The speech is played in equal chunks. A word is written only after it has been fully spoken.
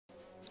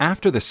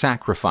After the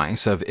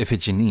sacrifice of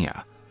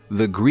Iphigenia,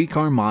 the Greek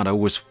armada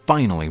was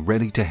finally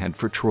ready to head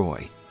for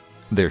Troy.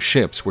 Their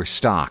ships were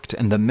stocked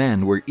and the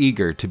men were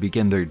eager to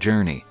begin their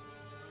journey.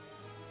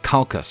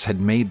 Calchas had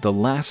made the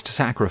last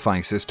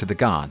sacrifices to the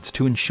gods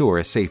to ensure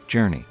a safe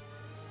journey.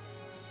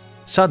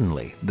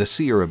 Suddenly, the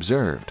seer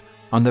observed,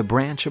 on the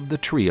branch of the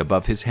tree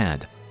above his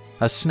head,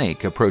 a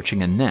snake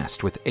approaching a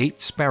nest with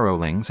 8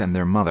 sparrowlings and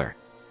their mother.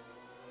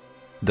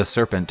 The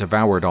serpent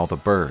devoured all the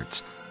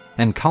birds,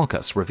 and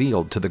Calchas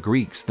revealed to the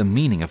Greeks the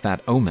meaning of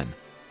that omen.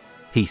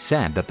 He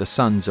said that the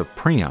sons of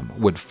Priam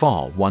would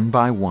fall one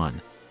by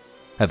one.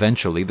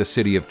 Eventually, the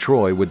city of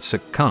Troy would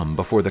succumb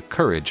before the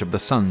courage of the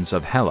sons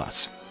of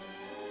Hellas.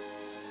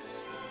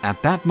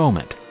 At that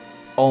moment,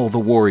 all the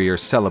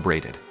warriors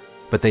celebrated,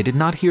 but they did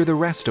not hear the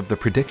rest of the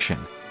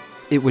prediction.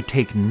 It would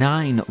take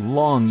 9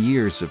 long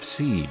years of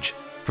siege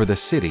for the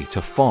city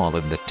to fall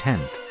in the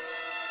 10th.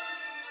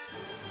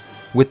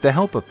 With the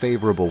help of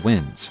favorable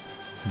winds,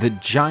 the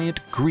giant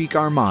Greek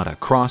armada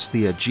crossed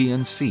the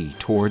Aegean Sea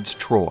towards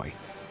Troy.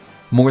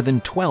 More than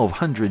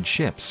 1,200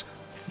 ships,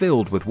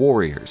 filled with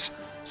warriors,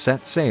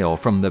 set sail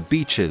from the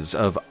beaches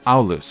of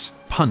Aulis,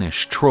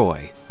 punish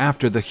Troy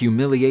after the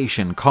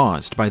humiliation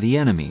caused by the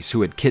enemies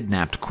who had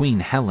kidnapped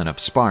Queen Helen of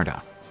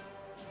Sparta.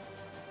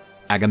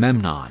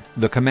 Agamemnon,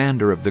 the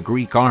commander of the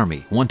Greek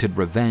army, wanted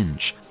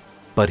revenge,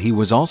 but he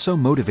was also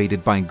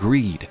motivated by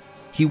greed.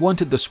 He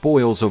wanted the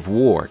spoils of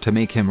war to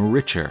make him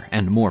richer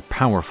and more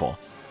powerful.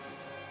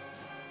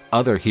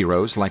 Other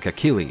heroes like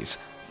Achilles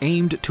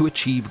aimed to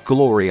achieve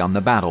glory on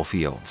the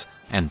battlefields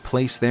and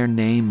place their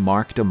name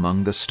marked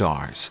among the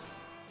stars.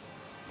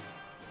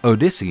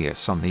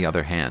 Odysseus, on the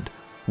other hand,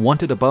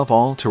 wanted above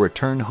all to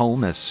return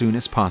home as soon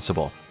as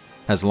possible,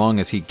 as long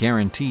as he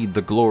guaranteed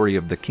the glory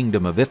of the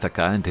kingdom of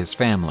Ithaca and his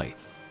family.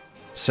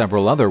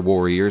 Several other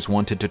warriors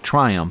wanted to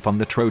triumph on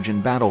the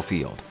Trojan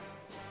battlefield.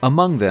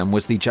 Among them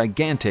was the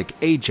gigantic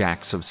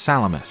Ajax of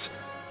Salamis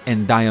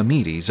and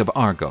Diomedes of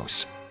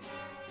Argos.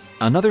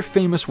 Another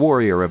famous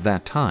warrior of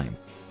that time,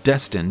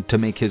 destined to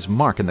make his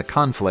mark in the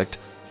conflict,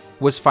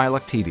 was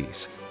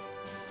Philoctetes.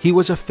 He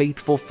was a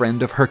faithful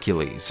friend of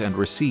Hercules and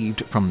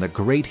received from the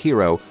great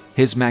hero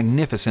his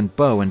magnificent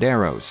bow and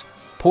arrows,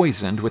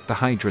 poisoned with the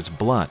Hydra's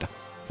blood,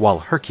 while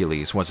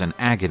Hercules was in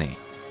agony.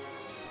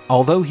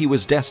 Although he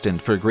was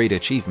destined for great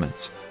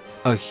achievements,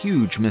 a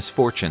huge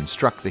misfortune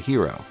struck the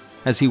hero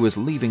as he was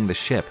leaving the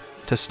ship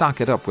to stock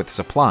it up with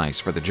supplies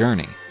for the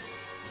journey.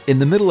 In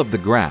the middle of the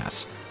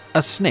grass,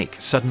 a snake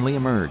suddenly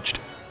emerged,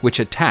 which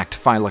attacked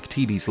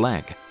Philoctetes'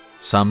 leg.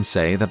 Some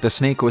say that the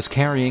snake was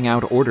carrying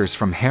out orders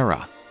from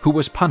Hera, who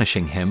was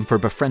punishing him for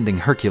befriending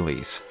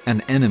Hercules, an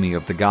enemy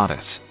of the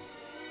goddess.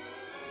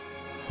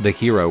 The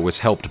hero was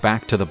helped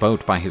back to the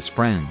boat by his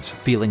friends,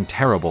 feeling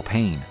terrible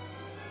pain.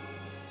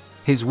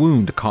 His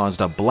wound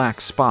caused a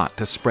black spot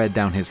to spread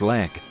down his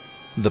leg.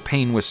 The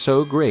pain was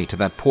so great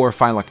that poor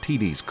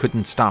Philoctetes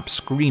couldn't stop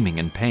screaming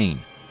in pain.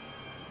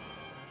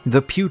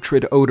 The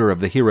putrid odor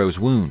of the hero's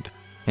wound,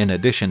 in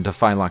addition to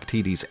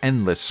Philoctetes'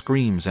 endless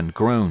screams and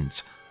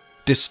groans,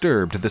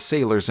 disturbed the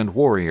sailors and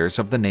warriors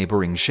of the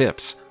neighboring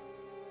ships.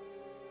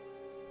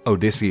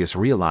 Odysseus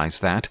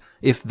realized that,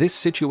 if this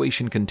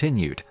situation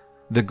continued,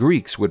 the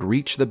Greeks would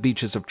reach the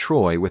beaches of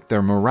Troy with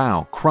their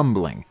morale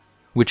crumbling,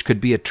 which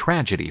could be a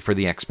tragedy for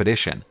the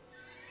expedition.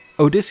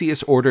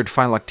 Odysseus ordered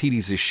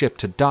Philoctetes' ship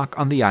to dock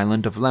on the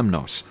island of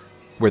Lemnos,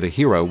 where the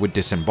hero would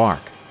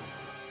disembark.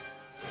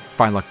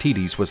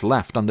 Philoctetes was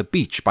left on the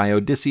beach by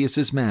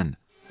Odysseus' men,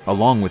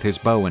 along with his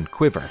bow and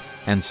quiver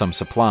and some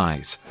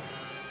supplies.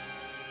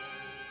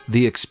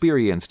 The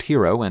experienced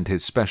hero and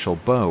his special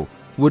bow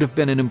would have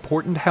been an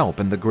important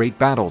help in the great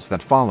battles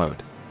that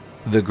followed.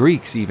 The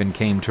Greeks even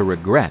came to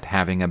regret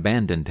having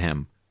abandoned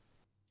him.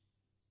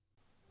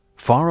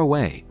 Far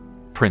away,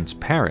 Prince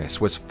Paris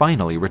was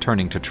finally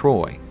returning to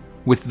Troy,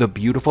 with the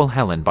beautiful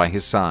Helen by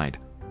his side.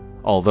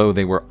 Although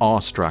they were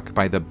awestruck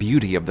by the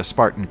beauty of the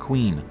Spartan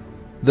queen,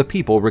 the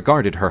people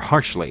regarded her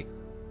harshly,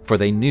 for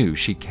they knew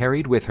she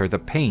carried with her the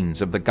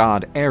pains of the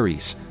god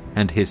Ares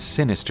and his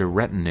sinister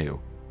retinue.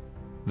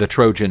 The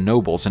Trojan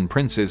nobles and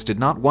princes did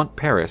not want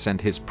Paris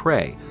and his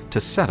prey to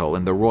settle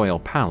in the royal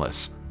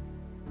palace.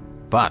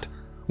 But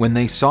when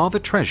they saw the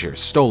treasures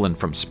stolen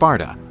from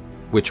Sparta,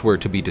 which were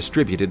to be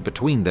distributed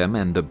between them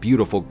and the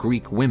beautiful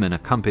Greek women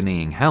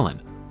accompanying Helen,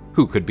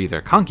 who could be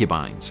their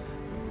concubines,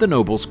 the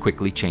nobles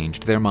quickly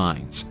changed their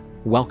minds,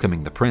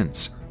 welcoming the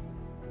prince.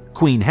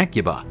 Queen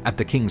Hecuba, at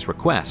the king's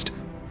request,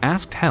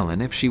 asked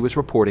Helen if she was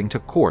reporting to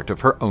court of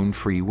her own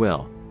free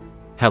will.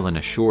 Helen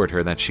assured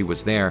her that she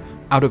was there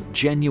out of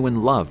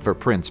genuine love for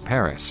Prince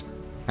Paris,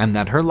 and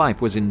that her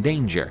life was in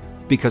danger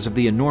because of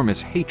the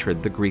enormous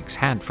hatred the Greeks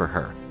had for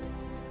her.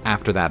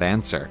 After that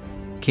answer,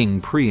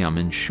 King Priam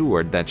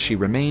ensured that she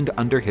remained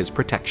under his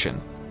protection,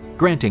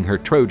 granting her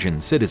Trojan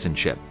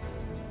citizenship.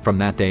 From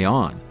that day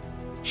on,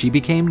 she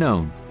became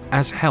known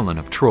as Helen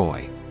of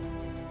Troy.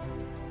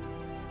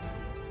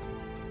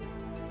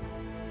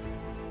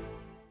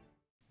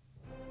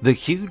 The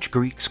huge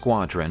Greek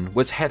squadron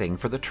was heading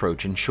for the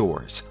Trojan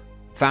shores.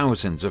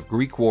 thousands of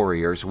Greek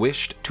warriors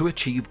wished to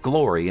achieve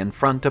glory in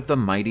front of the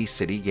mighty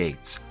city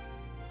gates.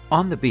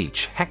 On the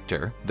beach,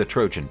 Hector, the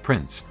Trojan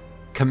prince,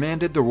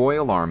 commanded the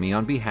royal army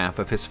on behalf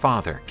of his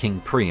father, King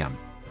Priam.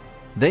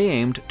 They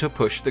aimed to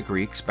push the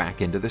Greeks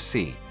back into the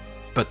sea,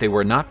 but they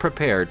were not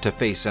prepared to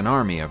face an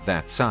army of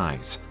that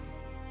size.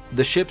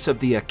 The ships of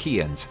the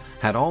Achaeans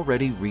had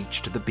already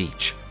reached the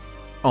beach.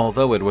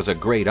 Although it was a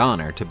great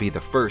honor to be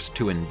the first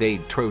to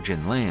invade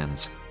Trojan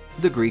lands,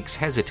 the Greeks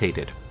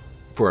hesitated,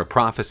 for a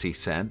prophecy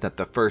said that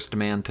the first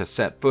man to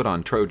set foot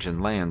on Trojan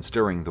lands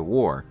during the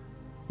war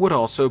would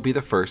also be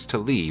the first to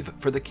leave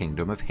for the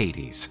kingdom of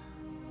Hades.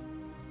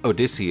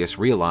 Odysseus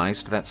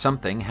realized that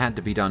something had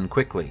to be done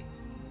quickly,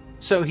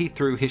 so he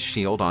threw his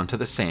shield onto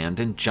the sand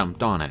and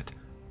jumped on it.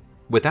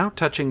 Without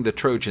touching the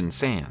Trojan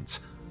sands,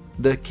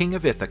 the king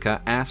of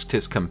Ithaca asked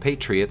his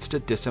compatriots to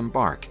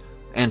disembark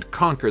and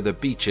conquer the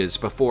beaches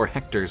before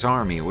Hector's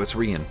army was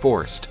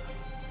reinforced.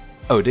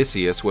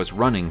 Odysseus was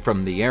running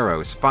from the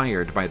arrows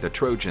fired by the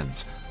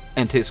Trojans,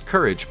 and his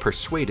courage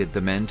persuaded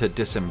the men to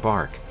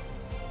disembark.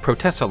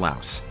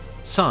 Protesilaus,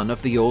 son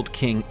of the old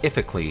king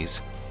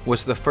Iphicles,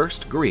 was the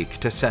first Greek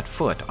to set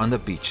foot on the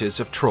beaches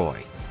of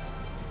Troy.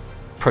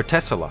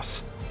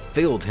 Protesilaus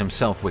filled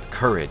himself with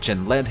courage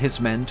and led his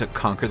men to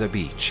conquer the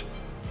beach.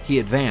 He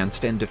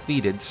advanced and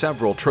defeated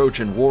several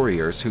Trojan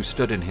warriors who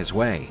stood in his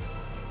way.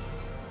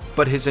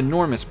 But his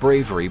enormous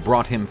bravery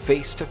brought him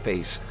face to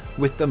face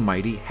with the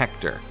mighty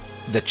Hector,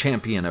 the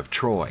champion of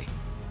Troy.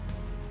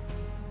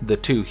 The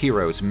two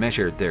heroes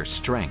measured their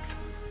strength,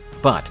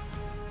 but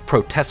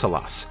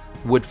Protesilaus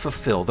would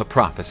fulfill the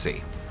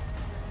prophecy.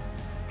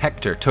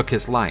 Hector took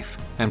his life,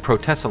 and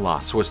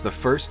Protesilaus was the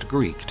first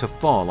Greek to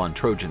fall on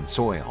Trojan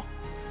soil.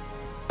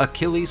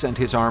 Achilles and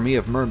his army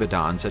of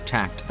Myrmidons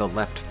attacked the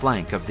left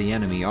flank of the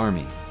enemy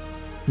army.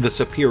 The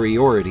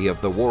superiority of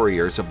the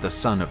warriors of the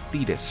son of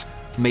Thetis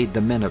made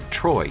the men of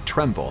Troy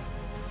tremble.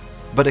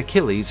 But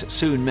Achilles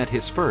soon met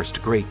his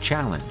first great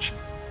challenge.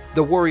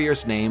 The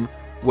warrior's name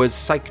was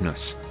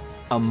Cycnus,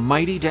 a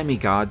mighty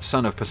demigod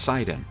son of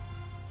Poseidon.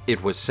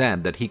 It was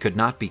said that he could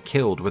not be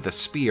killed with a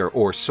spear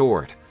or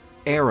sword,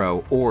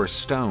 arrow or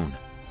stone.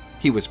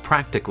 He was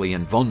practically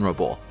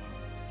invulnerable.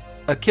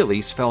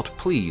 Achilles felt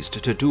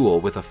pleased to duel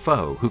with a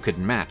foe who could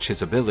match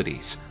his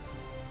abilities.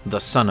 The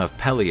son of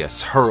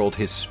Peleus hurled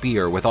his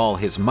spear with all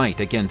his might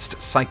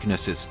against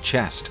Cycnus's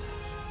chest,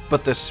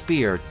 but the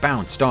spear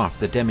bounced off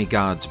the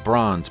demigod's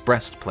bronze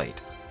breastplate,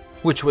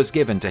 which was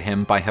given to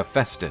him by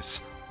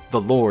Hephaestus, the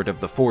lord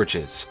of the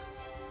forges.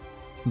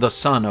 The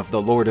son of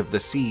the lord of the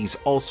seas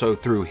also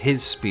threw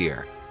his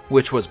spear,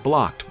 which was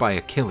blocked by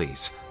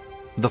Achilles.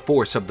 The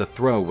force of the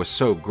throw was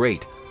so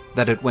great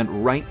that it went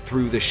right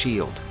through the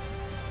shield.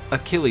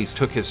 Achilles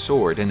took his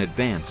sword and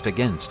advanced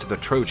against the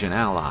Trojan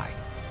ally,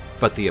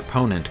 but the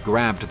opponent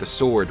grabbed the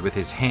sword with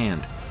his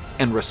hand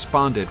and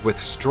responded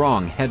with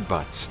strong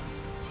headbutts.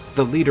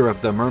 The leader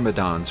of the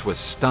Myrmidons was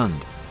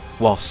stunned,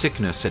 while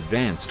Cycnus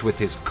advanced with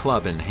his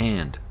club in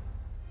hand.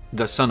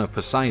 The son of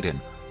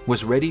Poseidon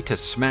was ready to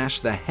smash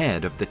the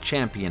head of the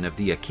champion of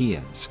the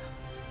Achaeans.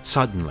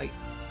 Suddenly,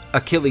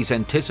 Achilles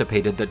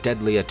anticipated the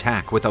deadly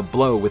attack with a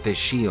blow with his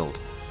shield.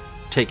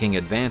 Taking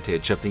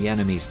advantage of the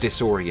enemy's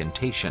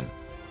disorientation,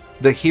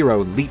 the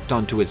hero leaped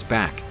onto his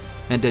back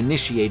and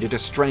initiated a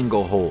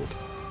stranglehold.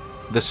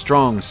 The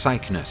strong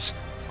Cycnus,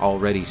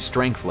 already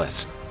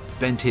strengthless,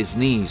 bent his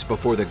knees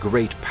before the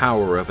great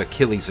power of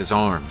Achilles'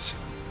 arms.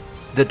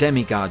 The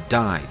demigod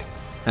died,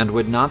 and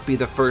would not be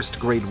the first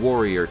great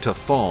warrior to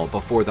fall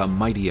before the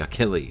mighty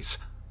Achilles.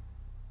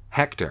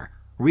 Hector,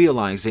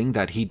 realizing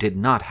that he did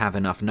not have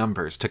enough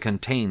numbers to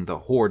contain the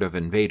horde of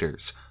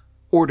invaders,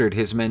 ordered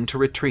his men to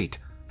retreat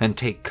and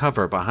take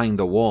cover behind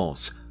the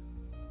walls.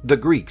 The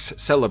Greeks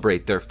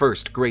celebrate their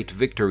first great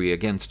victory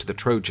against the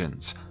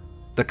Trojans.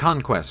 The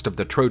conquest of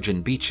the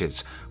Trojan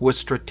beaches was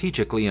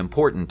strategically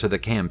important to the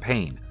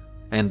campaign,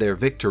 and their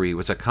victory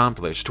was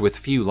accomplished with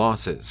few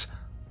losses.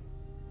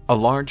 A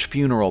large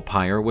funeral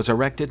pyre was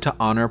erected to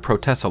honor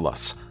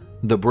Protesilaus,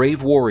 the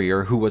brave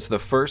warrior who was the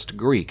first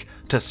Greek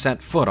to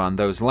set foot on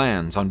those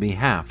lands on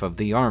behalf of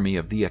the army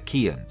of the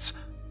Achaeans.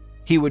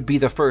 He would be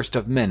the first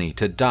of many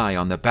to die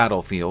on the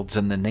battlefields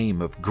in the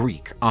name of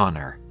Greek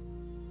honor.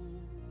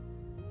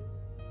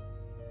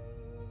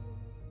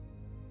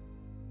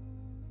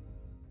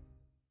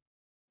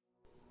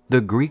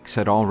 The Greeks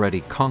had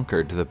already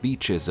conquered the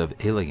beaches of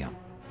Ilium,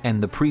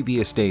 and the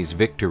previous day's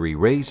victory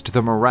raised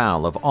the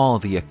morale of all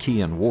the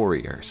Achaean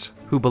warriors,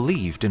 who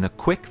believed in a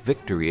quick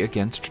victory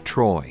against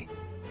Troy.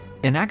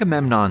 In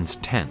Agamemnon's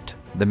tent,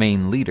 the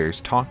main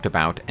leaders talked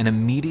about an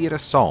immediate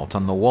assault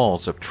on the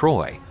walls of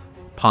Troy,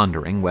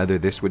 pondering whether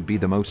this would be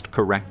the most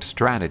correct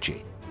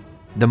strategy.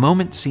 The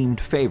moment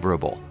seemed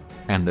favorable,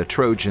 and the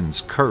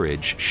Trojans'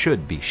 courage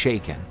should be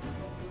shaken.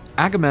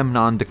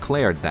 Agamemnon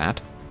declared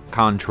that,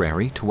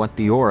 contrary to what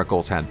the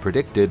oracles had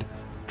predicted,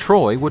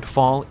 Troy would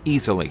fall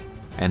easily,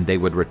 and they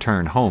would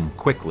return home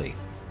quickly.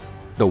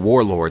 The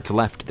warlords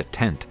left the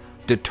tent,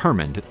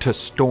 determined to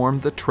storm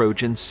the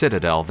Trojan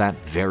citadel that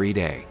very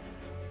day.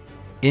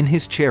 In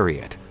his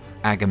chariot,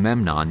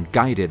 Agamemnon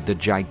guided the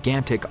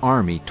gigantic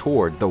army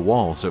toward the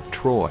walls of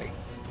Troy.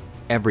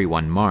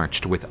 Everyone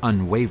marched with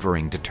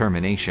unwavering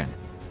determination,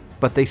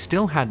 but they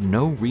still had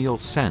no real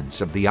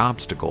sense of the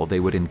obstacle they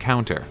would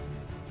encounter.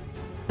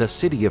 The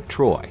city of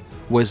Troy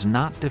was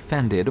not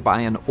defended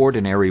by an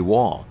ordinary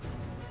wall.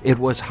 It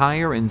was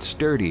higher and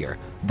sturdier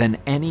than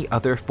any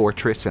other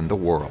fortress in the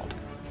world.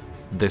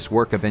 This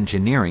work of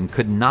engineering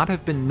could not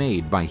have been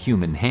made by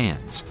human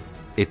hands.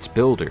 Its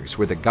builders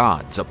were the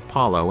gods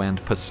Apollo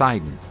and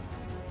Poseidon.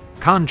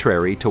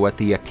 Contrary to what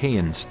the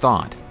Achaeans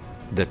thought,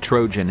 the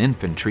Trojan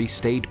infantry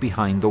stayed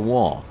behind the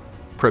wall,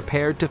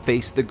 prepared to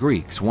face the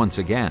Greeks once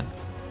again.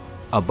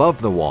 Above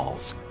the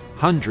walls,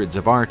 hundreds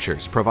of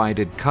archers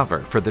provided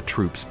cover for the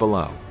troops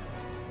below.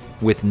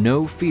 With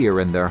no fear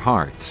in their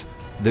hearts,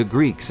 the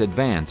Greeks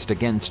advanced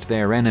against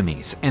their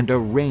enemies, and a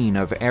rain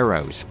of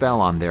arrows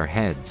fell on their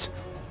heads.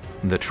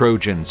 The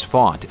Trojans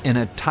fought in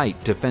a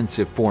tight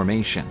defensive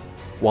formation,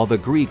 while the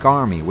Greek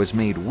army was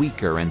made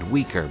weaker and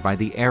weaker by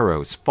the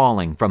arrows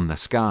falling from the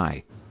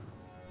sky.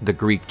 The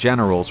Greek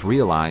generals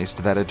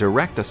realized that a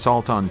direct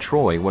assault on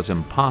Troy was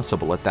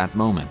impossible at that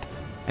moment,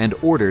 and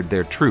ordered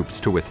their troops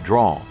to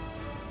withdraw.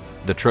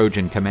 The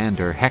Trojan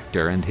commander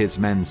Hector and his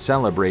men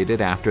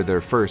celebrated after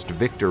their first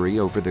victory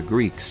over the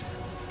Greeks,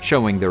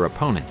 showing their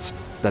opponents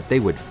that they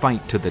would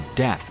fight to the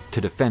death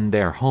to defend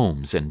their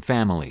homes and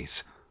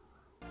families.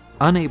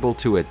 Unable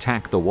to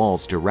attack the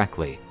walls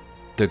directly,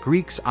 the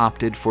Greeks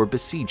opted for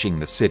besieging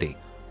the city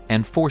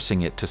and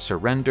forcing it to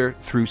surrender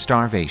through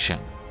starvation.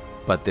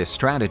 But this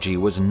strategy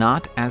was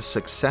not as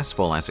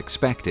successful as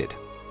expected.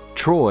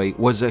 Troy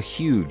was a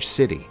huge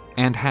city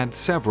and had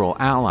several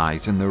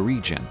allies in the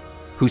region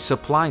who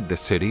supplied the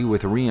city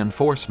with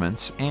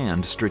reinforcements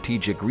and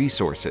strategic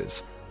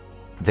resources.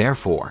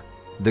 Therefore,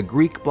 the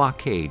Greek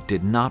blockade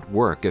did not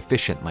work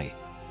efficiently.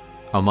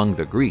 Among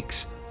the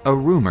Greeks, a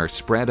rumor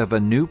spread of a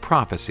new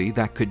prophecy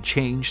that could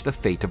change the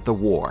fate of the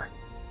war.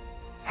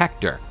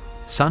 Hector,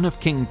 son of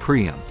King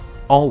Priam,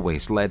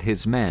 always led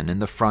his men in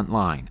the front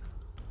line,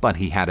 but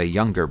he had a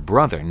younger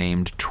brother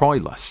named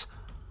Troilus.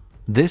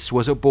 This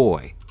was a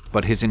boy,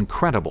 but his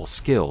incredible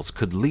skills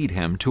could lead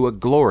him to a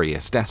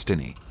glorious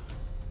destiny.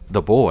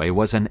 The boy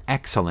was an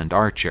excellent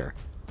archer.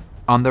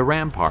 On the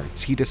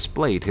ramparts, he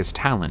displayed his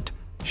talent,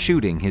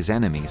 shooting his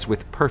enemies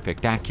with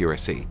perfect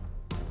accuracy.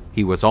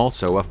 He was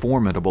also a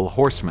formidable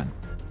horseman,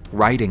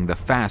 riding the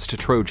fast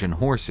Trojan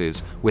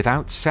horses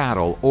without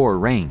saddle or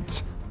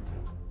reins.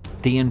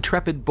 The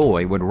intrepid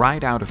boy would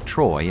ride out of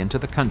Troy into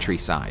the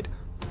countryside,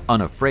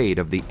 unafraid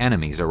of the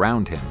enemies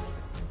around him.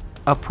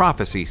 A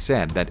prophecy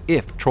said that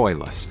if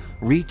Troilus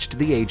reached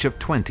the age of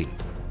 20,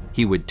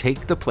 he would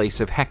take the place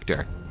of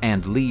Hector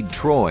and lead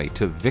Troy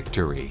to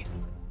victory.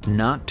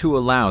 Not to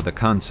allow the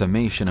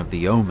consummation of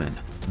the omen,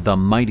 the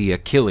mighty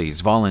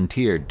Achilles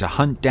volunteered to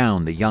hunt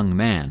down the young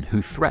man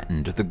who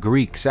threatened the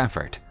Greeks'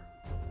 effort.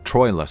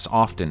 Troilus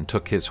often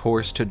took his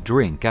horse to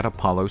drink at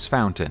Apollo's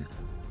fountain,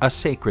 a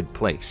sacred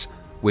place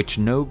which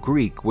no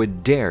Greek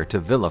would dare to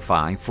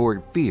vilify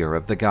for fear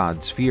of the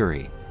god's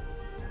fury.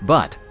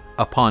 But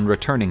upon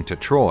returning to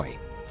Troy,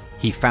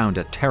 he found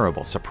a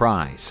terrible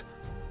surprise.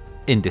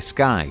 In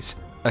disguise,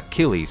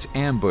 Achilles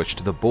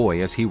ambushed the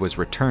boy as he was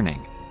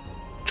returning.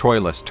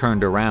 Troilus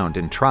turned around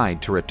and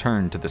tried to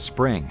return to the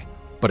spring,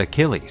 but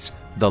Achilles,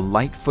 the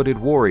light-footed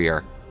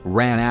warrior,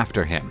 ran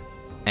after him,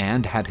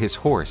 and had his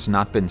horse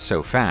not been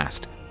so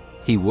fast,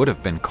 he would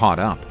have been caught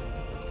up.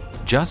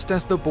 Just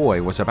as the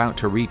boy was about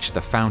to reach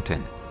the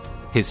fountain,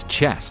 his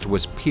chest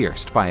was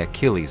pierced by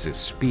Achilles'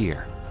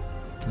 spear.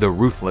 The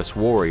ruthless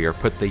warrior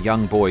put the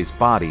young boy's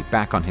body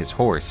back on his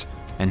horse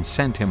and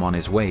sent him on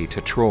his way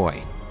to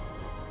Troy.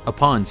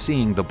 Upon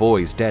seeing the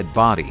boy's dead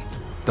body,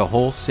 the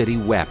whole city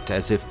wept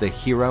as if the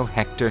hero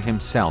Hector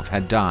himself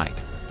had died.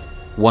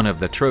 One of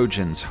the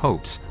Trojans'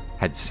 hopes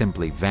had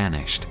simply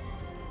vanished.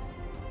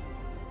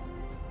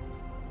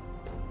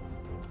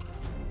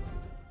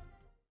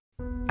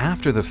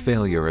 After the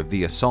failure of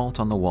the assault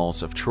on the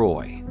walls of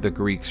Troy, the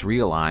Greeks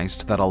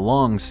realized that a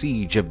long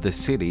siege of the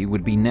city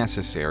would be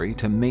necessary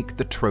to make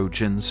the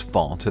Trojans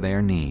fall to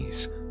their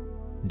knees.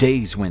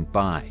 Days went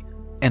by,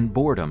 and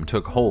boredom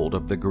took hold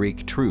of the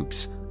Greek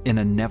troops in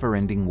a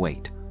never-ending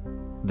wait.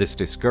 This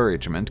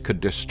discouragement could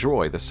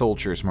destroy the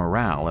soldiers'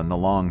 morale in the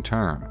long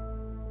term.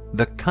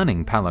 The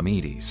cunning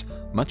Palamedes,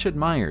 much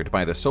admired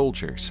by the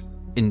soldiers,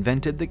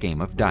 invented the game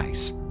of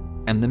dice,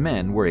 and the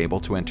men were able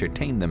to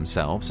entertain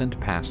themselves and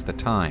pass the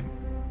time.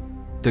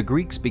 The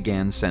Greeks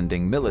began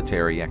sending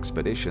military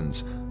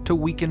expeditions to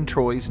weaken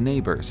Troy's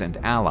neighbors and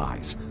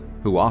allies,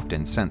 who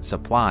often sent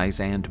supplies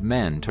and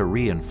men to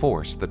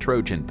reinforce the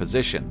Trojan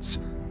positions.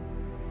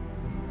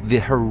 The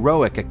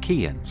heroic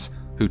Achaeans,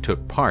 who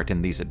took part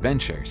in these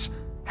adventures,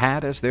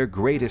 had as their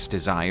greatest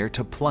desire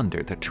to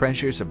plunder the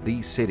treasures of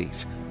these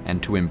cities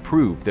and to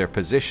improve their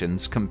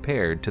positions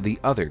compared to the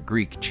other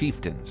Greek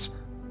chieftains.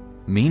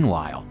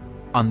 Meanwhile,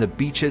 on the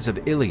beaches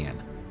of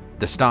Iliad,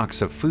 the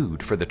stocks of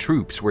food for the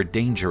troops were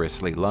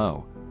dangerously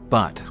low.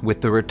 But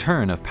with the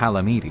return of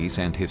Palamedes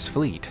and his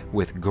fleet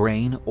with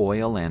grain,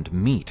 oil, and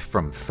meat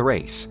from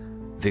Thrace,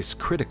 this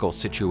critical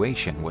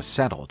situation was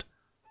settled.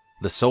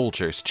 The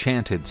soldiers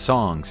chanted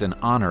songs in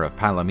honor of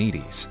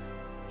Palamedes.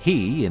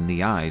 He, in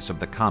the eyes of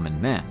the common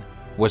men,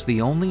 was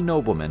the only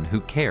nobleman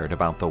who cared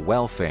about the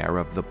welfare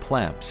of the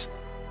plebs.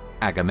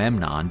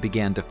 Agamemnon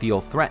began to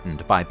feel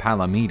threatened by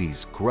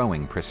Palamedes'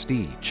 growing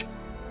prestige.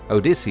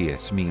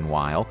 Odysseus,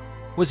 meanwhile,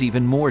 was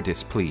even more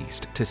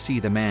displeased to see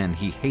the man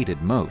he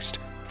hated most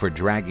for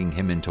dragging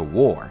him into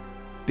war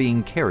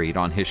being carried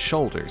on his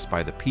shoulders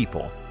by the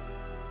people.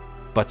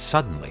 But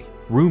suddenly,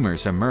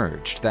 rumors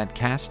emerged that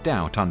cast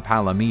doubt on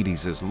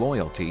Palamedes'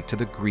 loyalty to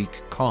the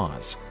Greek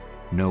cause.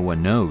 No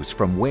one knows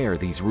from where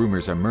these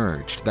rumors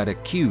emerged that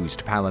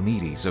accused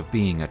Palamedes of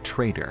being a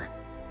traitor.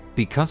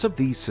 Because of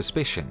these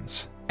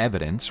suspicions,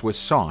 evidence was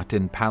sought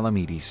in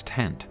Palamedes'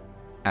 tent.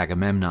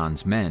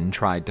 Agamemnon's men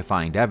tried to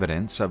find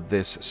evidence of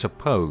this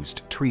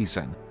supposed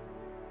treason.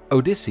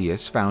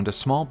 Odysseus found a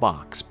small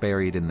box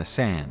buried in the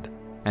sand,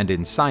 and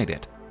inside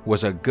it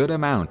was a good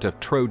amount of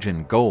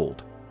Trojan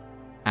gold.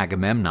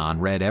 Agamemnon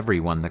read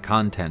everyone the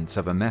contents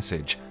of a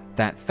message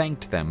that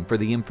thanked them for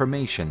the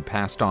information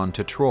passed on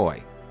to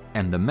Troy,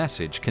 and the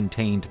message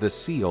contained the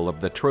seal of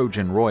the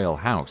Trojan royal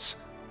house.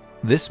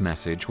 This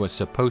message was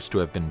supposed to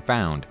have been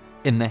found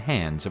in the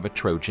hands of a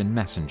Trojan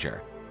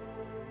messenger.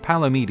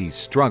 Palamedes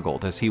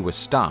struggled as he was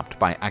stopped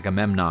by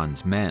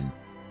Agamemnon's men.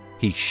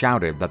 He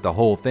shouted that the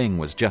whole thing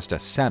was just a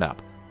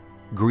setup.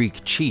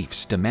 Greek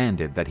chiefs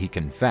demanded that he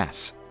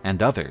confess,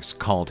 and others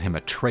called him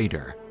a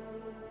traitor.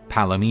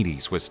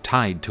 Palamedes was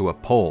tied to a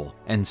pole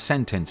and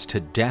sentenced to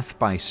death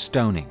by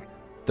stoning,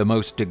 the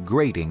most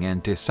degrading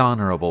and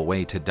dishonorable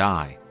way to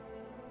die.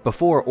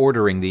 Before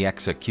ordering the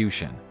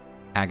execution,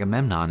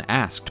 Agamemnon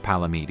asked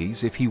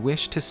Palamedes if he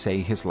wished to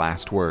say his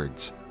last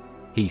words.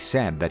 He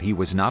said that he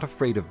was not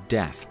afraid of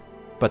death,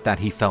 but that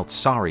he felt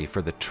sorry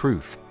for the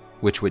truth,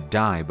 which would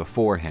die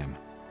before him.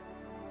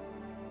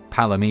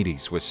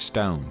 Palamedes was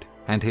stoned,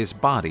 and his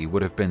body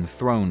would have been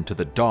thrown to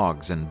the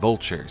dogs and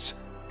vultures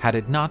had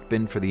it not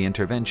been for the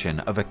intervention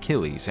of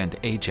Achilles and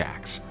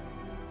Ajax.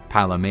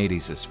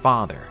 Palamedes'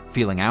 father,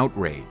 feeling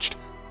outraged,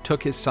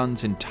 took his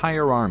son's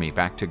entire army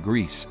back to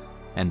Greece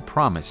and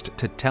promised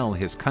to tell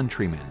his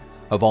countrymen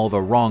of all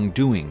the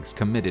wrongdoings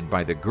committed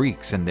by the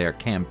Greeks in their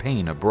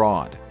campaign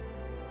abroad.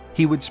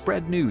 He would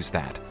spread news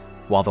that,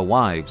 while the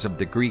wives of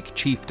the Greek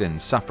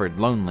chieftains suffered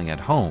lonely at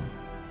home,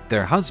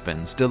 their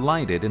husbands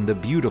delighted in the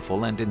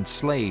beautiful and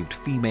enslaved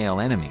female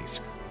enemies,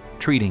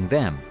 treating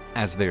them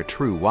as their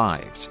true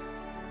wives.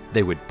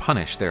 They would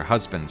punish their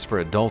husbands for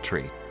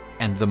adultery,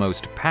 and the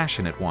most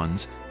passionate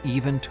ones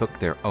even took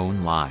their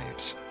own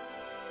lives.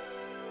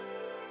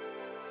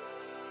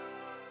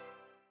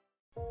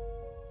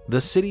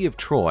 The city of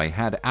Troy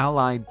had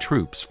allied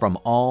troops from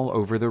all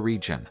over the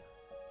region.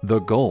 The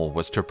goal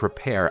was to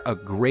prepare a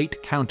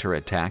great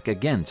counterattack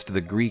against the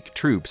Greek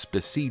troops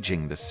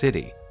besieging the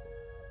city.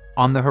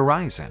 On the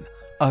horizon,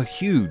 a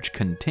huge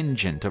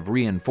contingent of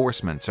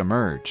reinforcements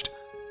emerged.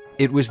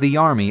 It was the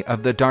army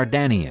of the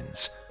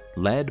Dardanians,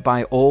 led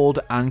by old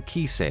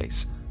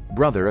Anchises,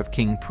 brother of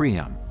King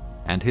Priam,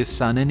 and his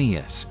son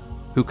Aeneas,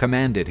 who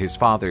commanded his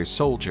father's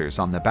soldiers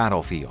on the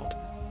battlefield.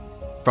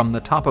 From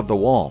the top of the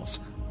walls,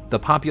 the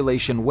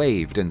population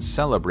waved and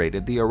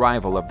celebrated the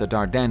arrival of the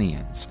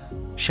Dardanians,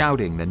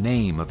 shouting the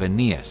name of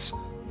Aeneas,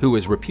 who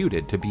was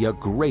reputed to be a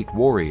great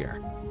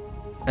warrior.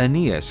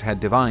 Aeneas had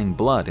divine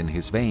blood in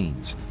his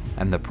veins,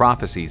 and the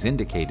prophecies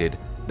indicated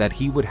that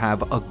he would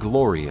have a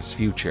glorious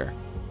future.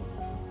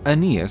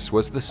 Aeneas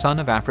was the son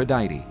of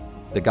Aphrodite,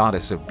 the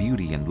goddess of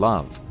beauty and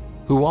love,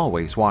 who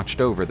always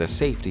watched over the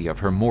safety of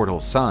her mortal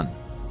son.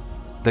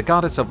 The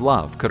goddess of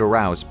love could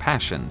arouse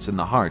passions in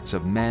the hearts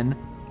of men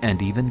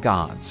and even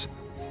gods.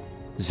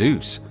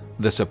 Zeus,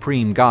 the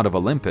supreme god of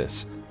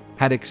Olympus,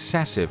 had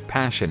excessive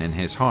passion in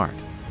his heart,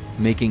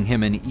 making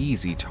him an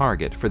easy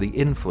target for the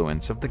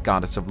influence of the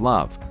goddess of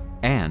love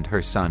and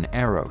her son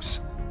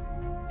Eros.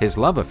 His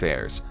love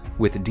affairs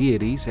with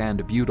deities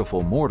and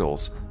beautiful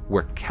mortals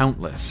were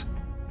countless.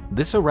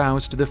 This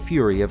aroused the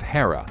fury of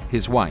Hera,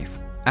 his wife.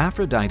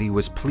 Aphrodite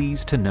was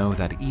pleased to know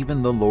that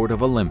even the Lord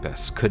of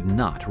Olympus could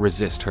not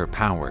resist her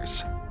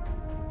powers.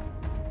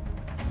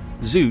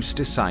 Zeus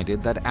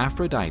decided that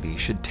Aphrodite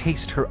should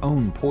taste her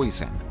own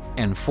poison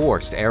and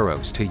forced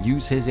Eros to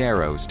use his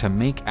arrows to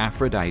make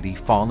Aphrodite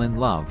fall in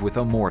love with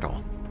a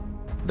mortal.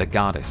 The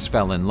goddess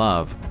fell in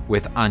love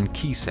with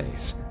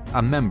Anchises,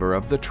 a member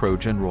of the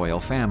Trojan royal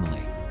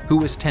family, who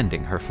was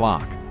tending her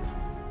flock.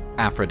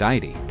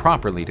 Aphrodite,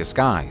 properly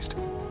disguised,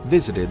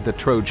 visited the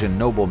Trojan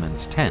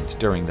nobleman's tent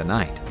during the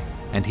night,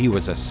 and he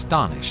was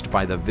astonished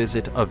by the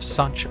visit of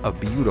such a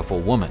beautiful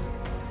woman.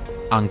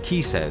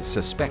 Anchises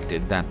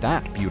suspected that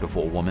that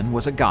beautiful woman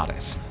was a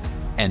goddess,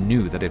 and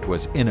knew that it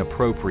was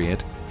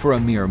inappropriate for a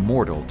mere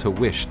mortal to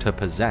wish to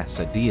possess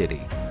a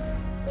deity.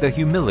 The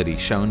humility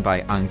shown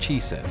by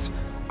Anchises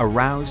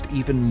aroused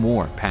even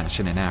more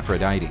passion in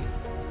Aphrodite.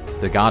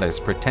 The goddess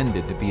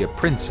pretended to be a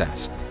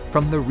princess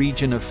from the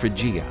region of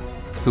Phrygia,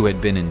 who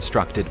had been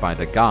instructed by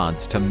the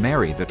gods to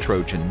marry the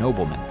Trojan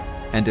nobleman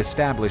and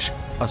establish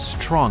a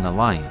strong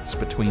alliance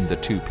between the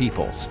two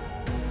peoples.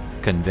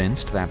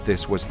 Convinced that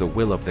this was the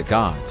will of the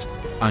gods,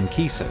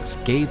 Anchises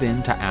gave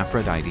in to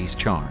Aphrodite's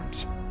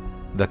charms.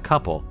 The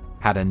couple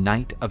had a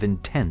night of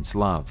intense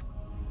love.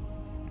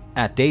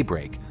 At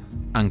daybreak,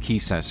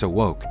 Anchises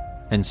awoke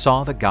and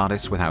saw the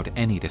goddess without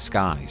any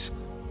disguise.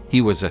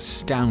 He was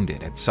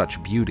astounded at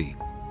such beauty,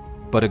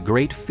 but a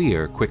great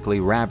fear quickly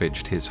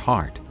ravaged his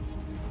heart.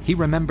 He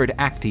remembered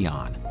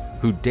Actaeon,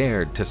 who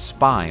dared to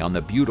spy on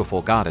the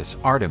beautiful goddess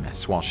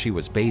Artemis while she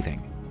was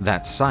bathing.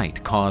 That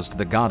sight caused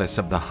the goddess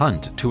of the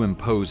hunt to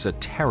impose a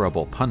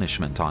terrible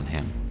punishment on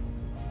him.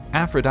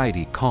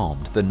 Aphrodite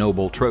calmed the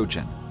noble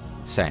Trojan,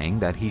 saying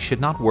that he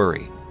should not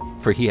worry,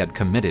 for he had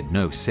committed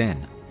no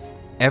sin.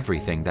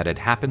 Everything that had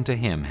happened to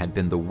him had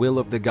been the will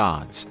of the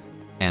gods,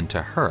 and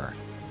to her,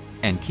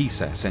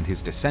 Anchises and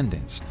his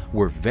descendants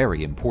were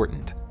very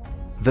important.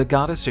 The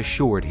goddess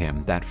assured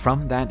him that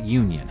from that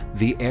union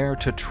the heir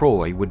to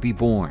Troy would be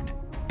born,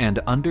 and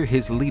under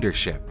his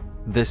leadership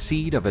the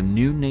seed of a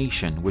new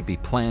nation would be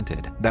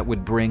planted that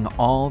would bring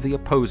all the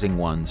opposing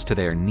ones to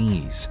their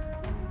knees.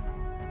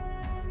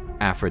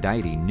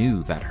 Aphrodite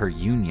knew that her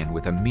union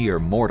with a mere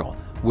mortal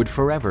would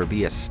forever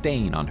be a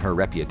stain on her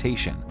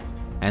reputation,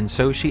 and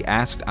so she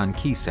asked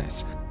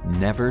Anchises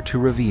never to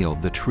reveal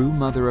the true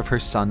mother of her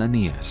son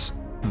Aeneas,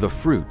 the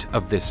fruit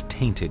of this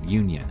tainted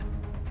union.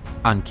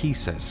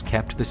 Anchises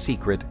kept the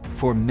secret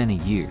for many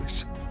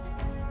years.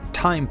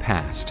 Time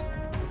passed,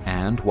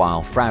 and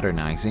while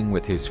fraternizing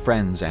with his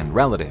friends and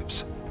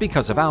relatives,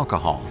 because of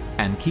alcohol,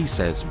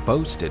 Anchises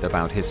boasted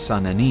about his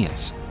son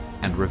Aeneas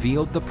and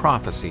revealed the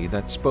prophecy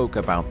that spoke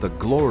about the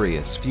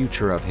glorious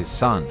future of his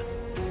son,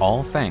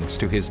 all thanks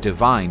to his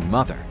divine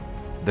mother,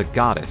 the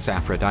goddess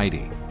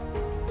Aphrodite.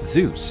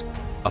 Zeus,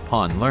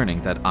 upon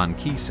learning that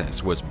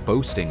Anchises was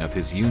boasting of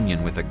his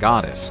union with a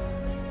goddess,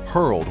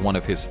 hurled one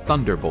of his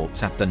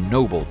thunderbolts at the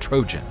noble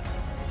Trojan.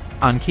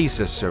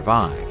 Anchises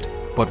survived,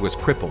 but was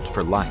crippled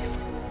for life.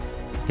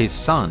 His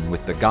son,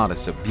 with the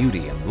goddess of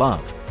beauty and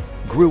love,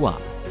 grew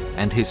up,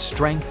 and his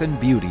strength and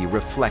beauty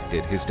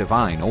reflected his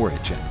divine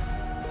origin.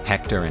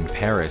 Hector and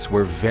Paris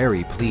were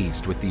very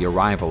pleased with the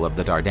arrival of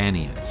the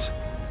Dardanians,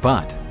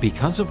 but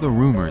because of the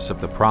rumors of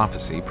the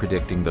prophecy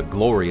predicting the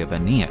glory of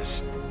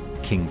Aeneas,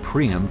 King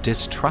Priam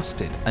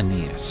distrusted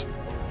Aeneas,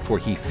 for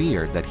he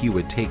feared that he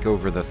would take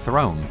over the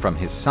throne from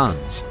his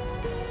sons.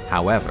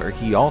 However,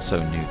 he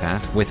also knew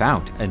that,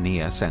 without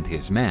Aeneas and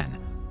his men,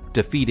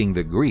 defeating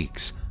the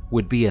Greeks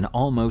would be an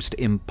almost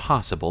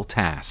impossible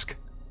task.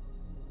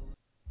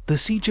 The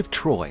siege of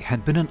Troy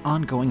had been an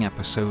ongoing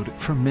episode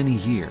for many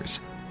years,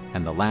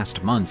 and the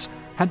last months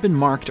had been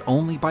marked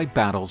only by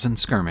battles and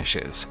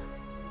skirmishes.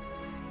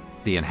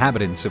 The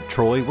inhabitants of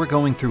Troy were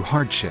going through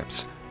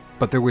hardships,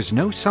 but there was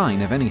no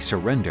sign of any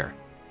surrender.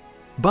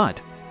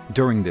 But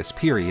during this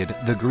period,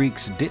 the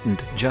Greeks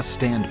didn't just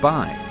stand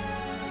by.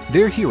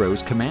 Their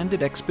heroes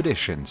commanded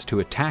expeditions to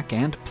attack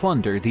and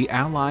plunder the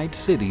allied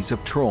cities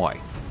of Troy.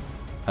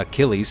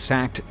 Achilles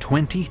sacked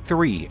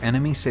 23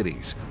 enemy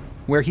cities,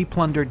 where he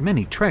plundered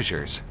many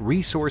treasures,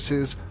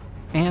 resources,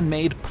 and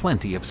made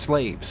plenty of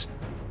slaves.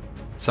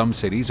 Some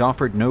cities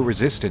offered no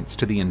resistance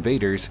to the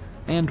invaders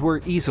and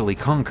were easily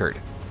conquered.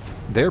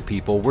 Their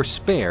people were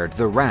spared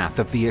the wrath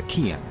of the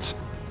Achaeans.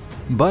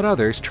 But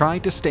others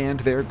tried to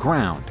stand their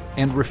ground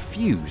and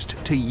refused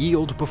to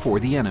yield before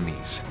the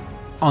enemies.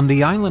 On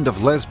the island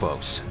of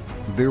Lesbos,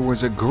 there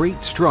was a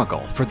great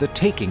struggle for the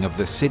taking of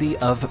the city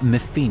of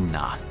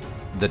Methymna.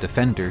 The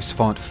defenders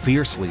fought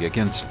fiercely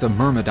against the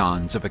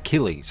Myrmidons of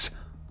Achilles.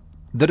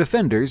 The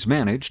defenders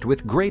managed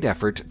with great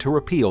effort to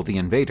repel the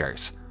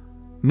invaders.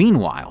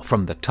 Meanwhile,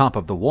 from the top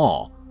of the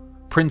wall,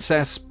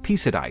 Princess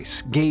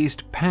Pisidice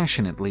gazed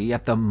passionately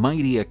at the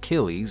mighty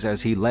Achilles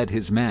as he led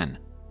his men.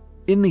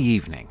 In the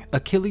evening,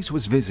 Achilles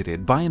was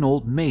visited by an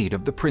old maid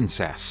of the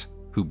princess,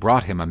 who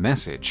brought him a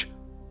message.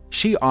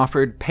 She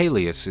offered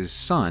Peleus's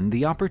son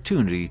the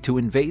opportunity to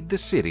invade the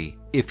city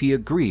if he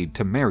agreed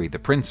to marry the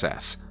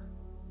princess.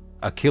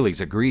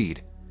 Achilles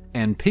agreed,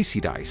 and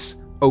Pisidice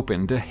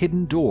opened a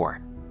hidden door,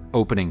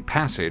 opening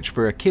passage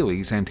for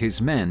Achilles and his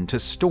men to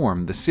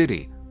storm the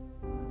city.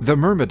 The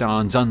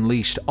Myrmidons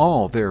unleashed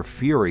all their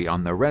fury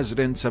on the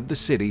residents of the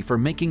city for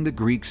making the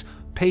Greeks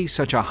pay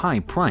such a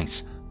high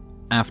price,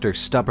 after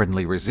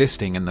stubbornly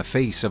resisting in the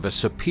face of a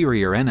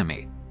superior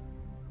enemy.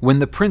 When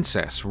the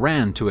princess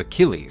ran to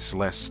Achilles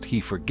lest he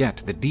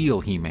forget the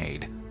deal he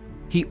made,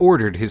 he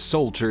ordered his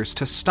soldiers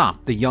to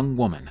stop the young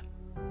woman.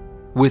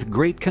 With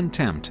great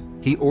contempt,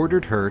 he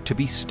ordered her to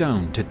be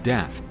stoned to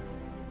death.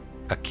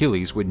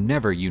 Achilles would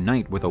never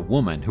unite with a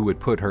woman who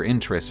would put her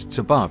interests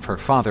above her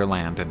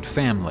fatherland and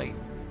family.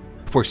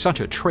 For such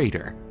a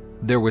traitor,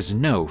 there was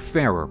no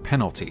fairer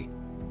penalty.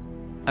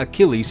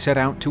 Achilles set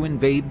out to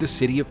invade the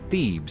city of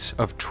Thebes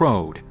of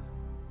Troad.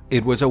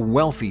 It was a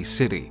wealthy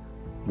city,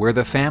 where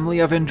the family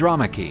of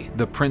Andromache,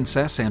 the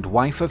princess and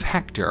wife of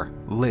Hector,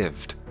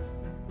 lived.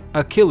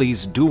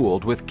 Achilles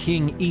dueled with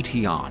King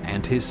Eetion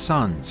and his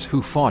sons,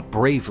 who fought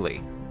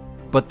bravely,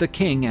 but the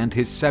king and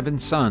his 7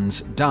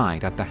 sons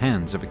died at the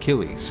hands of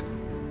Achilles.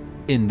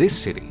 In this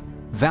city,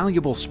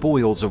 valuable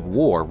spoils of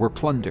war were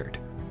plundered.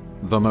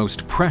 The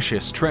most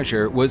precious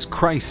treasure was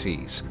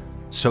Chryses,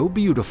 so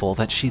beautiful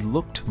that she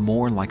looked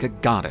more like a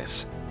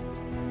goddess.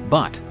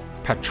 But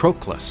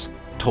Patroclus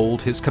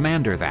told his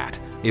commander that,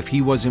 if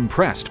he was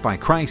impressed by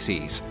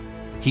Chryses,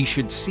 he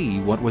should see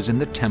what was in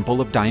the temple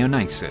of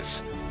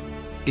Dionysus.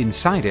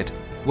 Inside it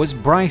was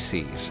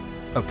Briseis,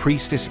 a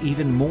priestess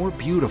even more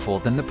beautiful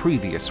than the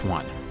previous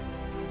one.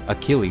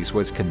 Achilles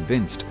was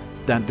convinced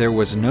that there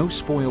was no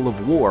spoil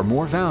of war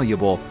more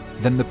valuable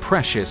than the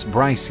precious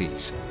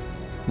Briseis.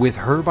 With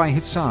her by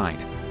his side,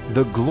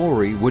 the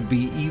glory would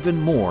be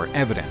even more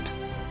evident.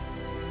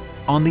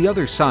 On the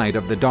other side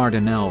of the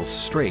Dardanelles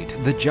Strait,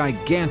 the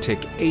gigantic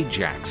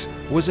Ajax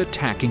was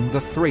attacking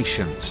the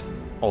Thracians,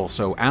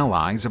 also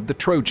allies of the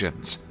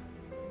Trojans.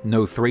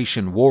 No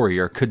Thracian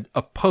warrior could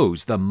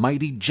oppose the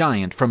mighty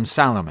giant from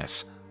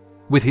Salamis.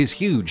 With his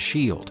huge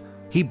shield,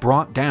 he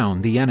brought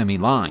down the enemy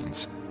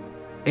lines.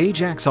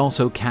 Ajax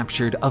also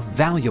captured a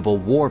valuable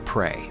war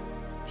prey.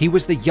 He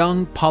was the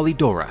young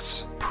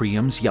Polydorus,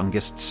 Priam's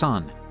youngest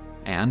son,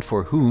 and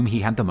for whom he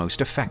had the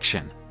most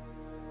affection.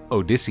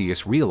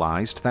 Odysseus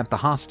realized that the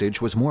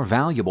hostage was more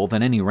valuable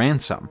than any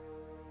ransom.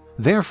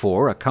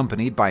 Therefore,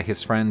 accompanied by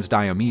his friends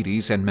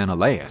Diomedes and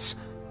Menelaus,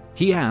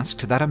 he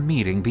asked that a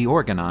meeting be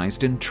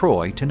organized in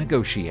Troy to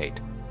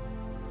negotiate.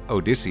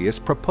 Odysseus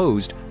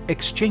proposed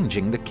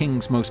exchanging the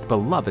king's most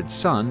beloved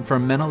son for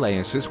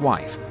Menelaus's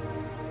wife.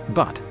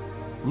 But,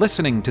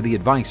 listening to the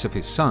advice of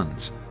his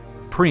sons,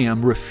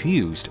 Priam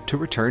refused to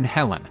return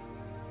Helen.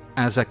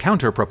 As a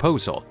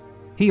counter-proposal,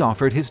 he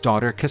offered his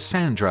daughter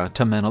Cassandra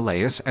to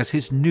Menelaus as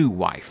his new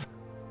wife.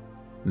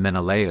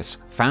 Menelaus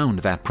found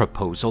that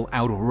proposal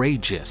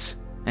outrageous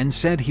and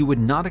said he would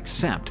not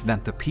accept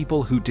that the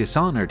people who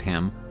dishonored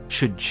him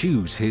should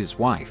choose his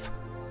wife.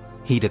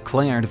 He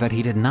declared that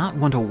he did not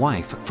want a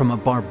wife from a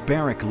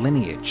barbaric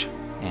lineage,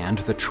 and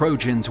the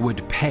Trojans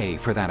would pay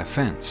for that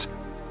offense.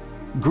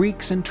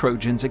 Greeks and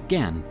Trojans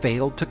again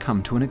failed to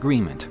come to an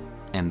agreement,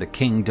 and the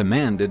king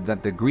demanded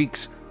that the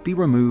Greeks be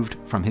removed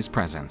from his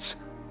presence.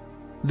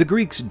 The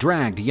Greeks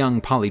dragged young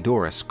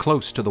Polydorus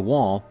close to the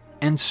wall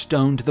and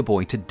stoned the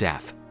boy to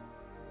death.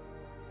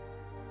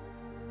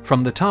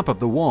 From the top of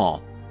the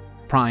wall,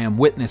 Priam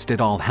witnessed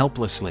it all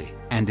helplessly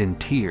and in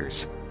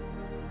tears.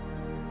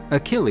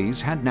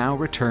 Achilles had now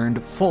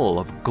returned full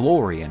of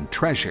glory and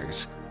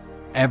treasures.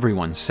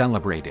 Everyone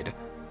celebrated,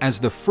 as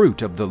the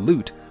fruit of the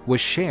loot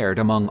was shared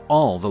among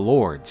all the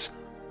lords.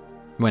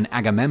 When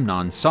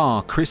Agamemnon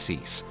saw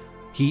Chryses,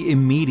 he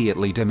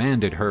immediately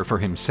demanded her for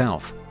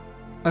himself.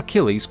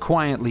 Achilles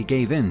quietly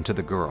gave in to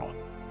the girl,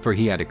 for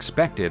he had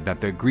expected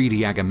that the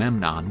greedy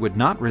Agamemnon would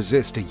not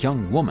resist a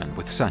young woman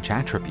with such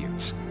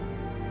attributes.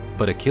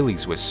 But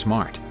Achilles was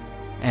smart,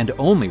 and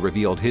only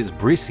revealed his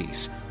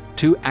Briseis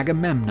to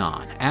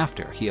Agamemnon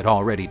after he had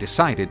already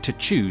decided to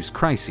choose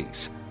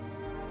Chryses.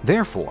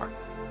 Therefore,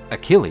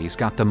 Achilles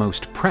got the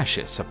most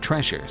precious of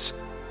treasures.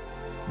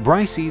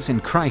 Briseis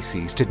and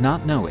Chryses did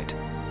not know it,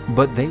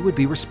 but they would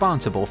be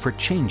responsible for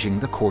changing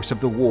the course of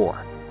the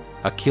war.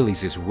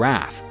 Achilles'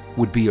 wrath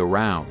would be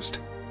aroused.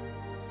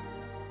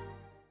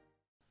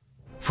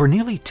 For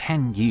nearly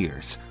 10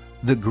 years,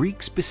 the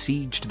Greeks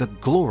besieged the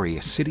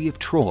glorious city of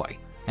Troy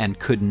and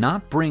could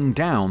not bring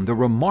down the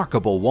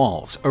remarkable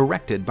walls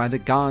erected by the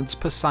gods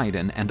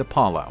Poseidon and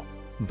Apollo.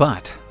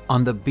 But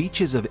on the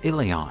beaches of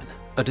Iliad,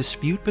 a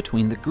dispute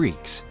between the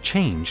Greeks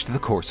changed the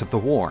course of the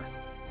war.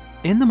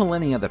 In the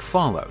millennia that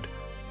followed,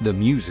 the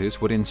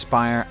Muses would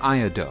inspire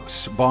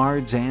Iados,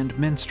 bards, and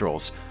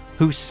minstrels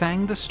who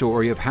sang the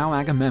story of how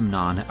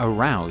Agamemnon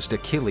aroused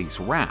Achilles'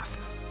 wrath,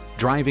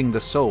 driving the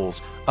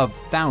souls of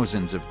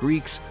thousands of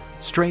Greeks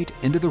straight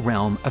into the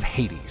realm of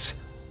Hades.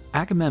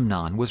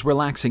 Agamemnon was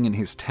relaxing in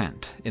his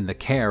tent in the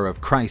care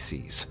of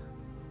Chryses.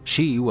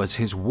 She was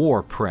his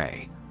war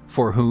prey,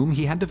 for whom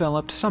he had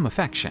developed some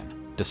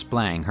affection,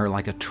 displaying her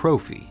like a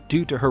trophy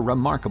due to her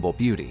remarkable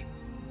beauty.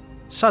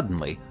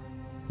 Suddenly,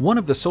 one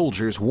of the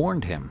soldiers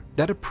warned him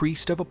that a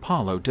priest of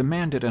Apollo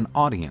demanded an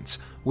audience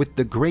with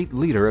the great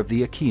leader of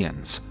the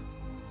Achaeans.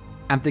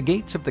 At the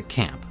gates of the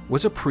camp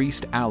was a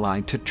priest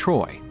allied to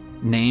Troy,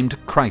 named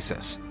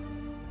Chryses.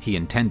 He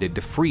intended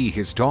to free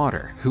his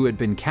daughter, who had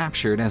been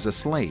captured as a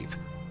slave,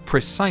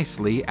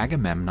 precisely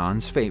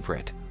Agamemnon's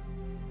favorite.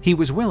 He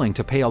was willing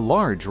to pay a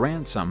large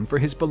ransom for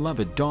his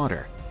beloved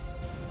daughter.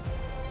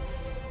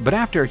 But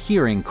after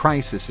hearing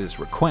Chryses'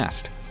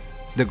 request,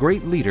 the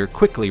great leader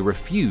quickly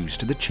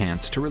refused the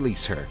chance to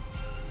release her.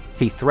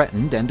 He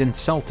threatened and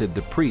insulted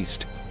the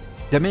priest,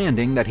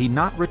 demanding that he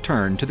not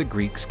return to the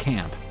Greeks'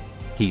 camp.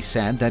 He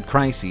said that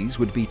Chryses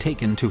would be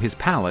taken to his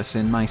palace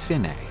in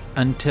Mycenae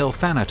until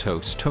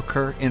Thanatos took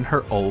her in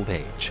her old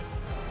age.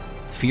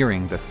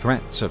 Fearing the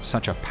threats of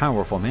such a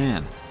powerful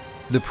man,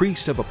 the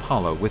priest of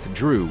Apollo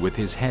withdrew with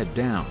his head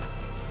down.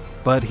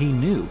 But he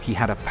knew he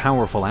had a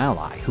powerful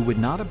ally who would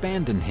not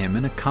abandon him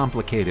in a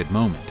complicated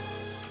moment.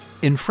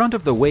 In front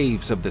of the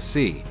waves of the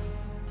sea,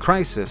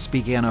 Chryses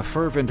began a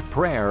fervent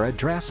prayer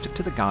addressed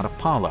to the god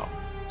Apollo,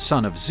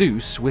 son of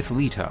Zeus with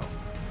Leto.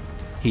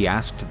 He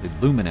asked the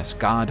luminous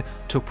god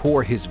to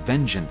pour his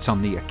vengeance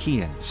on the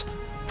Achaeans,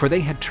 for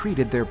they had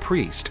treated their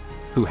priest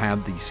who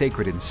had the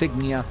sacred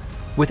insignia,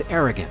 with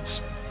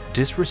arrogance,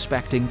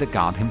 disrespecting the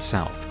god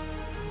himself.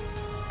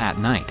 At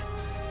night,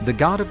 the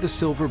god of the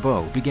silver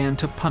bow began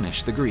to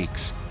punish the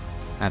Greeks.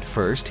 At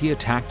first, he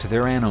attacked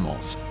their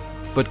animals,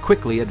 but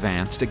quickly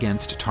advanced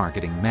against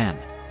targeting men.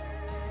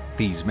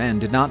 These men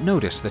did not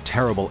notice the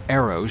terrible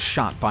arrows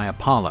shot by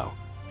Apollo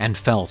and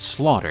fell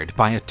slaughtered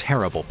by a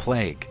terrible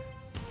plague.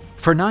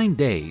 For 9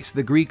 days,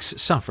 the Greeks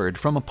suffered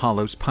from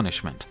Apollo's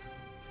punishment.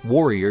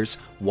 Warriors,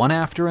 one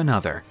after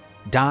another,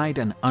 died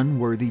an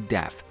unworthy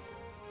death.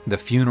 The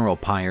funeral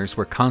pyres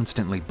were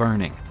constantly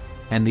burning,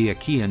 and the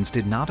Achaeans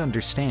did not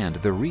understand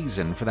the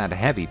reason for that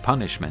heavy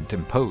punishment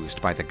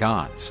imposed by the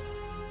gods.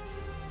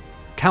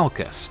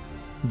 Calchas,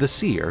 the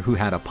seer who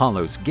had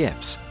Apollo's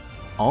gifts,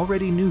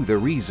 already knew the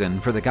reason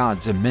for the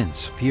god's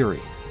immense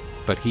fury,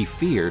 but he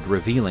feared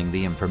revealing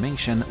the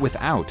information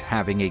without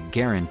having a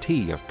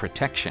guarantee of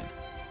protection.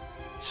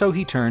 So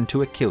he turned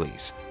to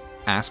Achilles,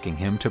 asking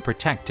him to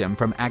protect him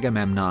from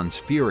Agamemnon's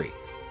fury,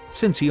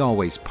 since he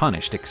always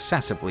punished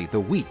excessively the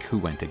weak who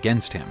went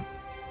against him.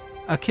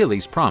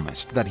 Achilles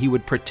promised that he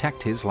would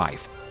protect his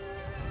life.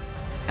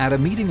 At a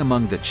meeting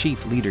among the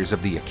chief leaders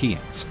of the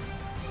Achaeans,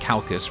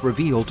 Calchas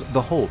revealed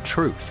the whole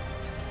truth.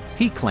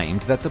 He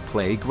claimed that the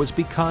plague was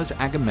because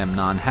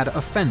Agamemnon had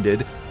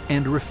offended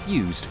and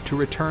refused to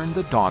return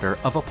the daughter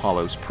of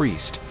Apollo's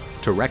priest.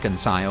 To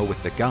reconcile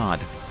with the god,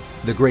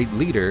 the great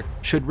leader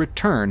should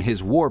return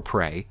his war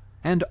prey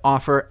and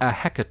offer a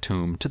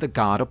hecatomb to the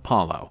god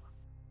Apollo.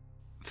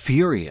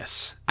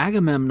 Furious,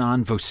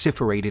 Agamemnon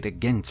vociferated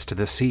against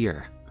the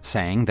seer,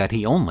 saying that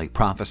he only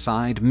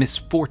prophesied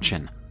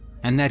misfortune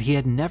and that he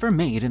had never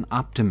made an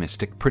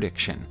optimistic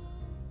prediction.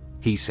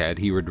 He said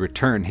he would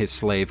return his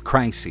slave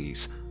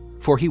Chryses,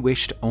 for he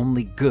wished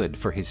only good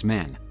for his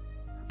men,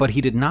 but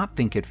he did not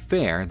think it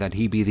fair that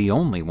he be the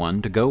only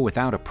one to go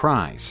without a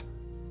prize.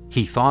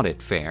 He thought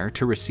it fair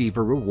to receive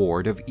a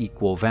reward of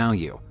equal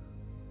value.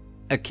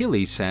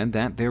 Achilles said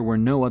that there were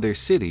no other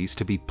cities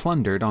to be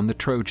plundered on the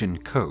Trojan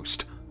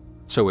coast,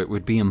 so it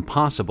would be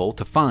impossible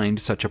to find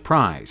such a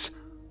prize.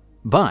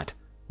 But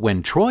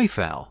when Troy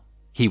fell,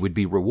 he would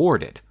be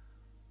rewarded.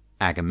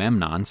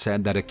 Agamemnon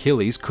said that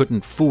Achilles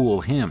couldn't fool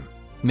him,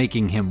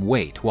 making him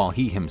wait while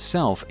he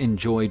himself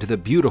enjoyed the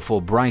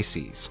beautiful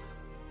Briseis.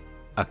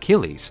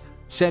 Achilles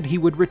said he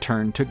would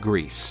return to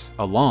Greece,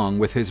 along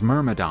with his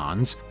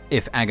Myrmidons,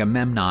 if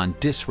Agamemnon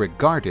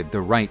disregarded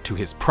the right to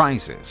his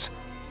prizes.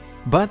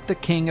 But the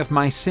king of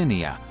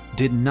Mycenae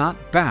did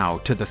not bow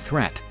to the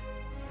threat.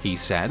 He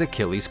said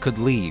Achilles could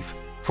leave,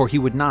 for he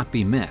would not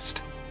be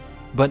missed.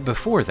 But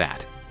before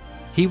that,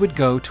 he would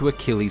go to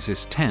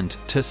Achilles' tent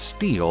to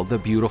steal the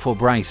beautiful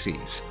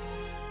Briseis.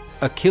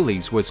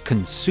 Achilles was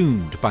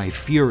consumed by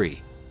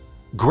fury,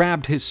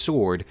 grabbed his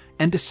sword,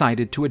 and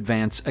decided to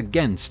advance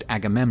against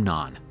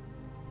Agamemnon.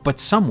 But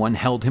someone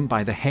held him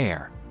by the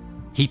hair.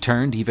 He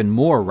turned even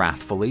more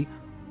wrathfully,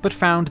 but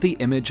found the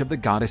image of the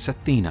goddess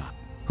Athena,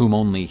 whom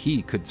only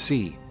he could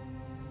see.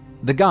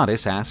 The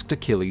goddess asked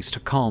Achilles to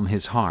calm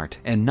his heart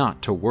and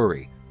not to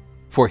worry,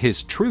 for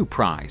his true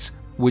prize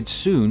would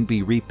soon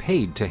be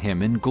repaid to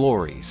him in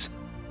glories.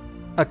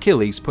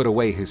 Achilles put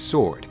away his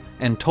sword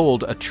and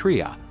told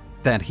Atreia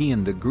that he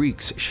and the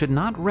Greeks should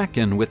not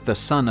reckon with the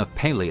son of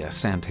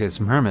Peleus and his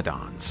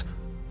Myrmidons.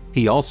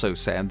 He also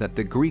said that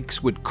the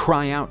Greeks would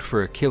cry out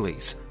for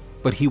Achilles,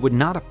 but he would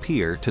not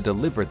appear to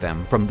deliver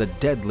them from the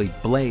deadly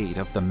blade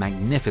of the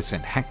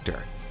magnificent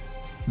Hector.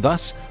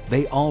 Thus,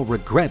 they all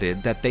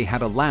regretted that they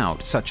had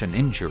allowed such an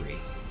injury.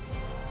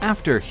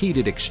 After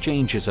heated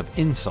exchanges of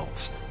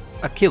insults,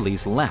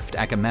 Achilles left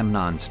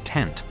Agamemnon's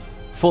tent,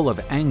 full of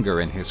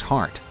anger in his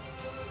heart.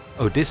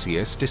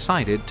 Odysseus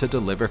decided to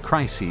deliver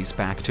Chryses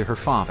back to her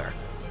father,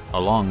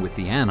 along with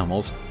the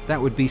animals that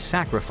would be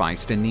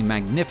sacrificed in the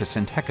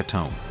magnificent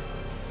hecatomb.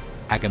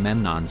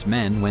 Agamemnon's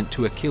men went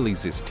to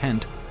Achilles'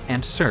 tent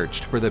and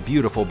searched for the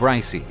beautiful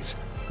Briseis,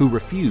 who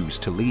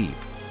refused to leave.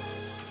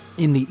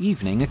 In the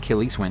evening,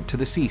 Achilles went to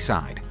the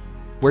seaside,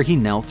 where he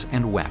knelt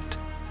and wept.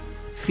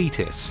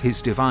 Thetis,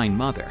 his divine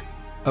mother,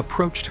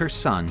 approached her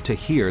son to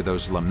hear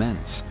those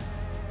laments.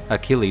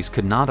 Achilles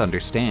could not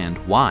understand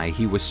why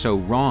he was so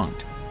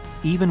wronged,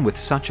 even with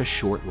such a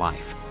short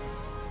life.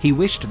 He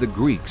wished the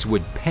Greeks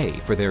would pay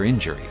for their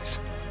injuries.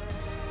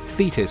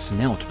 Thetis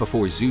knelt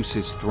before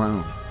Zeus's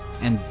throne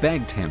and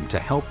begged him to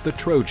help the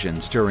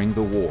Trojans during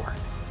the war.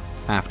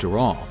 After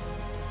all,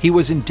 he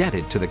was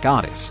indebted to the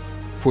goddess,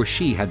 for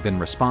she had been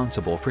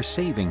responsible for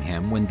saving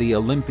him when the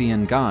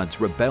Olympian gods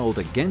rebelled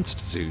against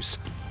Zeus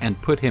and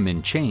put him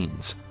in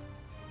chains.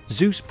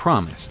 Zeus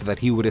promised that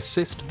he would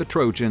assist the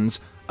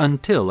Trojans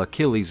until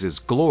Achilles'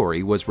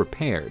 glory was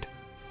repaired.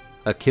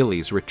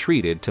 Achilles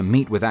retreated to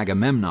meet with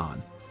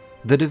Agamemnon.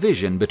 The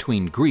division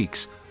between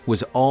Greeks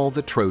was all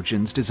the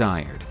Trojans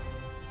desired.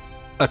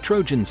 A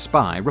Trojan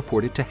spy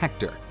reported to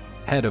Hector,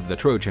 head of the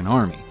Trojan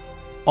army,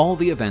 all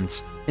the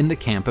events in the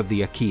camp of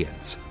the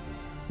Achaeans.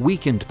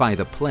 Weakened by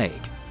the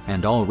plague,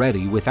 and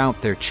already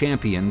without their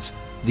champions,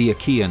 the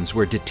Achaeans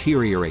were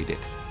deteriorated.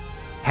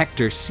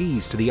 Hector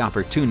seized the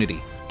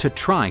opportunity to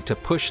try to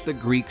push the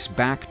Greeks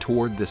back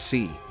toward the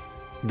sea.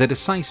 The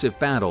decisive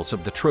battles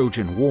of the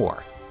Trojan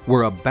War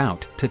were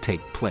about to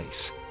take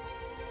place.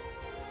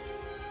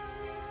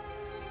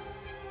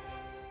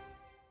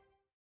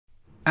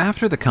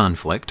 After the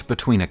conflict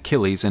between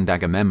Achilles and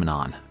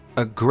Agamemnon,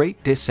 a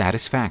great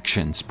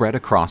dissatisfaction spread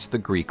across the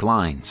Greek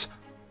lines.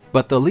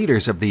 But the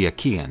leaders of the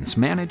Achaeans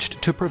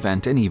managed to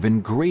prevent an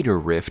even greater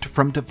rift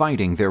from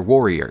dividing their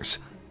warriors.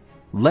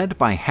 Led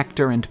by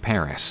Hector and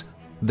Paris,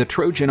 the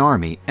Trojan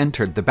army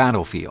entered the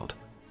battlefield.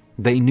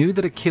 They knew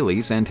that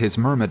Achilles and his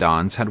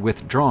Myrmidons had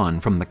withdrawn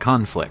from the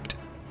conflict.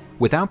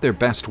 Without their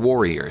best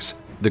warriors,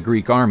 the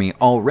Greek army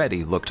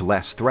already looked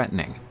less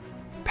threatening.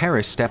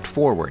 Paris stepped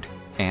forward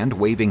and,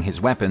 waving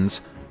his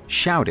weapons,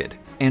 shouted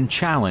and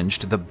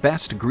challenged the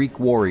best Greek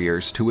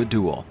warriors to a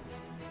duel.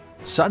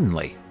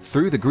 Suddenly,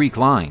 through the Greek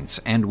lines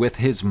and with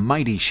his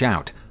mighty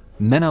shout,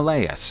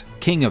 Menelaus,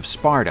 king of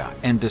Sparta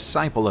and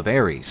disciple of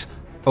Ares,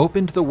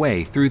 opened the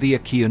way through the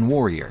Achaean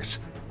warriors,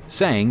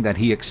 saying that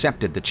he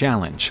accepted the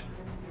challenge.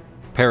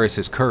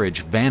 Paris's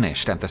courage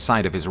vanished at the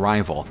sight of his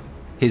rival.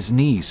 His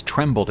knees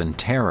trembled in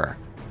terror.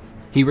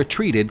 He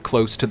retreated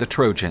close to the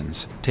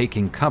Trojans,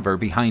 taking cover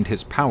behind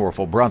his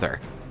powerful brother.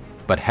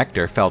 But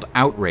Hector felt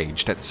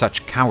outraged at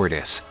such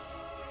cowardice.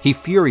 He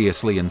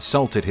furiously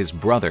insulted his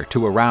brother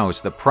to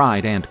arouse the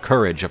pride and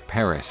courage of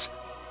Paris.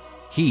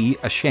 He,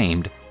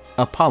 ashamed,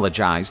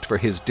 apologized for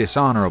his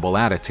dishonorable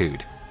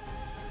attitude.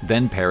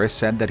 Then Paris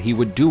said that he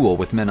would duel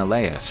with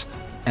Menelaus,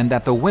 and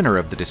that the winner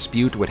of the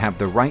dispute would have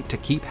the right to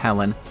keep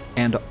Helen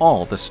and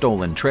all the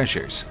stolen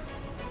treasures.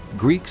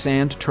 Greeks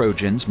and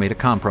Trojans made a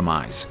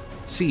compromise,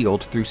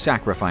 sealed through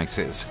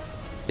sacrifices.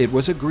 It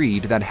was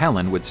agreed that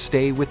Helen would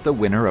stay with the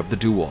winner of the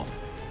duel.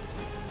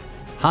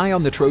 High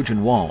on the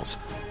Trojan walls,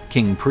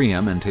 King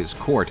Priam and his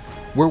court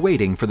were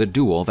waiting for the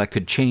duel that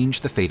could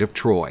change the fate of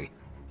Troy.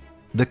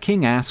 The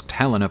king asked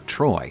Helen of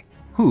Troy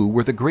who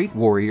were the great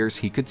warriors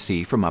he could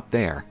see from up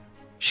there.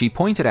 She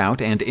pointed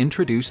out and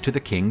introduced to the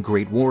king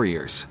great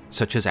warriors,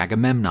 such as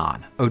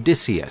Agamemnon,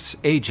 Odysseus,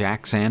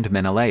 Ajax, and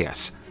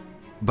Menelaus.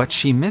 But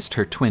she missed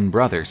her twin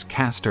brothers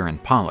Castor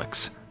and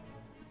Pollux.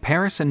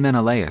 Paris and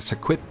Menelaus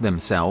equipped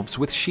themselves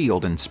with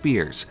shield and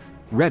spears,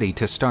 ready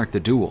to start the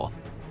duel.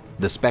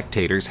 The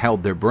spectators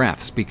held their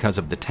breaths because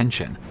of the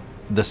tension.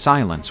 The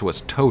silence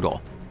was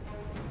total.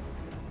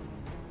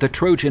 The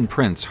Trojan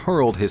prince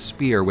hurled his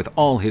spear with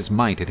all his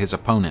might at his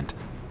opponent.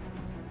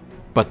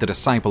 But the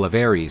disciple of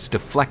Ares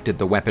deflected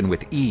the weapon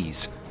with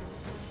ease.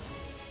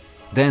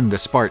 Then the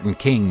Spartan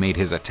king made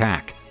his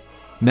attack.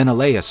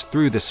 Menelaus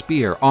threw the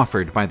spear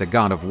offered by the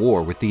god of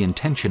war with the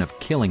intention of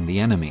killing the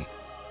enemy.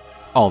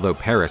 Although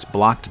Paris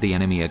blocked the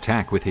enemy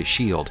attack with his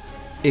shield,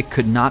 it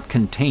could not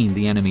contain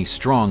the enemy's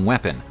strong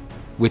weapon,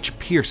 which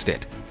pierced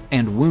it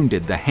and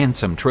wounded the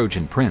handsome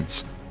Trojan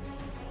prince.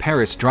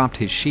 Paris dropped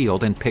his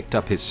shield and picked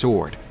up his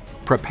sword,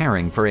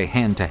 preparing for a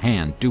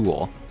hand-to-hand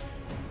duel.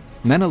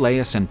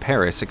 Menelaus and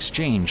Paris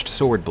exchanged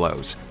sword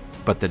blows,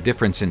 but the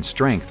difference in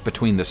strength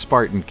between the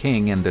Spartan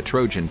king and the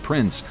Trojan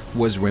prince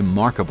was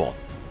remarkable.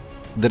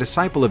 The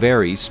disciple of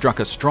Ares struck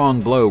a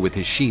strong blow with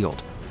his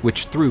shield,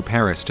 which threw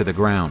Paris to the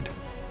ground.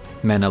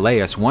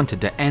 Menelaus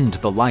wanted to end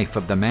the life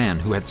of the man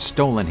who had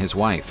stolen his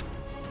wife.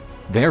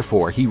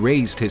 Therefore, he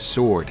raised his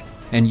sword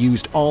and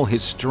used all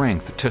his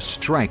strength to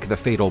strike the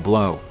fatal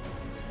blow.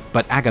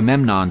 But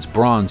Agamemnon's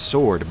bronze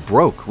sword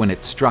broke when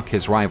it struck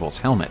his rival's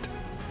helmet.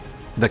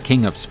 The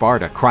king of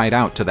Sparta cried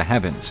out to the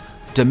heavens,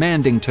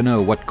 demanding to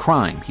know what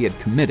crime he had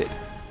committed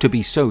to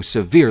be so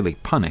severely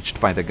punished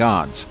by the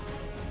gods.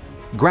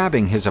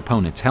 Grabbing his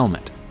opponent's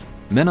helmet,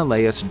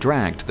 Menelaus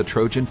dragged the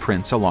Trojan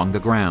prince along the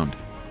ground.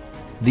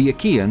 The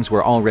Achaeans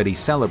were already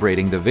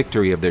celebrating the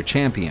victory of their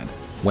champion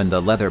when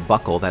the leather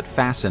buckle that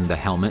fastened the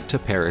helmet to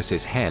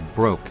Paris's head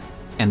broke,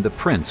 and the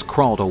prince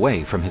crawled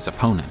away from his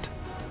opponent.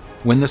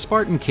 When the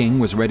Spartan king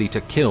was ready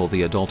to kill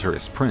the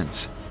adulterous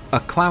prince,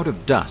 a cloud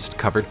of dust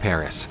covered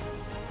Paris.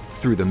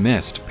 Through the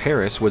mist,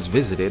 Paris was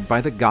visited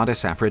by the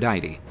goddess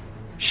Aphrodite.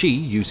 She,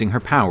 using her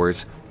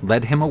powers,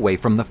 led him away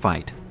from the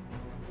fight.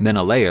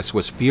 Menelaus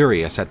was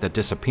furious at the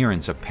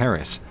disappearance of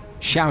Paris,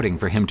 shouting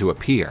for him to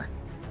appear.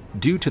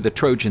 Due to the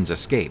Trojans'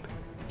 escape,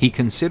 he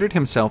considered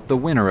himself the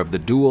winner of the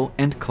duel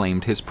and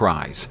claimed his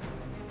prize.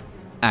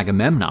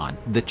 Agamemnon,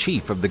 the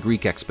chief of the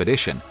Greek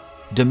expedition,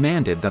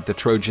 demanded that the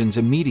Trojans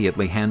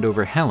immediately hand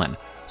over Helen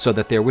so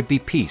that there would be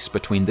peace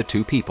between the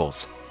two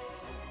peoples.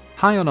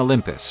 High on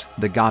Olympus,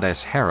 the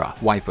goddess Hera,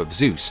 wife of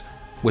Zeus,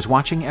 was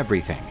watching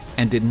everything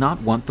and did not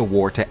want the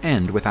war to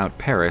end without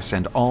Paris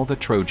and all the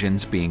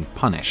Trojans being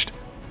punished.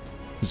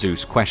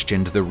 Zeus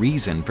questioned the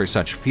reason for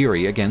such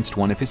fury against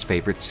one of his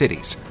favorite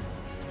cities.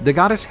 The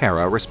goddess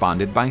Hera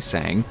responded by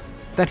saying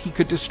that he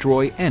could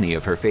destroy any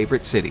of her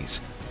favorite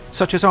cities,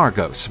 such as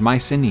Argos,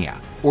 Mycenae,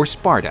 or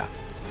Sparta,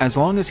 as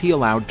long as he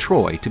allowed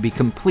Troy to be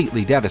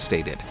completely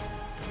devastated.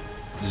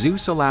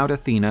 Zeus allowed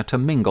Athena to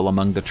mingle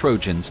among the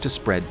Trojans to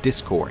spread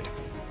discord.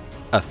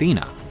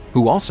 Athena,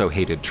 who also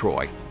hated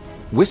Troy,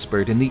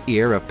 whispered in the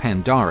ear of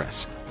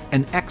Pandarus,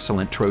 an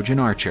excellent Trojan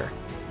archer,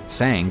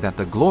 saying that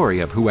the glory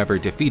of whoever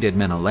defeated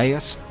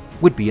Menelaus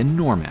would be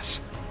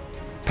enormous.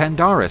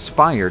 Pandarus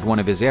fired one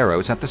of his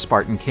arrows at the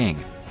Spartan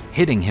king,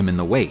 hitting him in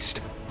the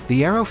waist.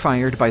 The arrow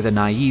fired by the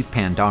naive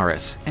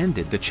Pandarus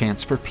ended the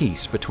chance for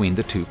peace between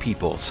the two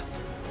peoples.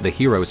 The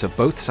heroes of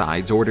both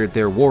sides ordered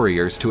their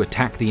warriors to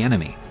attack the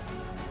enemy.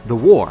 The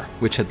war,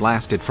 which had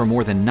lasted for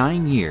more than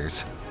 9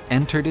 years,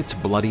 entered its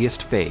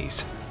bloodiest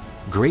phase.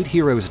 Great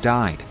heroes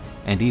died,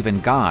 and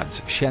even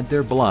gods shed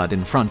their blood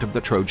in front of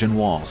the Trojan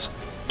walls,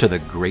 to the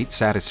great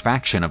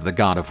satisfaction of the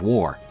god of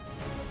war.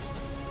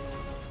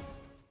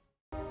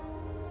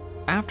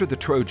 After the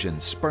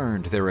Trojans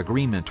spurned their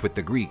agreement with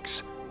the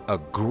Greeks, a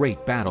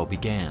great battle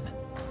began.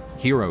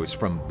 Heroes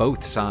from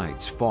both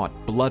sides fought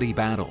bloody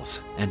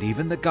battles, and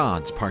even the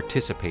gods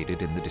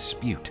participated in the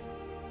dispute.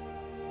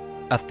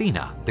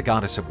 Athena, the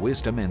goddess of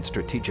wisdom and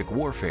strategic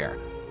warfare,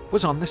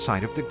 was on the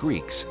side of the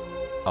Greeks.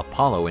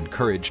 Apollo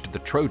encouraged the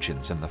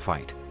Trojans in the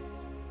fight.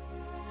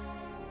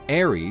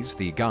 Ares,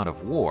 the god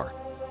of war,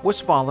 was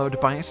followed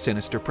by a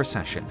sinister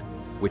procession,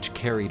 which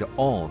carried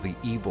all the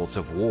evils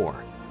of war.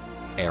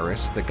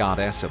 Eris, the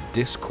goddess of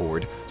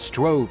discord,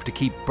 strove to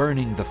keep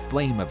burning the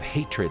flame of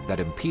hatred that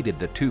impeded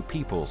the two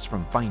peoples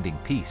from finding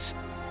peace.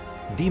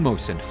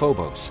 Deimos and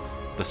Phobos,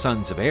 the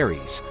sons of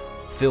Ares,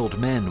 filled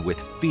men with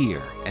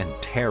fear and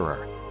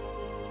terror.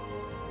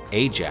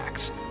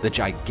 Ajax, the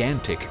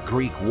gigantic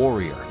Greek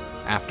warrior,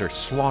 after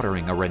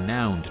slaughtering a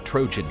renowned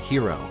Trojan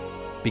hero,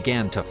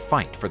 began to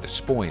fight for the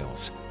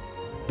spoils.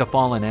 The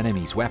fallen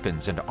enemy's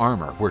weapons and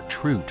armor were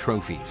true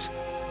trophies.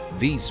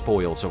 These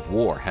spoils of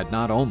war had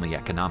not only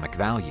economic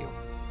value,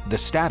 the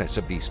status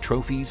of these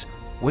trophies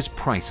was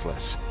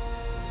priceless.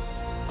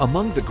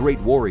 Among the great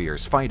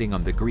warriors fighting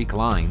on the Greek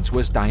lines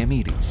was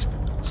Diomedes,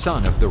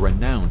 son of the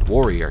renowned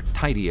warrior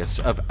Tydeus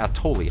of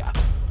Aetolia.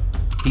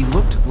 He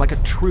looked like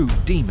a true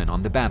demon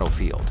on the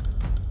battlefield.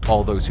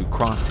 All those who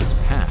crossed his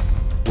path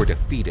were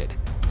defeated.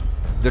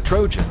 The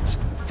Trojans,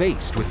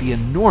 faced with the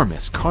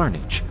enormous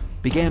carnage,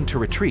 began to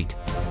retreat,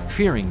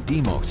 fearing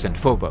Deimos and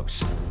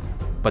Phobos.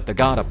 But the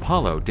god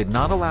Apollo did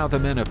not allow the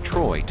men of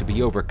Troy to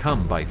be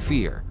overcome by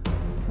fear.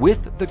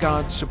 With the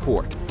god's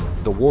support,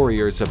 the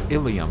warriors of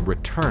Ilium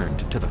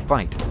returned to the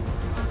fight.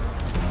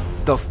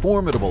 The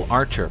formidable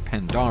archer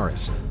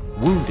Pandarus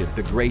wounded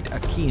the great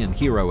Achaean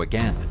hero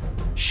again,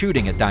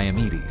 shooting at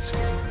Diomedes.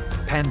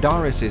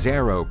 Pandarus's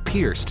arrow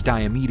pierced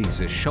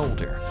Diomedes'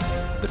 shoulder.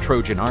 The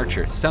Trojan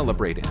archer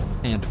celebrated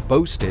and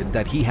boasted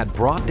that he had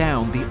brought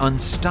down the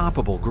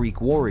unstoppable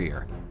Greek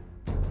warrior.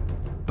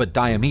 But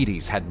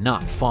Diomedes had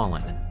not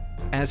fallen.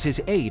 As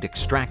his aide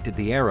extracted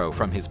the arrow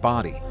from his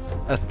body,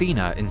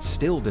 Athena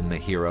instilled in the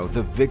hero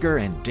the vigor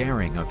and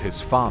daring of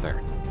his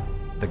father.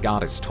 The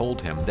goddess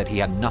told him that he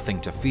had nothing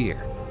to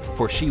fear,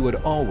 for she would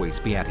always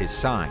be at his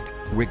side,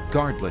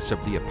 regardless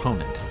of the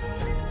opponent.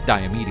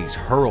 Diomedes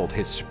hurled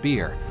his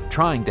spear,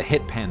 trying to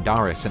hit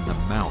Pandarus in the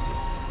mouth,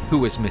 who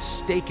was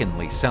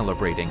mistakenly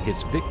celebrating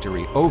his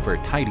victory over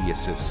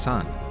Tydeus'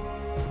 son.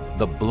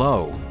 The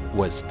blow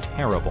was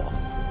terrible.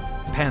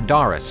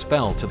 Pandarus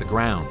fell to the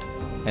ground,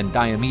 and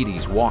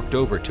Diomedes walked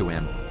over to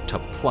him to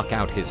pluck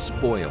out his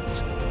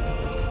spoils.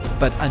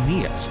 But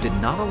Aeneas did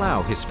not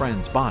allow his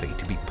friend's body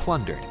to be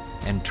plundered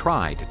and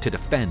tried to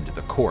defend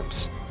the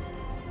corpse.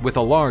 With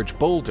a large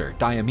boulder,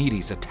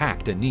 Diomedes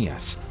attacked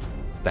Aeneas.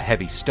 The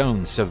heavy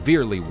stone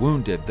severely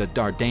wounded the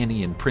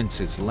Dardanian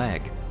prince's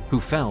leg, who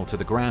fell to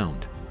the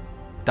ground.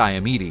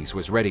 Diomedes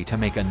was ready to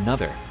make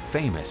another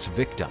famous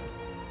victim.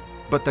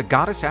 But the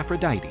goddess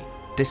Aphrodite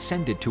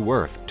descended to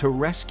earth to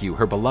rescue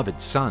her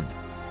beloved son.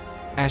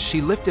 As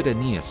she lifted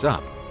Aeneas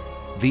up,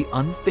 the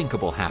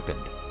unthinkable happened.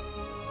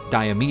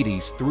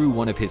 Diomedes threw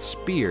one of his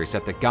spears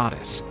at the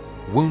goddess,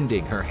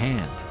 wounding her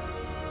hand.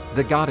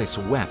 The goddess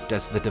wept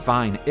as the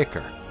divine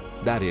ichor,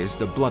 that is,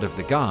 the blood of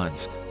the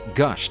gods,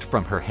 gushed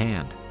from her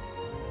hand.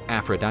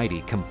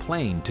 Aphrodite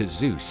complained to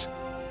Zeus,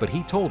 but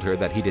he told her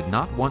that he did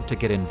not want to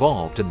get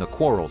involved in the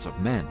quarrels of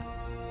men.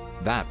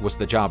 That was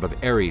the job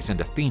of Ares and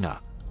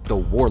Athena, the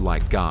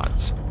warlike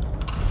gods.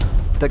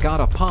 The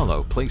god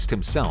Apollo placed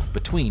himself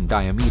between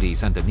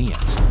Diomedes and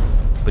Aeneas,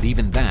 but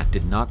even that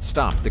did not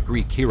stop the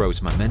Greek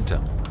hero's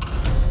momentum.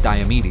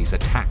 Diomedes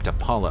attacked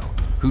Apollo,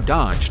 who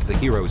dodged the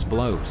hero's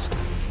blows,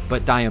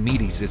 but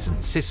Diomedes'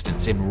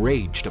 insistence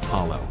enraged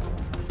Apollo.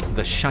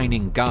 The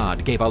shining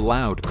god gave a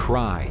loud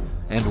cry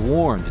and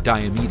warned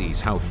Diomedes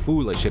how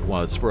foolish it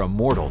was for a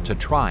mortal to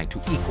try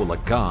to equal a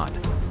god.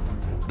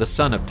 The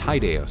son of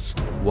Tydeus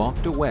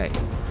walked away,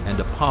 and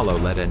Apollo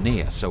led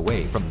Aeneas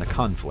away from the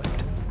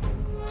conflict.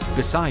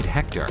 Beside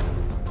Hector,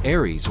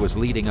 Ares was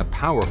leading a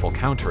powerful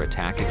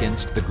counterattack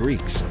against the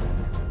Greeks.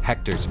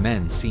 Hector's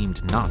men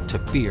seemed not to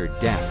fear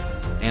death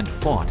and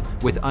fought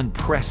with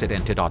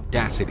unprecedented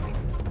audacity.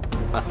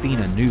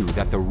 Athena knew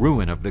that the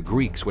ruin of the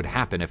Greeks would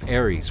happen if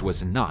Ares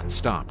was not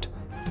stopped,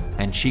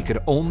 and she could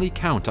only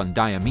count on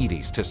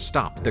Diomedes to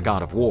stop the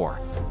god of war.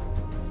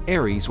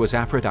 Ares was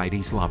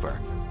Aphrodite's lover.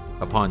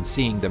 Upon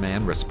seeing the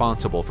man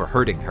responsible for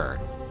hurting her,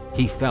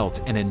 he felt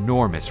an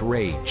enormous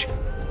rage.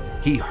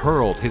 He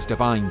hurled his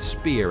divine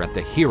spear at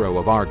the hero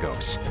of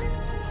Argos,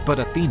 but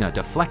Athena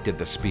deflected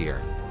the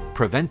spear,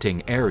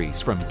 preventing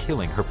Ares from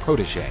killing her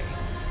protege.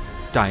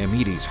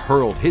 Diomedes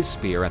hurled his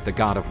spear at the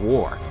god of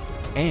war,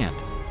 and,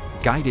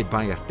 guided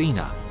by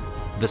Athena,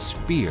 the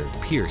spear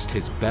pierced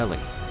his belly.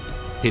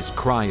 His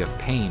cry of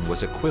pain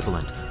was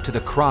equivalent to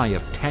the cry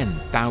of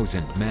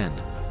 10,000 men.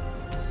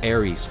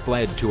 Ares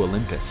fled to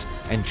Olympus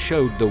and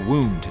showed the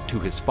wound to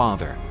his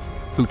father,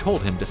 who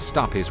told him to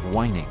stop his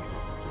whining.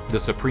 The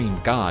supreme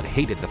god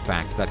hated the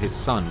fact that his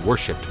son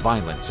worshipped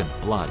violence and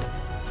blood.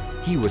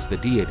 He was the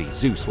deity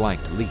Zeus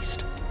liked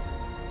least.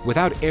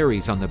 Without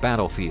Ares on the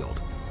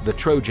battlefield, the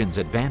Trojans'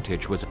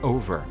 advantage was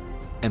over,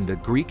 and the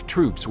Greek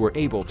troops were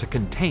able to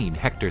contain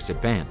Hector's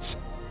advance.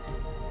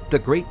 The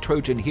great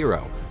Trojan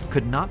hero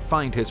could not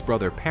find his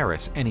brother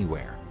Paris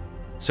anywhere,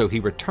 so he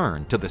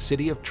returned to the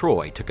city of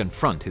Troy to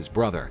confront his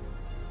brother.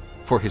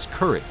 For his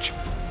courage,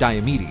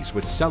 Diomedes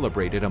was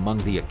celebrated among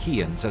the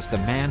Achaeans as the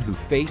man who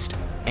faced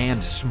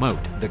and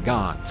smote the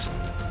gods.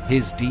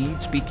 His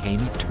deeds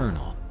became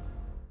eternal.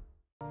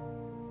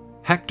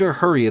 Hector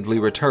hurriedly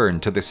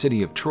returned to the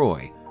city of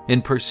Troy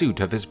in pursuit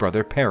of his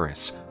brother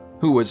Paris,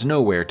 who was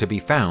nowhere to be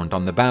found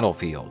on the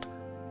battlefield.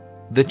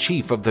 The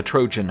chief of the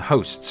Trojan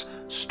hosts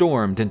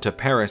stormed into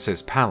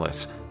Paris's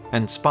palace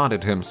and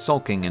spotted him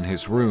sulking in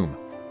his room,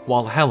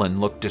 while Helen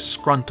looked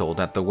disgruntled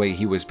at the way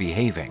he was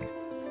behaving.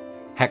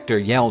 Hector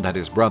yelled at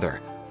his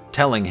brother,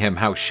 telling him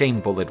how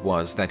shameful it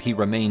was that he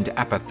remained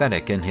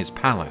apathetic in his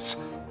palace,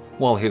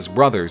 while his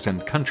brothers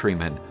and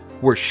countrymen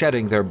were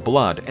shedding their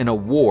blood in a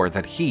war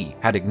that he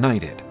had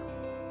ignited.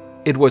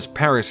 It was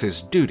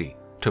Paris's duty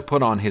to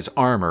put on his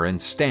armor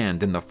and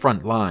stand in the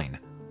front line.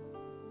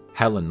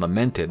 Helen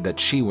lamented that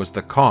she was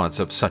the cause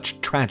of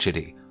such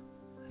tragedy.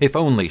 If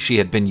only she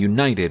had been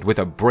united with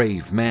a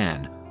brave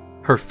man,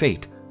 her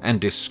fate and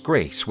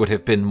disgrace would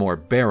have been more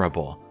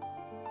bearable.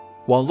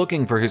 While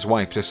looking for his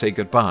wife to say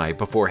goodbye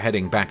before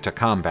heading back to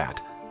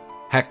combat,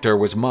 Hector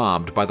was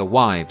mobbed by the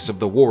wives of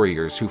the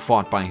warriors who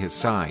fought by his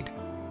side.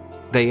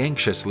 They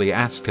anxiously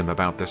asked him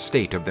about the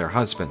state of their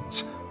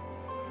husbands.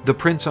 The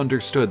prince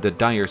understood the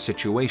dire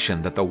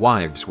situation that the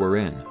wives were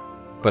in,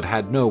 but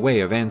had no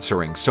way of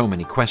answering so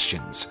many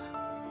questions.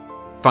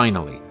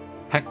 Finally,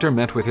 Hector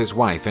met with his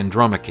wife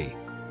Andromache,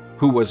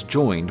 who was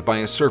joined by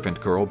a servant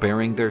girl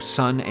bearing their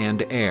son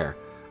and heir,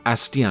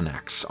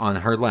 Astyanax, on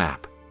her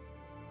lap.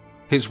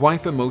 His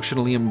wife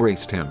emotionally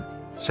embraced him,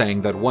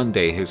 saying that one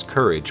day his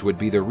courage would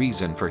be the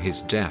reason for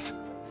his death.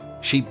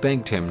 She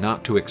begged him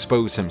not to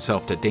expose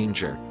himself to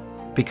danger,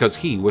 because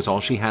he was all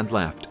she had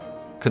left,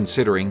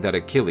 considering that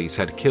Achilles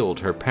had killed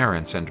her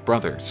parents and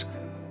brothers.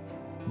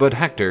 But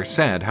Hector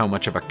said how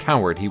much of a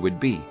coward he would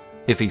be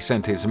if he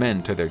sent his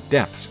men to their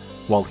deaths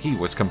while he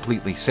was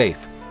completely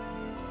safe.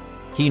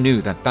 He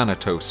knew that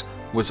Thanatos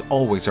was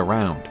always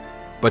around,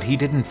 but he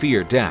didn't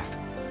fear death.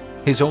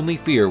 His only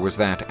fear was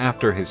that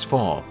after his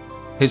fall,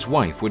 his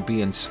wife would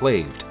be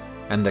enslaved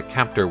and the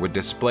captor would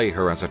display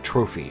her as a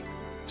trophy,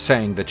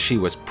 saying that she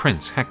was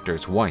Prince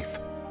Hector's wife.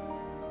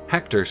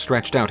 Hector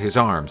stretched out his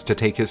arms to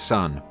take his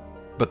son,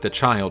 but the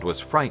child was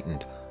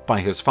frightened by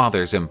his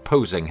father's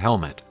imposing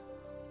helmet.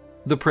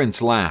 The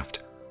prince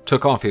laughed,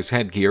 took off his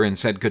headgear and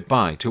said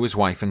goodbye to his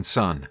wife and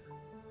son.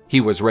 He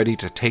was ready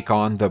to take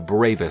on the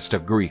bravest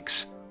of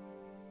Greeks.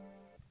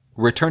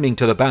 Returning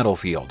to the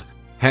battlefield,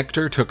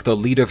 Hector took the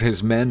lead of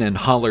his men and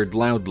hollered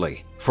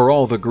loudly, for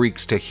all the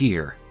Greeks to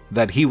hear,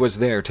 that he was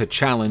there to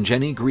challenge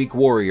any Greek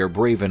warrior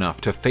brave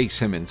enough to face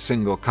him in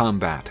single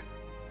combat.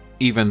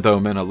 Even though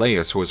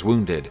Menelaus was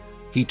wounded,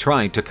 he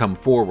tried to come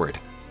forward,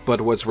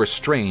 but was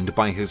restrained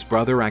by his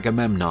brother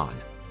Agamemnon.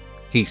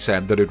 He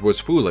said that it was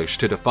foolish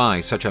to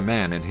defy such a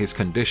man in his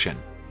condition,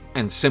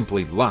 and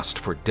simply lust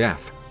for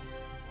death.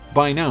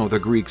 By now the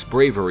Greeks'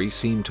 bravery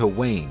seemed to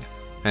wane,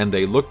 and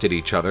they looked at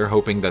each other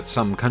hoping that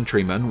some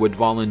countryman would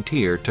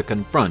volunteer to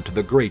confront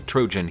the great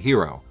Trojan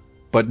hero,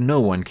 but no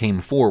one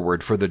came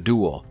forward for the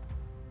duel.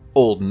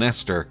 Old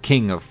Nestor,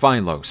 king of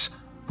Pylos,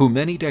 who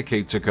many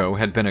decades ago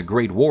had been a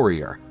great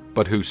warrior,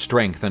 but whose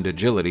strength and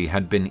agility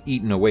had been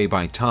eaten away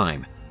by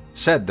time,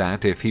 said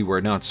that if he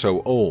were not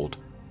so old,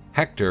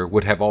 Hector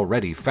would have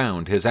already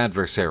found his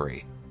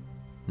adversary.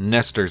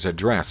 Nestor's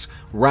address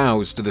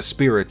roused the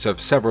spirits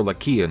of several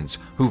Achaeans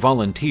who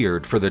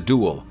volunteered for the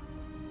duel.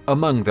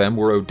 Among them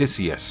were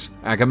Odysseus,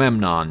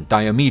 Agamemnon,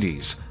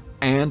 Diomedes,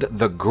 and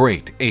the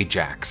great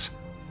Ajax.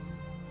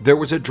 There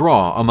was a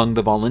draw among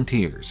the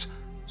volunteers,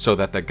 so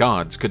that the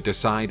gods could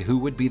decide who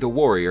would be the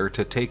warrior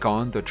to take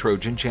on the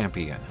Trojan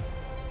champion.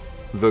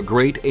 The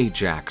great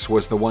Ajax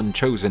was the one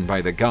chosen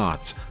by the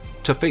gods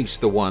to face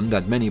the one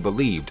that many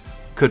believed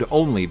could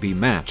only be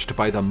matched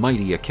by the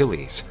mighty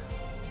Achilles.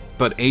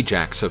 But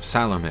Ajax of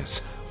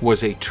Salamis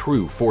was a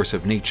true force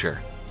of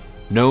nature.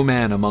 No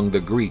man among the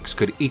Greeks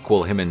could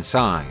equal him in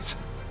size,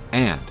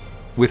 and,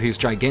 with his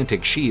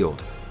gigantic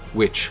shield,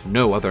 which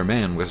no other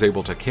man was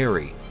able to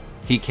carry,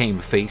 he came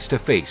face to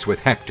face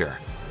with Hector.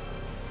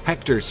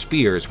 Hector's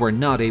spears were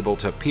not able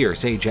to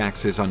pierce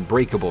Ajax's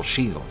unbreakable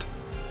shield.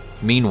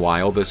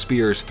 Meanwhile, the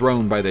spears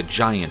thrown by the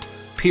giant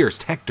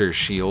pierced Hector's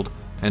shield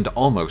and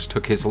almost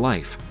took his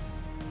life.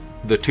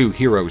 The two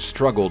heroes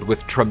struggled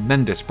with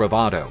tremendous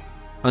bravado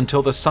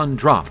until the sun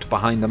dropped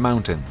behind the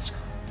mountains,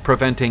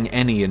 preventing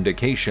any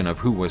indication of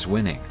who was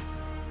winning.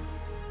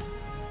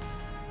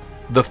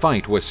 The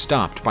fight was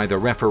stopped by the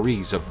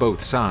referees of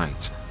both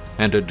sides,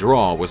 and a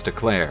draw was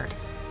declared.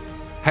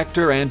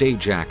 Hector and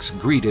Ajax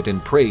greeted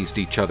and praised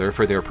each other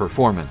for their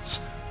performance.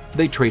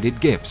 They traded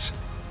gifts.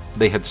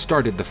 They had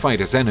started the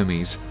fight as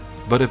enemies,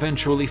 but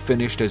eventually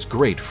finished as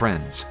great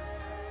friends.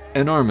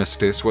 An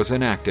armistice was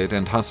enacted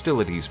and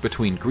hostilities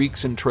between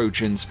Greeks and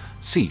Trojans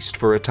ceased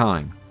for a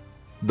time.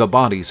 The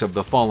bodies of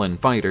the fallen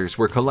fighters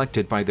were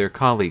collected by their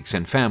colleagues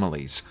and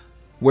families,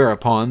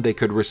 whereupon they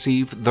could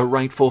receive the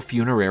rightful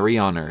funerary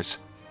honors.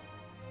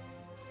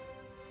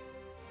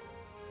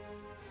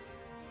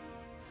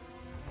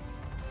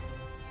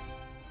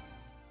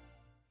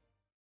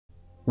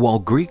 While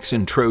Greeks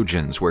and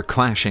Trojans were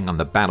clashing on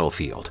the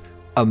battlefield,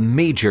 a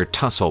major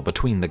tussle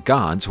between the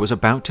gods was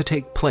about to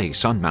take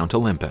place on Mount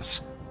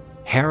Olympus.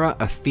 Hera,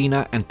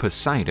 Athena, and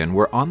Poseidon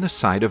were on the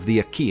side of the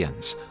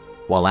Achaeans,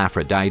 while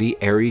Aphrodite,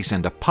 Ares,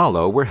 and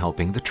Apollo were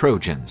helping the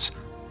Trojans.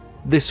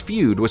 This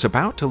feud was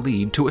about to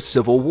lead to a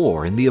civil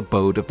war in the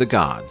abode of the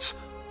gods.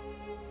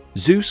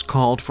 Zeus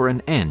called for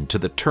an end to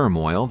the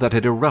turmoil that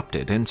had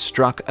erupted and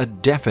struck a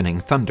deafening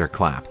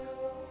thunderclap.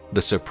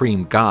 The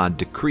supreme god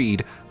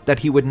decreed that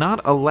he would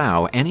not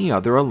allow any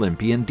other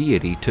Olympian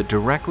deity to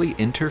directly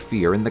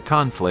interfere in the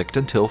conflict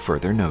until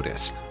further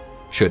notice.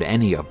 Should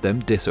any of them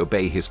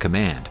disobey his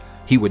command,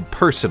 he would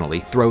personally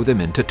throw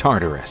them into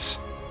Tartarus.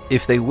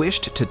 If they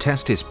wished to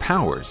test his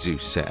power,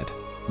 Zeus said,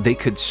 they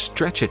could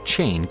stretch a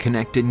chain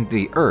connecting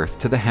the earth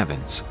to the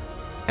heavens.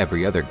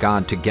 Every other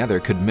god together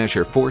could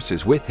measure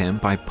forces with him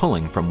by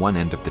pulling from one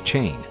end of the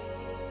chain.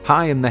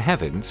 High in the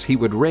heavens, he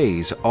would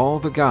raise all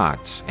the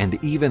gods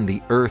and even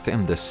the earth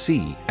and the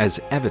sea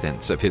as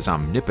evidence of his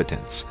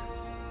omnipotence.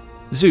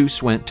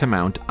 Zeus went to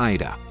Mount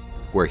Ida,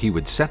 where he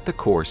would set the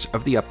course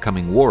of the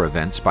upcoming war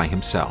events by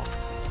himself.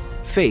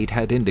 Fate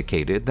had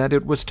indicated that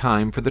it was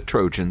time for the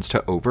Trojans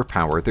to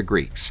overpower the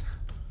Greeks.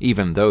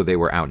 Even though they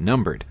were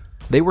outnumbered,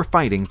 they were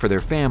fighting for their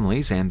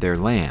families and their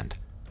land.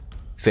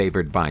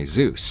 Favored by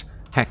Zeus,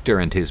 Hector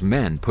and his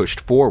men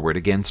pushed forward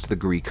against the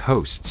Greek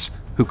hosts,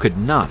 who could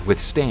not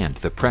withstand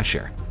the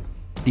pressure.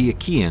 The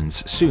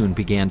Achaeans soon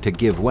began to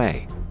give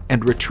way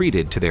and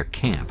retreated to their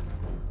camp.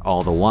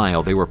 All the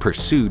while they were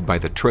pursued by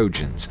the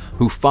Trojans,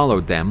 who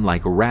followed them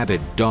like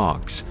rabid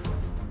dogs.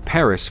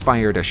 Paris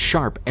fired a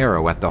sharp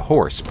arrow at the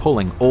horse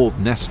pulling old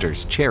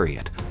Nestor's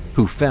chariot,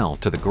 who fell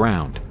to the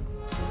ground.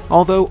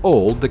 Although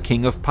old, the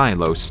king of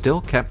Pylos still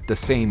kept the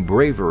same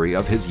bravery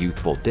of his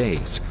youthful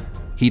days.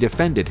 He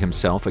defended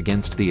himself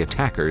against the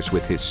attackers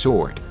with his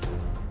sword.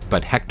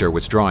 But Hector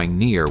was drawing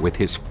near with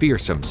his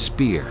fearsome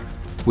spear,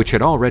 which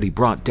had already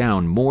brought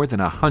down more than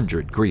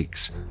 100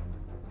 Greeks.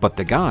 But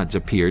the gods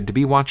appeared to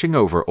be watching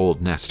over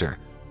old Nestor,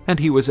 and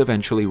he was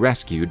eventually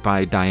rescued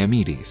by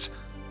Diomedes.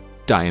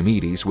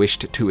 Diomedes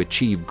wished to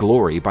achieve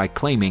glory by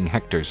claiming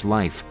Hector's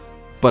life,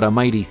 but a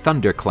mighty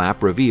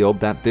thunderclap revealed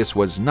that this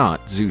was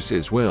not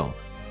Zeus's will.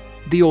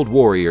 The old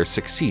warrior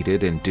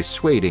succeeded in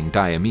dissuading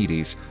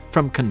Diomedes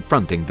from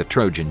confronting the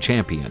Trojan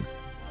champion.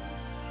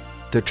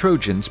 The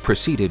Trojans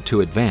proceeded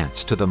to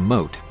advance to the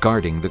moat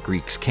guarding the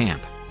Greeks'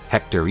 camp.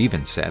 Hector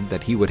even said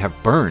that he would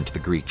have burned the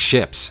Greek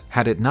ships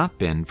had it not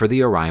been for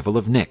the arrival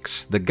of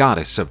Nyx, the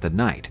goddess of the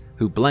night,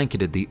 who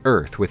blanketed the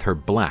earth with her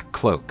black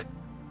cloak.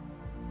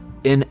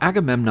 In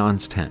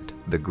Agamemnon's tent,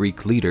 the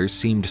Greek leaders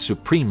seemed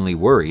supremely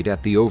worried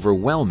at the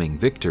overwhelming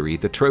victory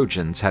the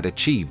Trojans had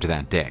achieved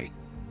that day.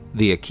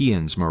 The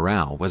Achaeans'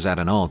 morale was at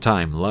an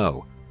all-time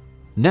low.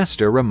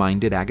 Nestor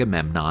reminded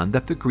Agamemnon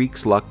that the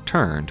Greeks' luck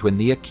turned when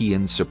the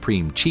Achaeans'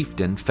 supreme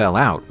chieftain fell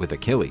out with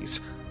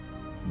Achilles.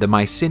 The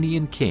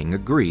Mycenaean king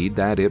agreed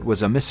that it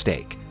was a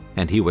mistake,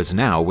 and he was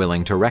now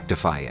willing to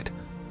rectify it.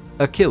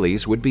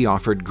 Achilles would be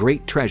offered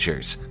great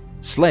treasures,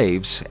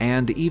 slaves,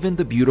 and even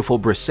the beautiful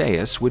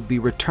Briseis would be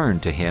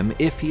returned to him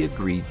if he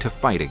agreed to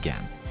fight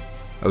again.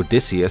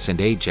 Odysseus and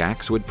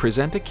Ajax would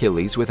present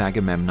Achilles with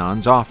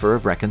Agamemnon's offer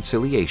of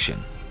reconciliation,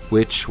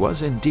 which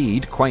was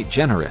indeed quite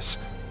generous.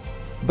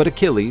 But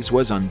Achilles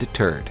was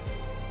undeterred.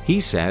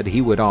 He said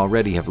he would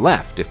already have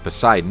left if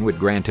Poseidon would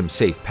grant him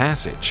safe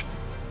passage.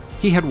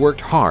 He had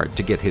worked hard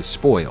to get his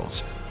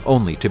spoils,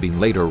 only to be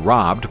later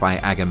robbed by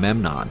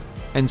Agamemnon,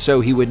 and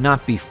so he would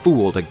not be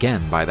fooled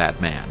again by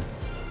that man.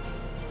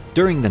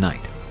 During the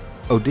night,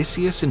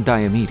 Odysseus and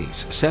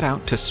Diomedes set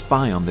out to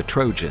spy on the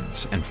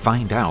Trojans and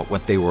find out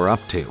what they were up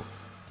to.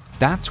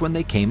 That's when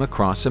they came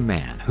across a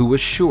man who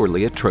was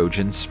surely a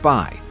Trojan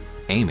spy,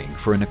 aiming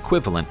for an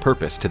equivalent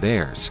purpose to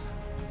theirs.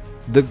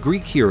 The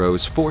Greek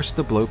heroes forced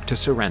the bloke to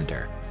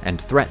surrender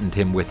and threatened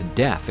him with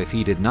death if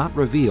he did not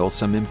reveal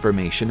some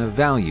information of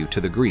value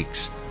to the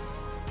Greeks.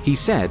 He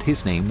said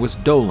his name was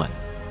Dolan,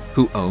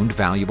 who owned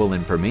valuable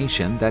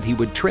information that he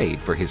would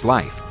trade for his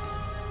life.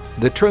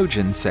 The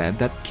Trojans said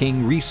that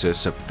King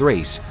Rhesus of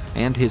Thrace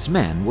and his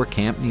men were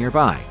camped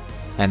nearby,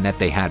 and that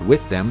they had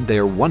with them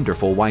their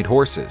wonderful white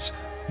horses,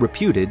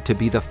 reputed to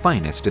be the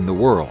finest in the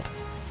world.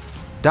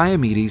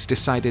 Diomedes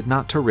decided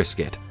not to risk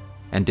it,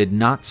 and did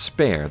not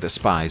spare the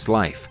spy's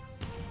life.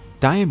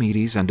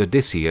 Diomedes and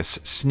Odysseus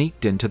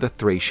sneaked into the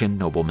Thracian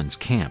nobleman's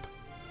camp.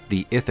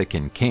 The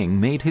Ithacan king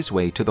made his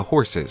way to the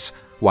horses,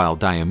 while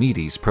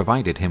Diomedes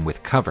provided him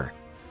with cover.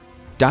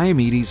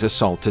 Diomedes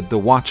assaulted the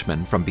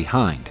watchman from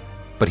behind,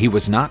 but he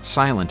was not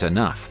silent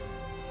enough.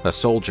 A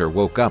soldier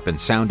woke up and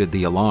sounded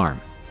the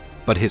alarm,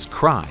 but his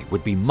cry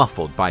would be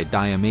muffled by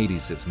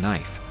Diomedes'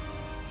 knife.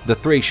 The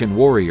Thracian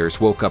warriors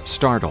woke up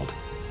startled,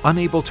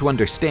 unable to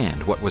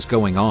understand what was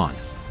going on.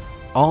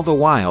 All the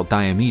while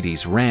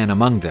Diomedes ran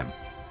among them,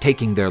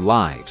 taking their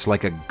lives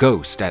like a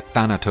ghost at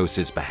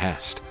Thanatos'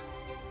 behest.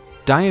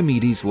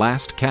 Diomedes'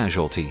 last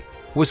casualty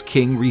was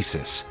King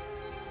Rhesus.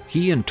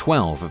 He and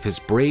 12 of his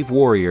brave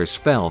warriors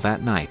fell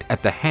that night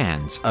at the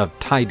hands of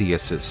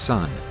Tydeus'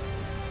 son.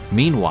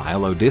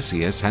 Meanwhile,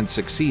 Odysseus had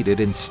succeeded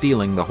in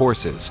stealing the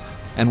horses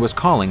and was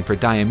calling for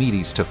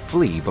Diomedes to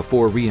flee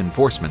before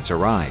reinforcements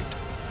arrived.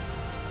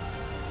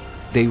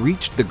 They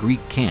reached the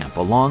Greek camp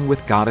along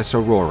with goddess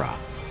Aurora,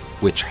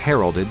 which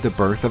heralded the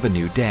birth of a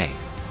new day.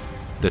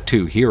 The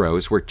two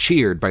heroes were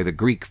cheered by the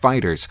Greek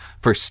fighters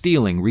for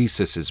stealing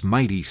Rhesus's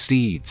mighty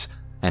steeds,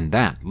 and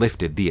that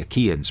lifted the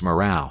Achaeans'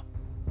 morale.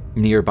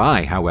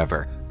 Nearby,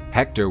 however,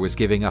 Hector was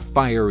giving a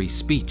fiery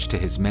speech to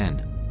his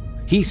men.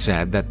 He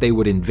said that they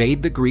would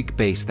invade the Greek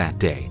base that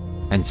day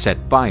and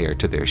set fire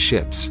to their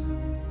ships.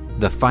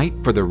 The fight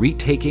for the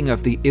retaking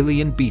of the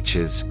Ilian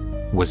beaches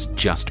was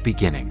just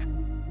beginning.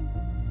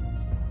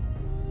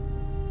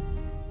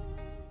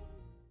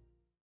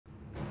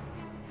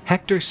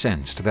 Hector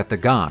sensed that the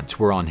gods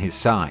were on his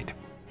side.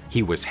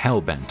 He was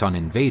hell-bent on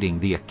invading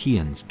the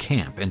Achaeans'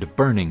 camp and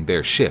burning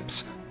their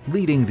ships,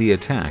 leading the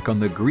attack on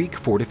the Greek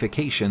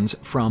fortifications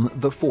from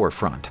the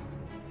forefront.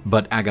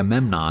 But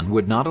Agamemnon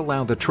would not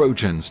allow the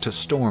Trojans to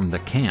storm the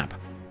camp.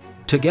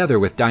 Together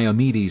with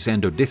Diomedes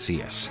and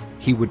Odysseus,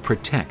 he would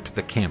protect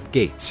the camp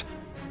gates.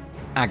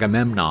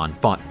 Agamemnon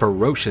fought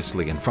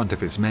ferociously in front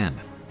of his men,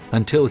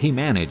 until he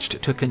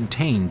managed to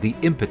contain the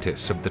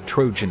impetus of the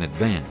Trojan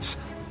advance.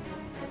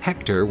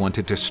 Hector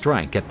wanted to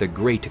strike at the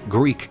great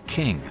Greek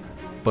king,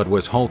 but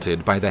was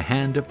halted by the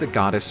hand of the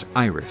goddess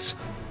Iris,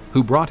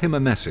 who brought him a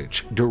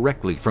message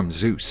directly from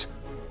Zeus.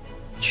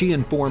 She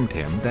informed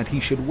him that he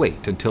should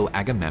wait until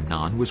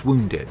Agamemnon was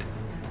wounded.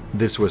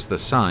 This was the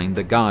sign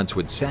the gods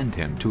would send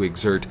him to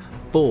exert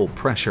full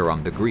pressure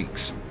on the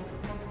Greeks.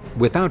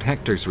 Without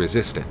Hector's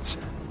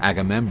resistance,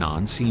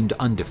 Agamemnon seemed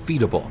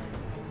undefeatable.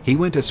 He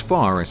went as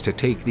far as to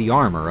take the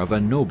armor of a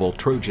noble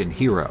Trojan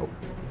hero,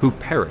 who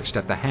perished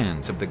at the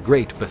hands of the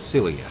great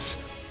Basileus.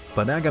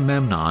 But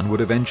Agamemnon would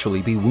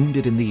eventually be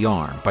wounded in the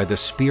arm by the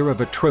spear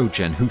of a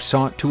Trojan who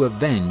sought to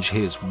avenge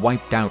his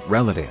wiped-out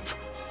relative.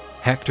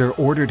 Hector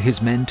ordered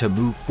his men to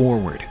move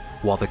forward,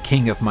 while the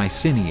king of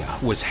Mycenae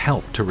was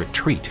helped to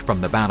retreat from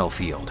the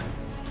battlefield.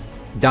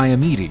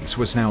 Diomedes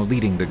was now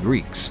leading the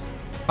Greeks.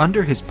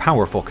 Under his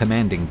powerful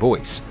commanding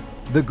voice,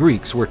 the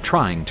Greeks were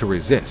trying to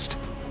resist,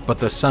 but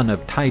the son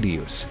of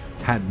Tydeus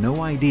had no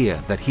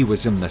idea that he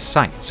was in the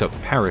sights of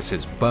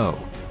Paris's bow.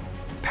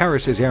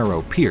 Paris's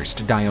arrow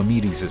pierced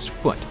Diomedes'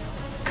 foot,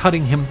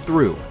 cutting him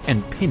through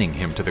and pinning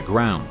him to the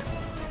ground.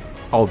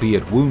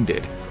 Albeit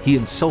wounded, he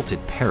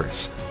insulted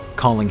Paris,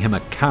 calling him a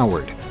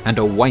coward and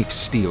a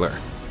wife-stealer,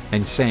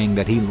 and saying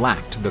that he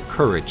lacked the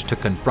courage to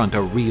confront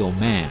a real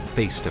man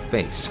face to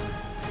face.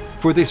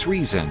 For this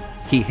reason,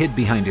 he hid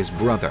behind his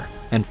brother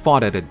and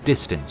fought at a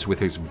distance with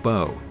his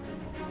bow.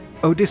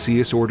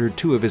 Odysseus ordered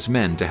 2 of his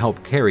men to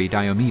help carry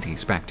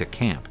Diomedes back to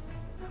camp.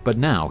 But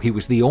now he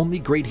was the only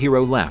great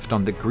hero left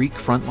on the Greek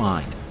front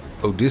line.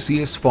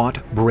 Odysseus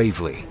fought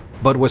bravely,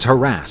 but was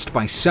harassed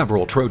by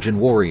several Trojan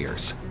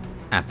warriors.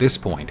 At this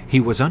point, he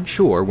was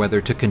unsure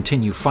whether to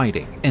continue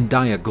fighting and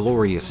die a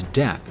glorious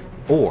death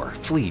or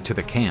flee to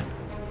the camp.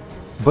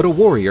 But a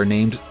warrior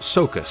named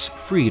Socus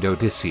freed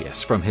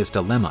Odysseus from his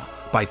dilemma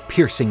by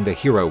piercing the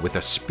hero with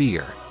a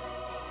spear.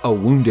 A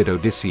wounded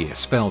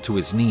Odysseus fell to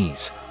his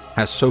knees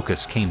as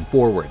Socus came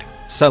forward,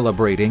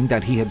 celebrating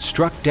that he had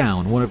struck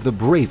down one of the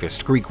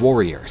bravest Greek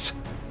warriors.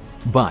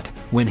 But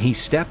when he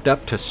stepped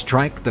up to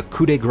strike the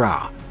coup de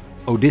grace,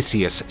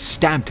 Odysseus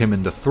stabbed him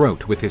in the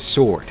throat with his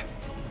sword.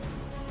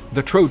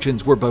 The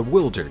Trojans were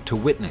bewildered to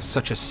witness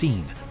such a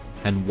scene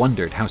and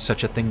wondered how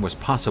such a thing was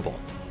possible.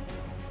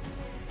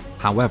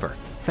 However,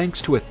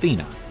 thanks to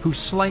Athena, who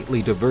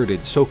slightly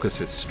diverted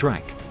Socus'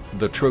 strike,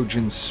 the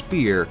Trojan's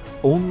spear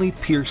only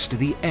pierced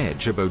the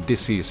edge of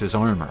Odysseus'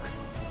 armor.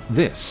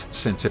 This,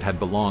 since it had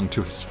belonged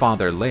to his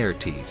father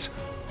Laertes,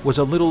 was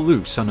a little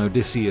loose on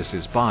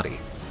Odysseus' body,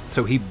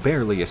 so he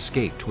barely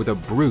escaped with a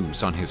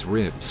bruise on his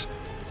ribs.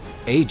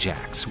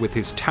 Ajax, with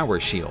his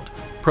tower shield,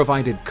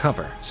 provided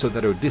cover so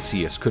that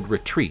Odysseus could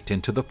retreat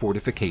into the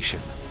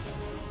fortification.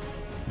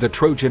 The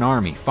Trojan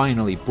army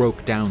finally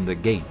broke down the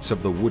gates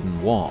of the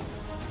wooden wall,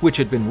 which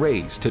had been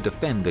raised to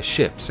defend the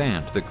ships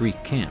and the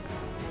Greek camp.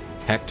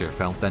 Hector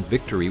felt that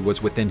victory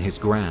was within his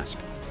grasp.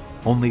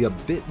 Only a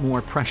bit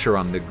more pressure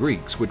on the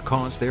Greeks would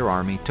cause their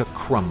army to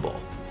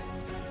crumble.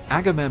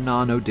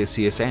 Agamemnon,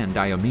 Odysseus, and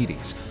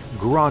Diomedes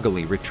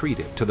groggily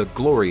retreated to the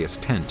glorious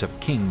tent of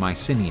King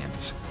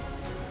Mycenaeans.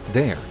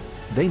 There,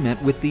 they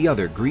met with the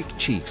other Greek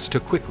chiefs to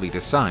quickly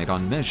decide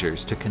on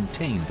measures to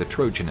contain the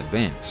Trojan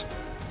advance.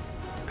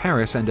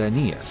 Paris and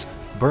Aeneas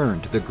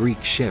burned the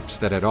Greek ships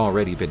that had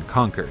already been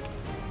conquered.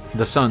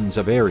 The sons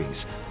of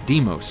Ares,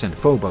 Deimos and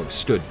Phobos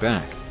stood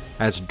back,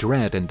 as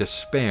dread and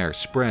despair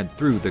spread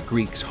through the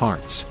Greeks'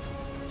 hearts.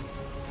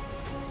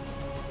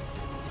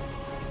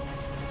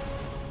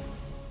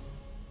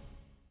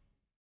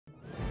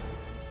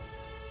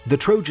 The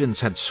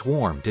Trojans had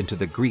swarmed into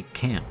the Greek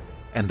camp,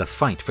 and the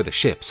fight for the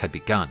ships had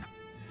begun.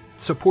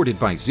 Supported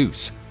by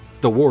Zeus,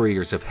 the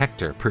warriors of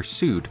Hector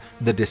pursued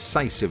the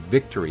decisive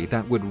victory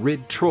that would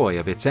rid Troy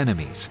of its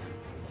enemies.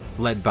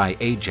 Led by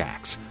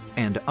Ajax,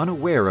 and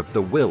unaware of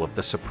the will of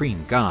the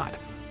supreme god,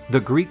 the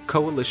Greek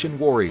coalition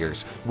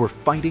warriors were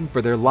fighting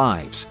for their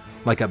lives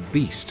like a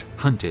beast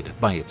hunted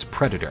by its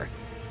predator.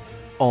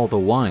 All the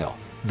while,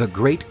 the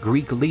great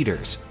Greek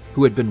leaders,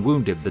 who had been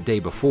wounded the day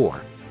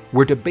before,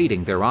 were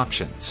debating their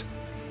options.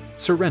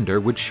 Surrender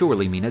would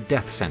surely mean a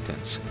death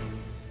sentence.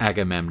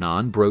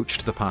 Agamemnon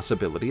broached the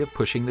possibility of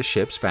pushing the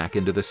ships back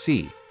into the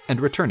sea and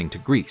returning to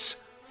Greece.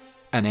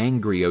 An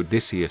angry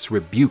Odysseus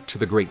rebuked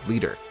the great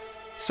leader,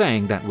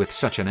 saying that with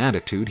such an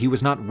attitude he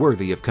was not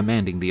worthy of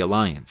commanding the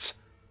alliance.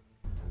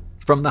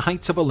 From the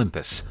heights of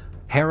Olympus,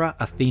 Hera,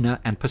 Athena,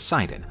 and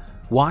Poseidon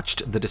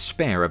watched the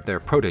despair of their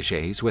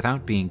protégés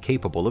without being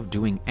capable of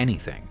doing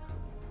anything.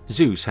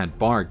 Zeus had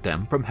barred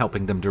them from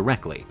helping them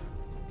directly.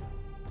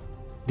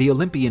 The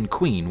Olympian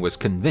queen was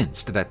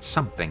convinced that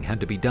something had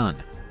to be done,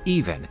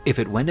 even if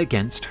it went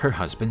against her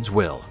husband's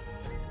will.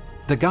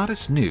 The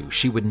goddess knew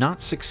she would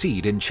not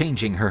succeed in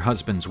changing her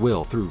husband's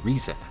will through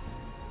reason.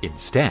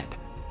 Instead,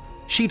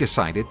 she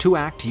decided to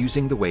act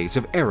using the ways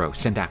of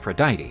Eros and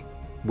Aphrodite,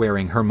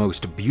 wearing her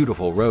most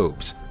beautiful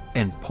robes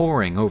and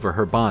pouring over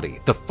her body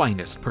the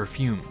finest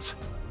perfumes.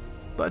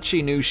 But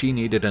she knew she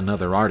needed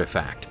another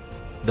artifact,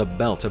 the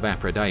belt of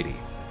Aphrodite,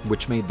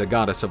 which made the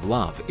goddess of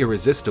love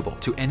irresistible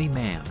to any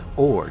man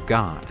or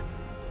god.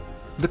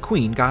 The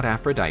queen got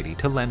Aphrodite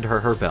to lend her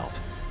her belt,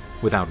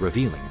 without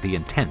revealing the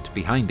intent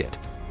behind it.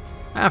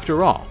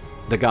 After all,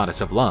 the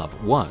goddess of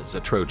love was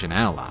a Trojan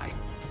ally.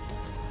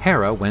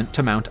 Hera went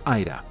to Mount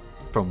Ida,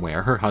 from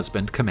where her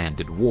husband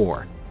commanded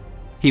war.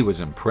 He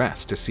was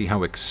impressed to see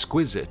how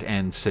exquisite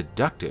and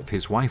seductive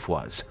his wife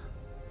was.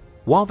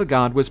 While the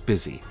god was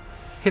busy,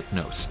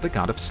 Hypnos, the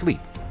god of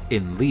sleep,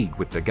 in league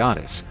with the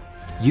goddess,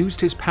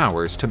 used his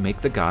powers to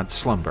make the god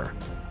slumber.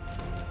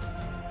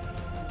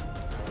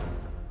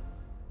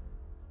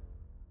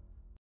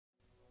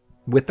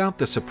 Without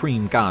the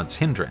supreme god's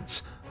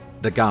hindrance,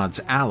 the gods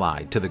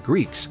allied to the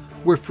Greeks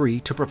were free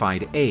to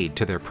provide aid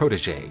to their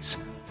protégés.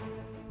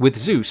 With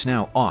Zeus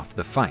now off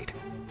the fight,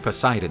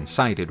 Poseidon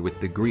sided with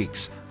the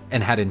Greeks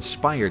and had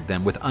inspired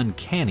them with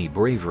uncanny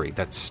bravery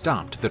that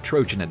stopped the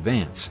Trojan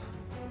advance.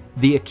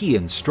 The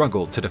Achaeans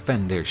struggled to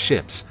defend their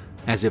ships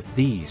as if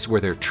these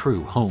were their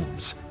true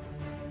homes.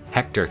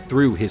 Hector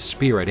threw his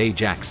spear at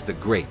Ajax the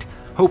Great,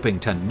 hoping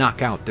to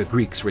knock out the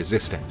Greeks'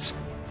 resistance.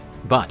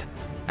 But,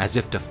 as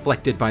if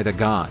deflected by the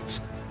gods,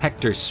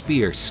 Hector's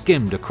spear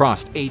skimmed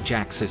across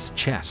Ajax's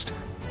chest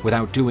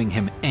without doing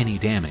him any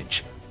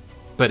damage.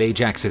 But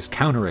Ajax's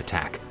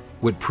counterattack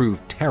would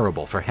prove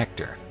terrible for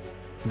Hector.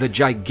 The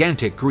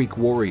gigantic Greek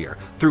warrior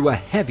threw a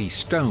heavy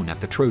stone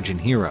at the Trojan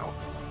hero.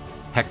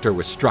 Hector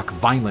was struck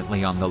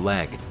violently on the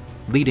leg,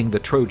 leading the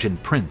Trojan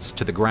prince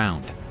to the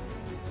ground.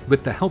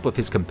 With the help of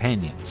his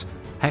companions,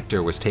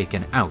 Hector was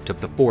taken out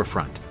of the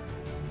forefront.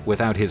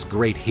 Without his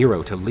great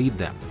hero to lead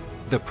them,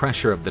 the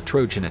pressure of the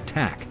Trojan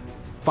attack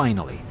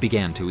finally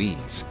began to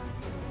ease.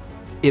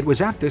 It was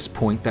at this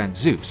point that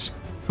Zeus,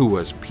 who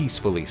was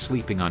peacefully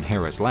sleeping on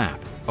Hera's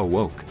lap,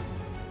 awoke.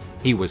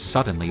 He was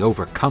suddenly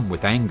overcome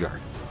with anger,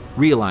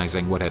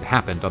 realizing what had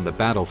happened on the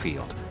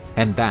battlefield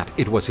and that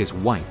it was his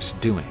wife's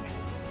doing.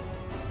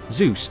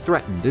 Zeus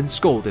threatened and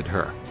scolded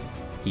her.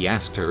 He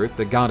asked her if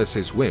the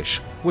goddess's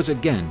wish was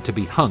again to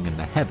be hung in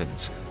the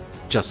heavens,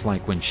 just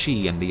like when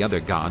she and the other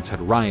gods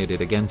had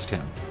rioted against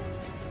him.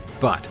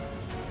 But,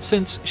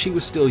 since she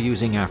was still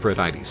using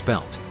Aphrodite's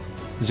belt,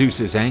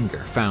 Zeus's anger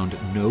found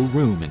no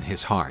room in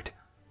his heart.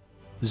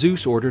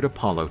 Zeus ordered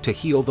Apollo to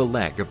heal the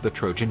leg of the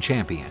Trojan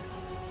champion.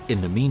 In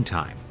the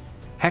meantime,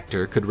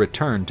 Hector could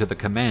return to the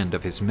command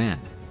of his men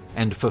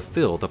and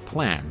fulfill the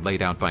plan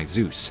laid out by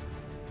Zeus.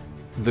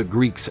 The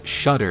Greeks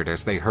shuddered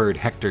as they heard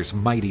Hector's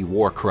mighty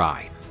war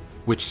cry,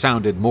 which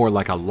sounded more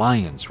like a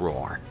lion's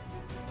roar.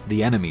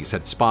 The enemies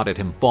had spotted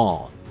him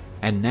fall,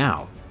 and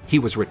now he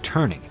was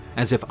returning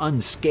as if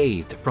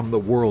unscathed from the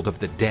world of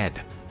the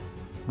dead.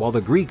 While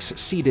the Greeks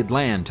ceded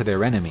land to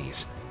their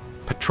enemies,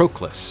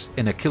 Patroclus,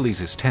 in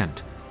Achilles'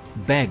 tent,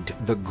 begged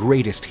the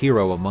greatest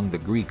hero among the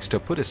Greeks to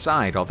put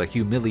aside all the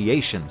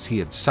humiliations he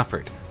had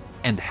suffered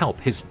and help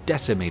his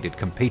decimated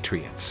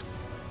compatriots.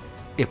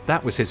 If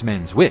that was his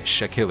men's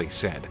wish, Achilles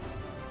said,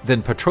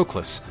 then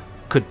Patroclus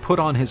could put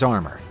on his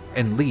armor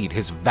and lead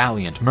his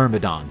valiant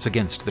Myrmidons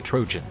against the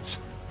Trojans.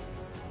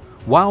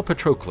 While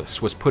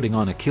Patroclus was putting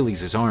on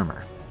Achilles'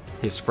 armor,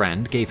 his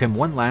friend gave him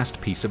one last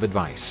piece of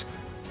advice.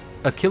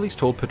 Achilles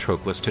told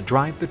Patroclus to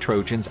drive the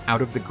Trojans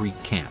out of the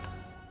Greek camp.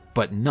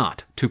 but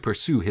not to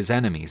pursue his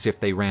enemies if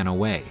they ran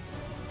away.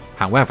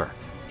 However,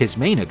 his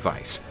main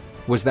advice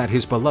was that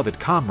his beloved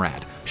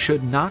comrade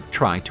should not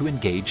try to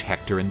engage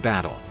Hector in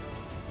battle.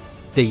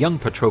 The young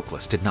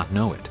Patroclus did not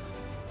know it,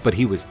 but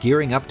he was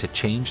gearing up to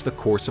change the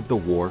course of the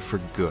war for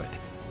good.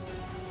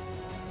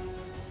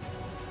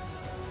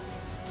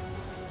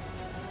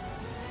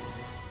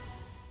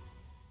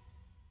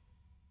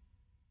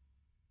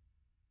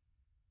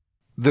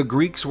 The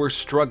Greeks were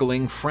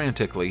struggling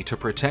frantically to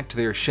protect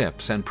their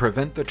ships and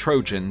prevent the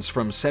Trojans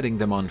from setting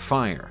them on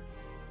fire.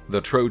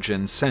 The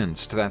Trojans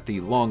sensed that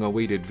the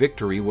long-awaited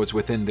victory was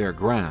within their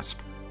grasp,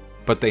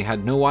 but they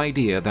had no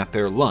idea that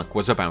their luck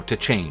was about to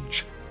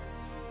change.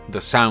 The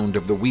sound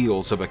of the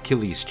wheels of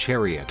Achilles'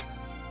 chariot,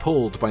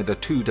 pulled by the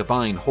two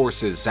divine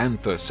horses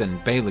Xanthus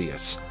and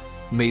Balius,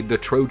 made the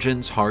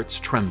Trojans' hearts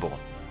tremble.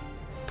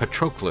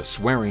 Patroclus,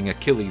 wearing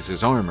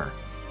Achilles' armor,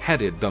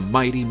 headed the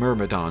mighty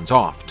Myrmidons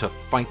off to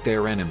fight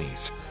their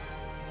enemies.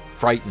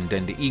 Frightened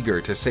and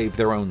eager to save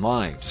their own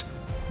lives,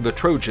 the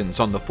Trojans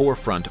on the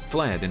forefront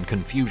fled in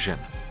confusion.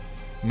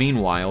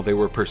 Meanwhile, they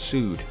were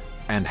pursued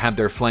and had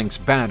their flanks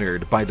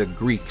battered by the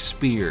Greek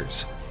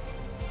spears.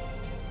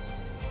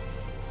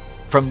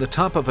 From the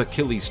top of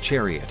Achilles'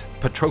 chariot,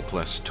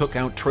 Patroclus took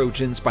out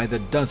Trojans by the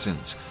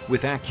dozens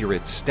with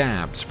accurate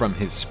stabs from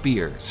his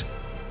spears.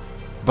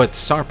 But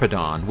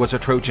Sarpedon was a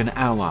Trojan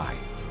ally,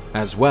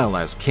 as well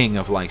as king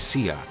of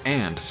Lycia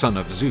and son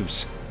of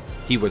Zeus.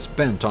 He was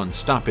bent on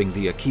stopping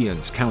the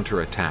Achaeans'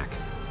 counterattack.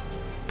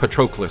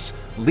 Patroclus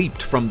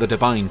leaped from the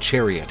divine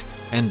chariot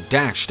and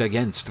dashed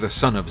against the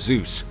son of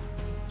Zeus.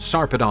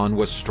 Sarpedon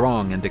was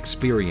strong and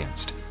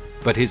experienced,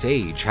 but his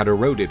age had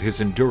eroded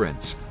his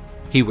endurance.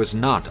 He was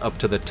not up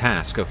to the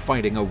task of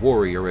fighting a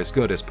warrior as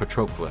good as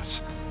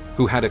Patroclus,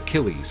 who had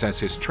Achilles as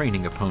his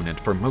training opponent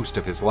for most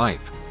of his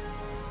life.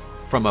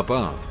 From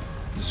above,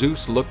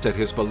 Zeus looked at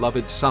his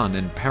beloved son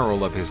in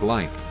peril of his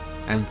life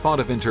and thought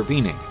of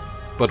intervening,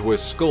 but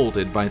was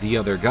scolded by the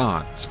other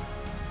gods.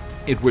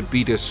 It would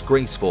be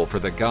disgraceful for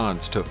the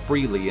gods to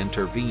freely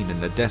intervene in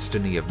the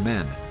destiny of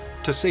men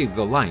to save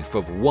the life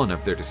of one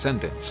of their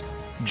descendants,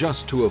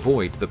 just to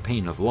avoid the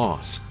pain of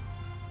loss.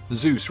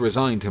 Zeus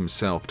resigned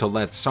himself to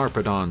let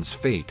Sarpedon's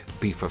fate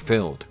be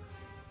fulfilled.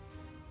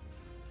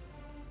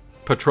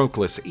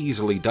 Patroclus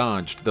easily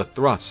dodged the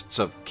thrusts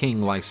of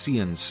King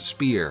Lycian's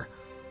spear,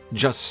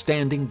 just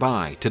standing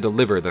by to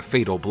deliver the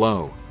fatal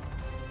blow.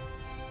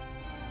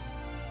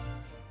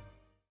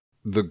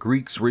 The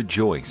Greeks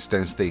rejoiced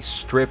as they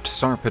stripped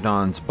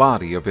Sarpedon's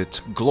body of its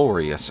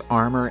glorious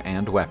armor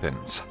and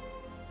weapons.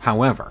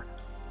 However,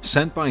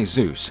 sent by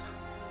Zeus,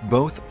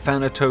 both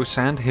Thanatos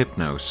and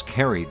Hypnos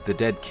carried the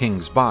dead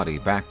king's body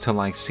back to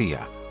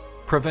Lycia,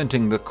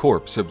 preventing the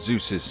corpse of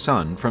Zeus's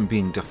son from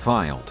being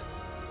defiled.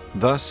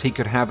 Thus he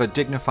could have a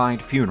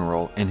dignified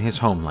funeral in his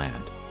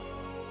homeland.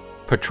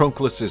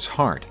 Patroclus's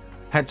heart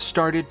had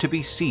started to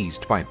be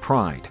seized by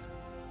pride,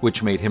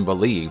 which made him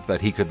believe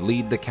that he could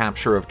lead the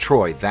capture of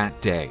Troy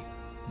that day,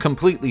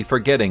 completely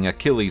forgetting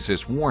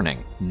Achilles'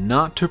 warning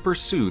not to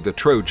pursue the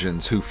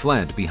Trojans who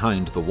fled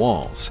behind the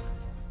walls.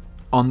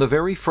 On the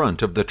very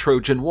front of the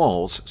Trojan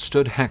walls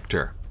stood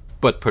Hector,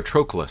 but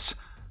Patroclus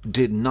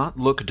did not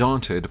look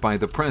daunted by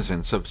the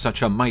presence of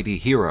such a mighty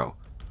hero.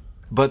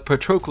 But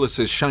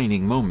Patroclus's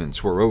shining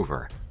moments were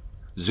over.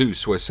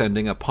 Zeus was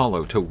sending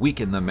Apollo to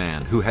weaken the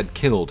man who had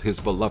killed his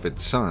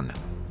beloved son.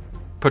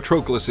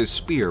 Patroclus's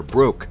spear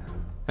broke,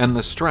 and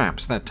the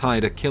straps that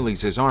tied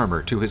Achilles'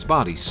 armor to his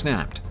body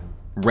snapped,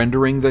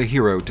 rendering the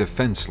hero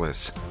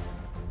defenseless.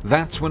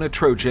 That's when a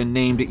Trojan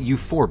named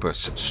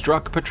Euphorbus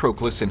struck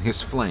Patroclus in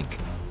his flank,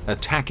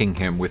 attacking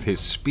him with his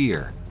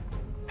spear.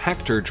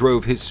 Hector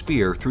drove his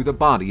spear through the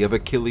body of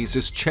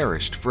Achilles'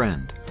 cherished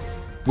friend.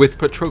 With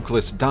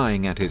Patroclus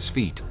dying at his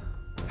feet,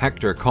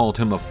 Hector called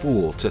him a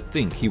fool to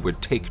think he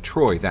would take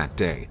Troy that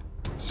day,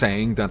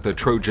 saying that the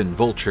Trojan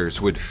vultures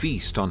would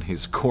feast on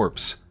his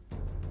corpse.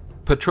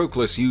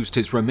 Patroclus used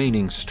his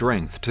remaining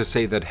strength to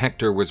say that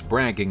Hector was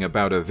bragging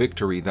about a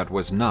victory that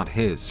was not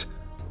his.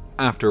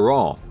 After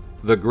all,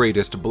 the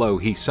greatest blow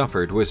he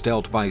suffered was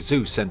dealt by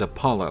Zeus and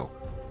Apollo.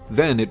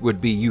 Then it would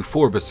be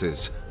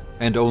Euphorbus's,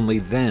 and only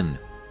then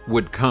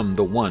would come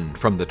the one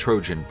from the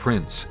Trojan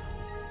prince.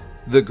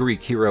 The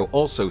Greek hero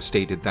also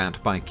stated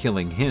that by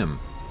killing him,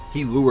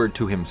 he lured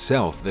to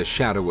himself the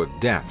shadow of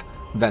death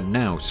that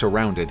now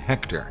surrounded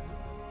Hector,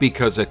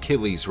 because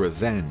Achilles'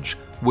 revenge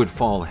would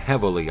fall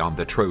heavily on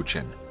the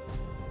Trojan.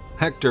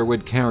 Hector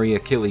would carry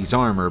Achilles'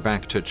 armor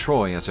back to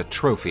Troy as a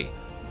trophy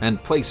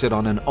and place it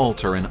on an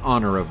altar in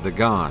honor of the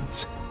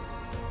gods.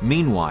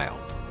 Meanwhile,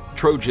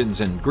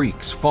 Trojans and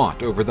Greeks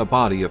fought over the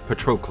body of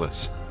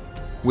Patroclus.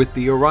 With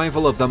the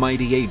arrival of the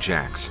mighty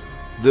Ajax,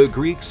 the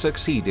Greeks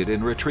succeeded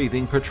in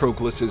retrieving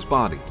Patroclus's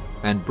body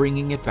and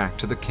bringing it back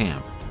to the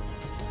camp.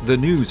 The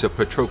news of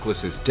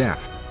Patroclus's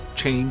death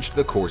changed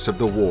the course of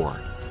the war.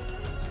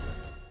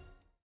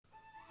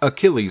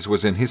 Achilles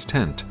was in his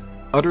tent,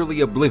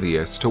 utterly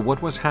oblivious to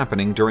what was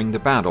happening during the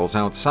battles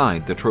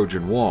outside the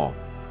Trojan wall.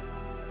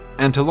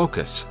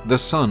 Antilochus, the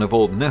son of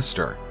old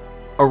Nestor,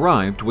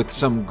 arrived with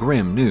some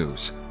grim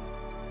news.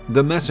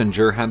 The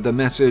messenger had the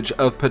message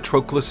of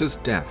Patroclus'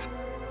 death,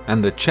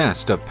 and the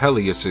chest of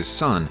Peleus'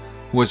 son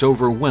was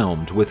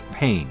overwhelmed with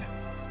pain.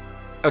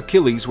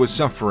 Achilles was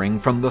suffering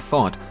from the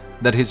thought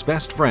that his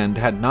best friend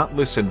had not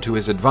listened to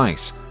his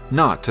advice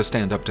not to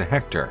stand up to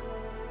Hector.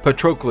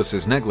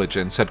 Patroclus'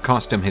 negligence had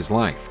cost him his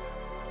life.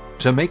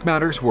 To make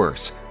matters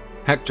worse,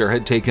 Hector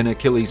had taken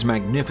Achilles'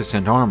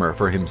 magnificent armor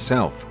for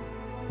himself.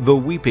 The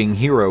weeping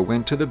hero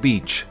went to the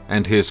beach,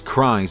 and his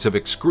cries of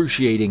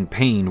excruciating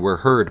pain were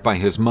heard by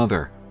his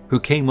mother, who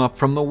came up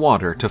from the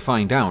water to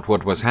find out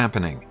what was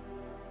happening.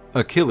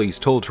 Achilles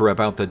told her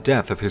about the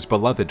death of his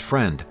beloved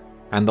friend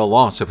and the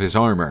loss of his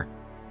armor.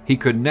 He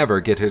could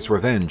never get his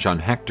revenge on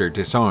Hector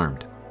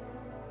disarmed.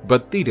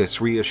 But Thetis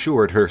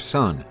reassured her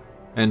son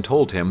and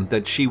told him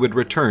that she would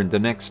return the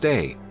next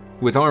day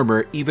with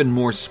armor even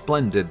more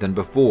splendid than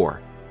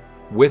before.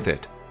 With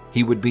it,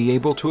 he would be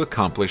able to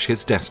accomplish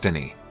his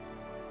destiny.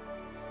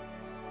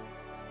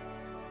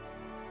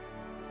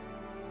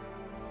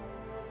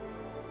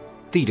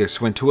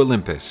 Thetis went to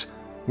Olympus,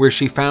 where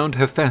she found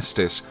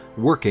Hephaestus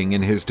working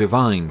in his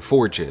divine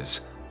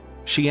forges.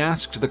 She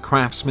asked the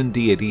craftsman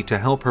deity to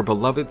help her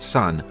beloved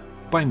son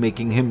by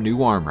making him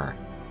new armor.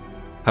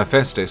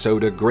 Hephaestus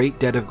owed a great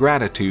debt of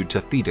gratitude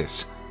to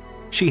Thetis.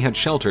 She had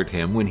sheltered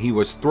him when he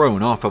was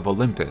thrown off of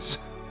Olympus.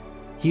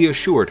 He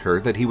assured her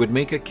that he would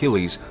make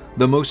Achilles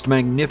the most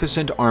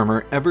magnificent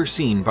armor ever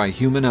seen by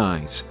human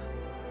eyes.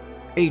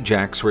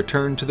 Ajax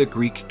returned to the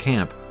Greek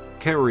camp,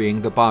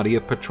 carrying the body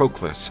of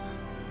Patroclus,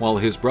 while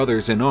his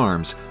brothers in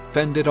arms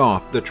fended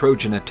off the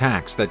Trojan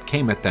attacks that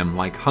came at them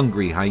like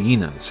hungry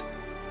hyenas.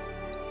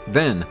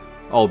 Then,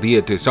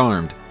 albeit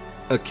disarmed,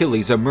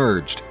 Achilles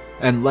emerged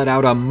and let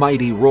out a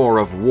mighty roar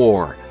of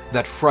war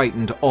that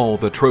frightened all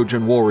the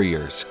Trojan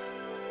warriors.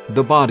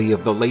 The body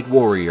of the late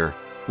warrior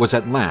was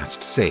at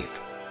last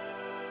safe.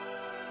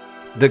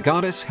 The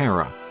goddess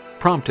Hera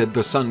prompted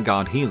the sun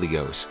god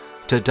Helios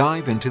to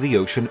dive into the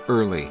ocean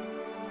early,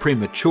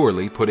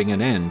 prematurely putting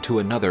an end to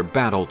another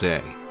battle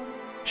day.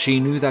 She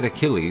knew that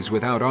Achilles,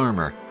 without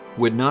armor,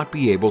 would not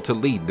be able to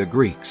lead the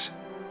Greeks.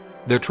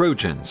 The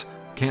Trojans,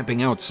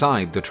 camping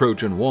outside the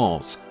Trojan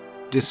walls,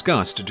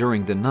 discussed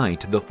during the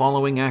night the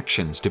following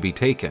actions to be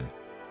taken.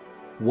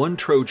 One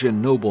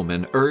Trojan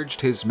nobleman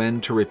urged his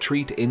men to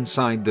retreat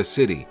inside the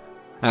city,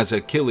 as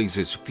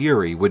Achilles'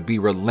 fury would be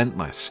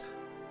relentless.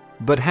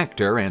 But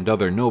Hector and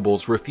other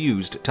nobles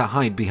refused to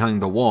hide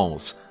behind the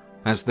walls,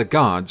 as the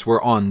gods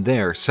were on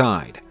their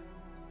side.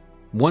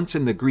 Once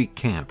in the Greek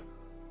camp,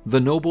 the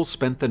nobles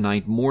spent the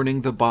night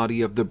mourning the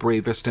body of the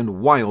bravest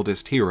and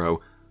wildest hero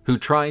who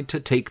tried to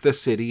take the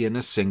city in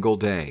a single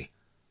day.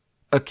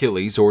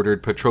 Achilles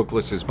ordered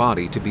Patroclus'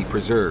 body to be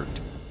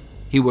preserved.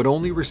 He would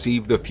only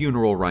receive the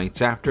funeral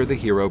rites after the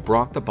hero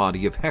brought the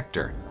body of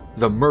Hector,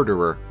 the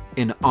murderer,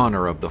 in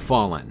honor of the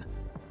fallen.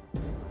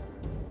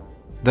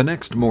 The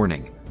next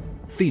morning,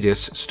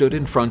 Thetis stood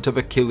in front of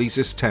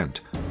Achilles'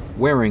 tent,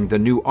 wearing the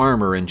new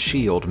armor and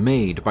shield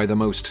made by the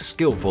most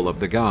skillful of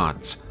the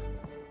gods.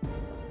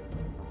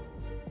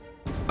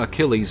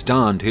 Achilles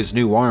donned his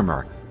new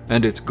armor,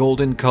 and its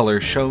golden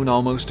color shone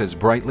almost as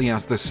brightly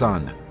as the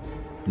sun.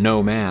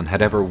 No man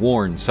had ever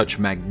worn such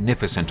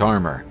magnificent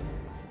armor.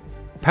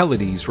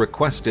 Pelides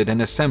requested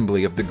an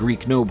assembly of the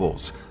Greek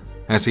nobles,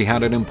 as he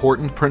had an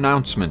important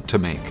pronouncement to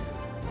make.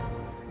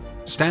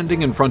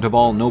 Standing in front of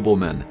all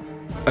noblemen,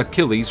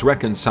 Achilles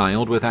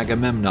reconciled with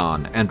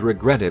Agamemnon and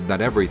regretted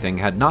that everything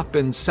had not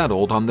been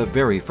settled on the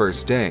very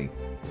first day.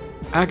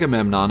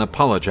 Agamemnon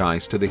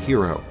apologized to the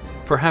hero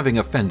for having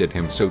offended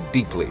him so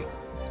deeply,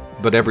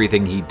 but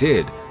everything he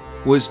did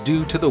was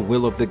due to the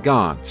will of the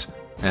gods,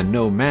 and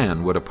no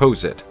man would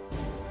oppose it.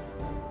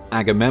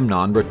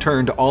 Agamemnon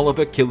returned all of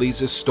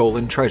Achilles'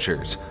 stolen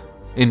treasures,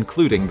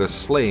 including the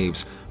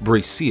slaves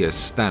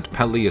Briseis that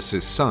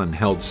Peleus' son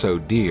held so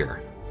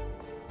dear.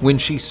 When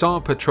she saw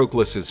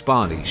Patroclus'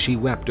 body, she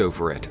wept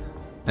over it,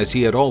 as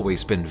he had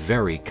always been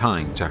very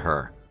kind to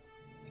her.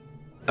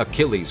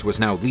 Achilles was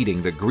now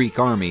leading the Greek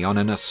army on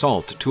an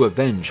assault to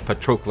avenge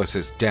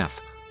Patroclus'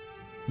 death.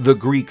 The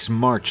Greeks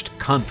marched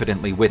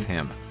confidently with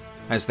him,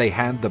 as they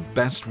had the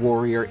best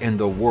warrior in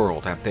the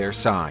world at their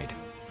side.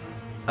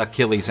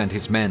 Achilles and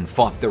his men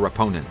fought their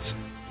opponents.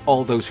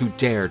 All those who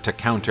dared to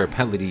counter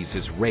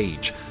Pelides'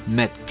 rage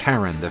met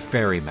Charon the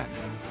ferryman.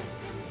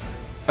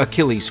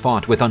 Achilles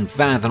fought with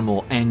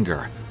unfathomable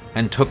anger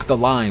and took the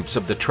lives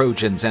of the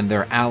Trojans and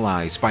their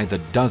allies by the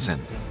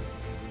dozen.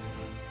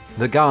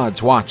 The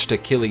gods watched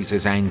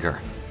Achilles'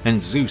 anger,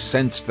 and Zeus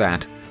sensed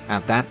that,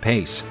 at that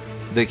pace,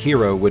 the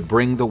hero would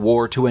bring the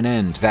war to an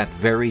end that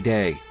very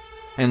day,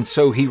 and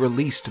so he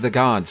released the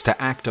gods to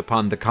act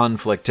upon the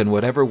conflict in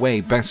whatever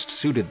way best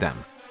suited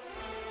them.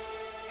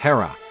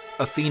 Hera,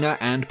 Athena,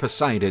 and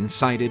Poseidon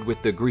sided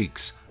with the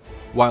Greeks,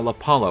 while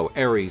Apollo,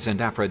 Ares, and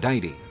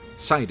Aphrodite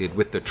sided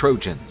with the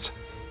Trojans.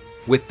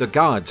 With the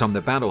gods on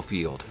the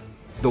battlefield,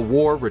 the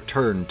war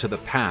returned to the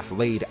path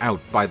laid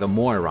out by the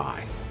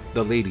Moirai,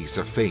 the Ladies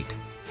of Fate.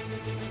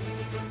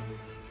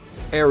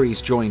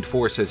 Ares joined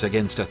forces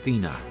against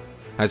Athena,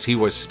 as he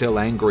was still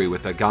angry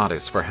with the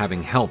goddess for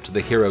having helped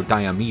the hero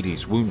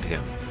Diomedes wound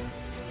him.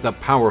 the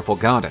powerful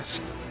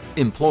goddess,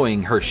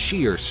 employing her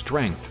sheer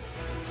strength,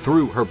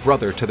 threw her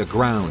brother to the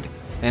ground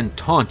and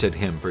taunted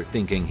him for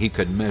thinking he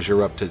could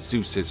measure up to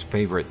Zeus's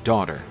favorite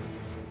daughter.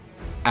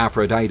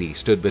 Aphrodite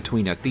stood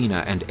between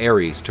Athena and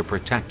Ares to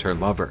protect her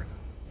lover,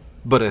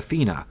 but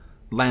Athena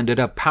landed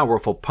a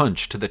powerful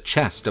punch to the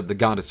chest of the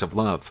goddess of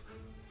love.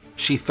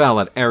 She fell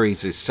at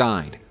Ares'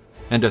 side,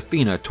 and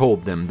Athena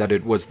told them that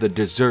it was the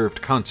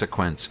deserved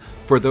consequence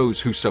for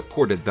those who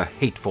supported the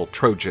hateful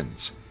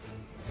Trojans.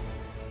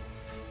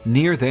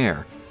 Near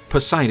there,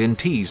 Poseidon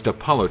teased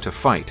Apollo to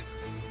fight,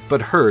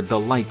 but heard the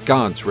light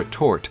gods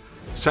retort,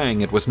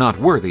 saying it was not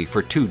worthy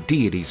for two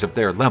deities of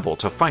their level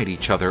to fight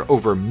each other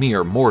over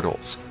mere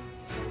mortals.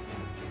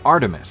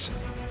 Artemis,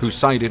 who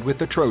sided with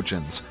the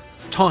Trojans,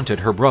 taunted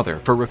her brother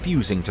for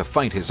refusing to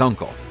fight his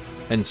uncle,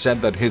 and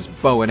said that his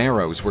bow and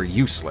arrows were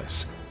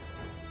useless.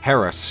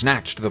 Hera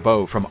snatched the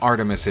bow from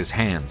Artemis's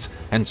hands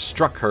and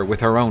struck her with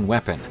her own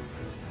weapon.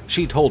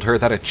 She told her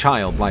that a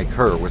child like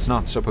her was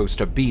not supposed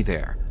to be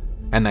there,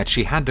 and that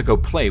she had to go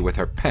play with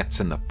her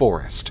pets in the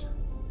forest.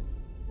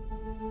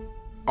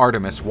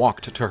 Artemis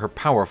walked to her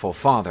powerful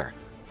father,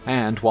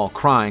 and while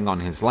crying on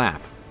his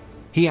lap,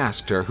 he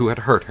asked her who had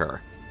hurt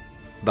her.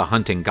 The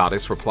hunting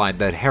goddess replied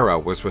that Hera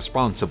was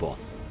responsible,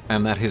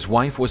 and that his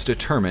wife was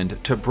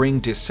determined to bring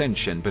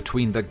dissension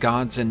between the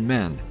gods and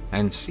men,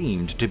 and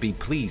seemed to be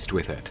pleased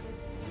with it.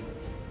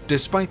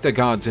 Despite the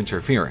gods'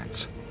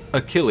 interference,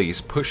 Achilles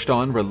pushed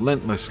on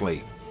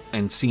relentlessly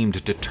and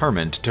seemed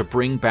determined to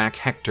bring back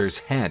Hector's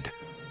head,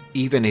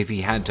 even if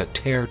he had to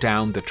tear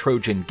down the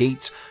Trojan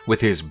gates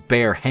with his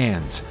bare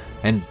hands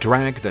and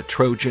drag the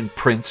Trojan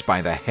prince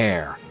by the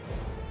hair.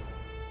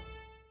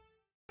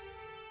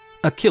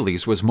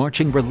 Achilles was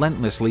marching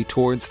relentlessly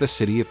towards the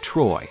city of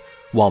Troy,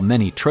 while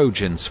many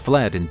Trojans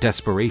fled in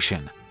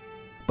desperation.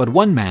 But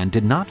one man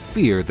did not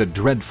fear the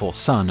dreadful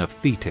son of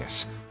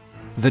Thetis,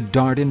 the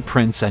Dardan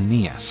prince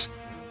Aeneas.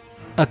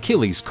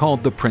 Achilles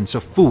called the prince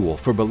a fool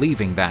for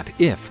believing that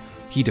if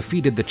he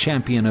defeated the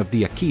champion of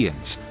the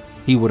Achaeans,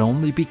 he would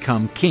only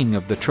become king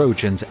of the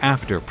Trojans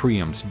after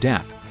Priam's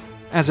death,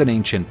 as an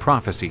ancient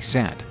prophecy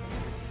said.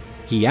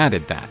 He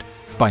added that,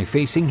 by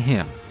facing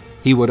him,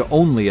 he would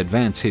only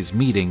advance his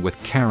meeting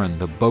with Charon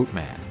the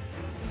boatman.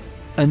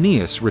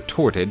 Aeneas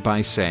retorted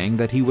by saying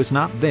that he was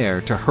not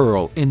there to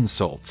hurl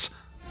insults.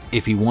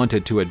 If he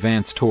wanted to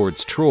advance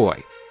towards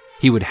Troy,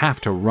 he would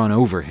have to run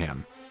over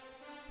him.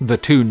 The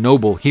two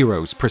noble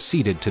heroes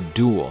proceeded to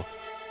duel.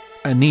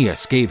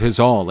 Aeneas gave his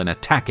all in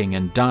attacking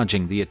and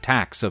dodging the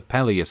attacks of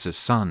Peleus'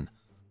 son.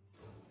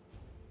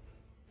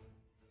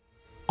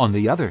 On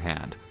the other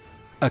hand,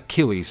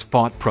 Achilles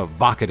fought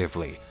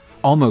provocatively,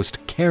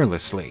 almost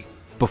carelessly,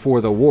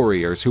 before the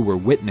warriors who were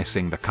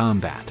witnessing the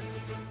combat.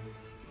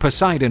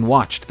 Poseidon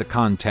watched the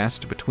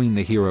contest between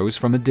the heroes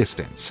from a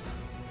distance.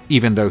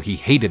 Even though he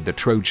hated the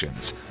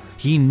Trojans,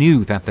 he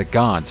knew that the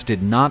gods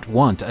did not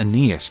want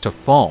Aeneas to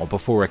fall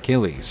before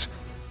Achilles.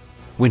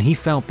 When he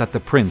felt that the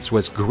prince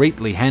was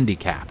greatly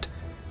handicapped,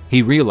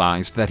 he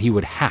realized that he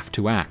would have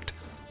to act.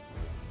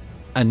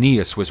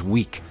 Aeneas was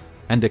weak,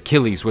 and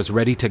Achilles was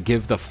ready to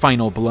give the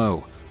final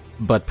blow,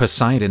 but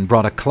Poseidon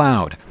brought a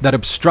cloud that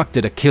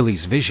obstructed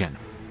Achilles' vision.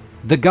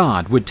 The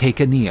god would take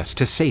Aeneas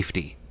to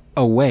safety,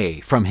 away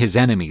from his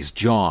enemy's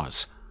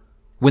jaws.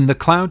 When the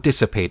cloud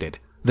dissipated,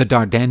 the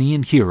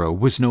Dardanian hero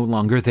was no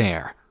longer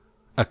there.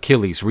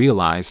 Achilles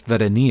realized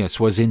that Aeneas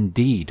was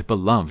indeed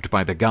beloved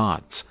by the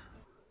gods.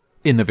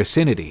 In the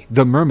vicinity,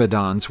 the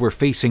Myrmidons were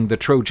facing the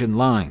Trojan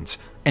lines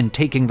and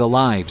taking the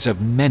lives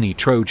of many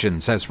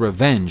Trojans as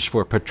revenge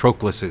for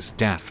Patroclus'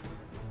 death.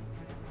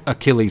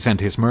 Achilles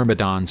and his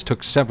Myrmidons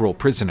took several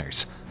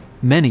prisoners.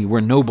 Many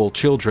were noble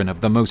children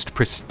of the most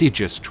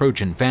prestigious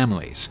Trojan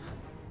families.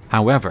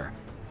 However,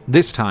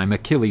 this time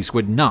Achilles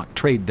would not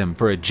trade them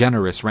for a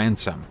generous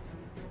ransom.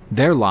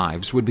 Their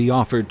lives would be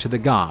offered to the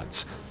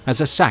gods as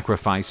a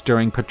sacrifice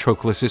during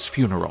Patroclus'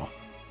 funeral.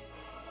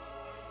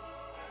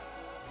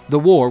 The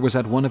war was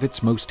at one of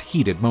its most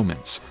heated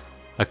moments.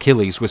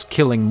 Achilles was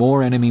killing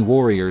more enemy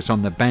warriors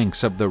on the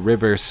banks of the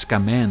river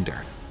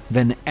Scamander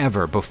than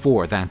ever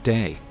before that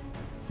day.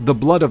 The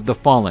blood of the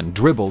fallen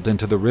dribbled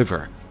into the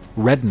river,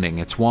 reddening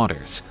its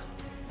waters.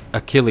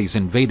 Achilles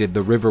invaded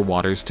the river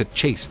waters to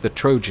chase the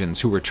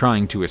Trojans who were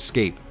trying to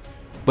escape,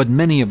 but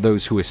many of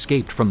those who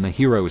escaped from the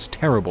hero's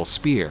terrible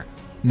spear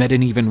met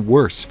an even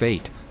worse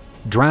fate,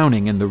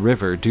 drowning in the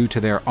river due to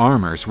their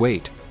armor's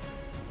weight.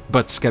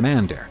 But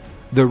Scamander,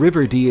 the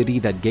river deity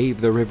that gave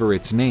the river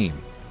its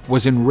name,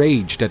 was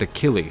enraged at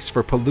Achilles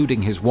for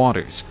polluting his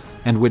waters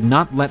and would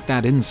not let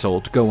that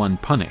insult go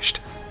unpunished.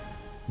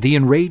 The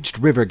enraged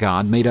river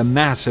god made a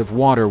massive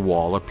water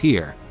wall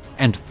appear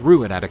and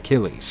threw it at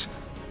Achilles.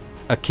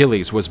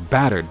 Achilles was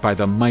battered by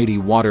the mighty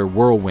water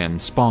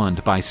whirlwind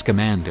spawned by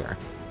Scamander.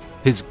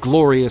 His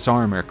glorious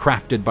armor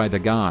crafted by the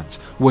gods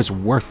was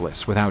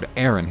worthless without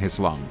air in his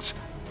lungs.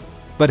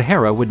 But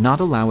Hera would not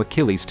allow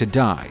Achilles to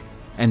die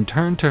and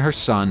turned to her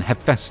son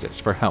Hephaestus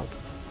for help.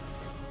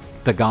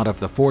 The god of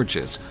the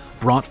forges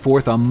brought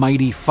forth a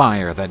mighty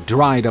fire that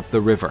dried up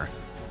the river,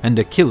 and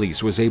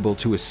Achilles was able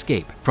to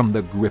escape from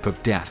the grip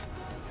of death.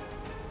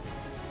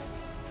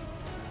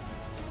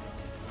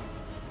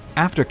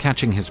 After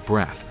catching his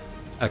breath,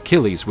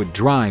 Achilles would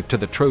drive to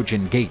the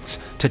Trojan gates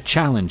to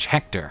challenge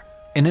Hector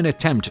in an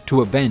attempt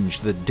to avenge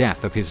the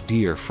death of his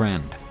dear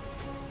friend.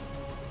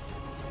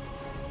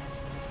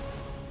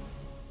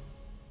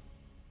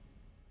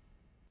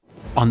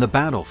 On the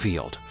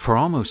battlefield, for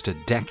almost a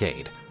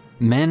decade,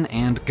 men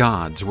and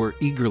gods were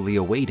eagerly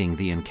awaiting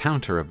the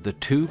encounter of the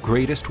two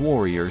greatest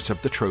warriors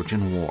of the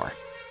Trojan War.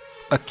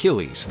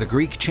 Achilles, the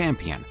Greek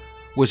champion,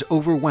 was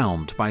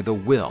overwhelmed by the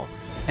will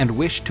and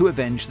wished to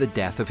avenge the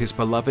death of his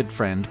beloved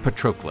friend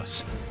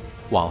Patroclus,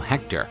 while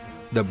Hector,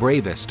 the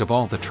bravest of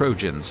all the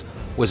Trojans,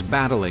 was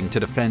battling to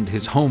defend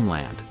his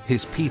homeland,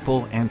 his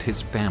people, and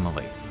his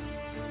family.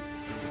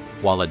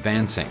 While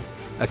advancing,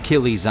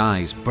 Achilles'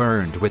 eyes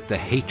burned with the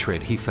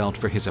hatred he felt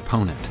for his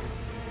opponent.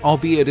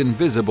 Albeit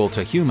invisible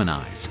to human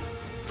eyes,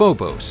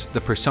 Phobos,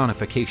 the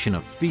personification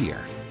of fear,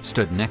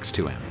 stood next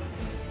to him.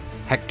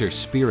 Hector's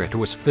spirit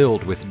was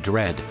filled with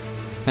dread,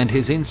 and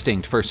his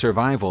instinct for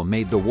survival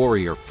made the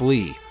warrior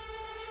flee.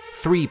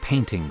 3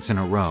 paintings in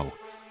a row.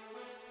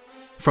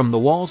 From the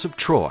walls of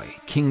Troy,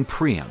 King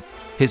Priam,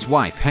 his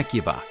wife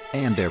Hecuba,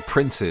 and their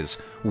princes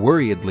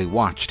worriedly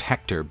watched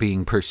Hector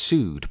being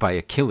pursued by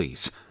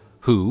Achilles,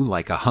 who,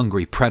 like a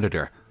hungry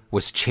predator,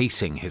 was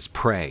chasing his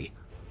prey.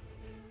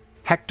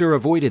 Hector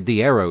avoided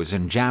the arrows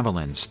and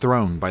javelins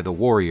thrown by the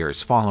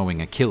warriors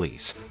following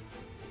Achilles.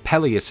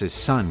 Peleus'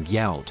 son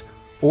yelled,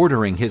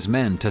 ordering his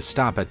men to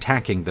stop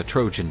attacking the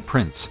Trojan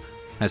prince,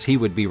 as he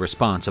would be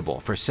responsible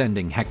for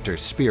sending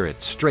Hector's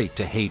spirit straight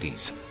to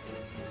Hades.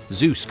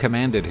 Zeus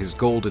commanded his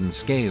golden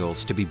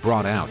scales to be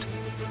brought out,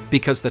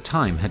 because the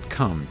time had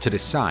come to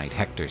decide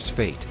Hector's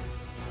fate.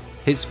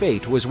 His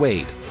fate was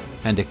weighed,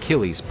 and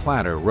Achilles'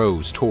 platter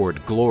rose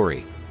toward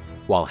glory,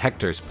 while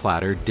Hector's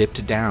platter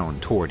dipped down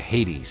toward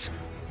Hades.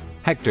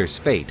 Hector's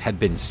fate had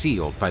been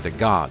sealed by the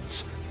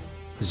gods.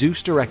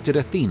 Zeus directed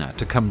Athena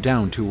to come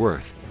down to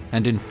earth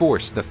and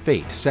enforce the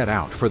fate set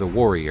out for the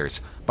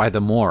warriors by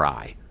the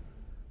Moirai.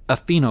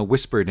 Athena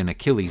whispered in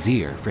Achilles'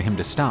 ear for him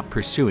to stop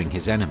pursuing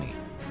his enemy,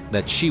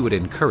 that she would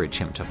encourage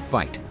him to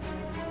fight.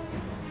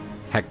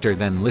 Hector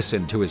then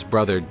listened to his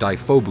brother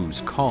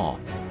Deiphobus' call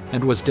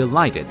and was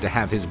delighted to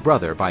have his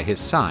brother by his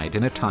side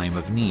in a time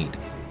of need.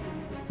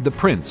 The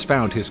prince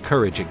found his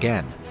courage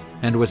again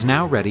and was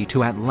now ready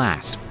to at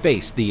last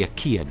face the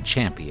Achaean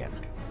champion.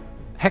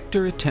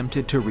 Hector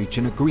attempted to reach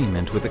an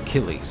agreement with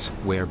Achilles,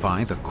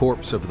 whereby the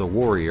corpse of the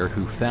warrior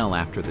who fell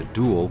after the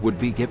duel would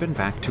be given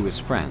back to his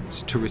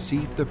friends to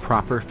receive the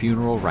proper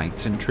funeral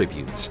rites and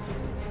tributes.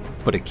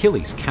 But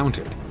Achilles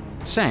countered,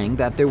 saying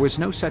that there was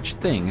no such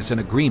thing as an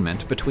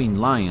agreement between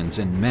lions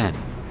and men,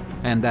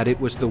 and that it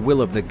was the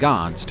will of the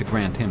gods to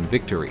grant him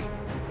victory.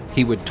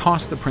 He would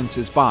toss the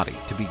prince's body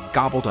to be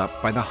gobbled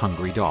up by the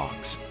hungry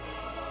dogs.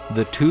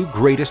 The two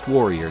greatest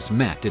warriors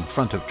met in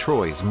front of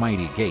Troy's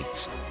mighty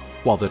gates,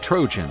 while the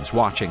Trojans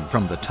watching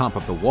from the top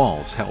of the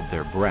walls held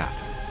their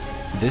breath.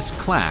 This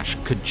clash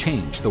could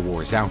change the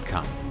war's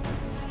outcome.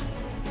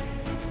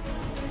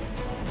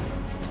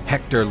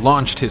 Hector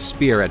launched his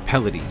spear at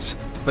Pelides,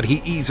 but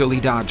he easily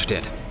dodged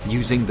it,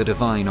 using the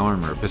divine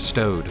armor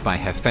bestowed by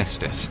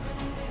Hephaestus.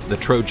 The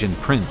Trojan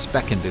prince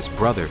beckoned his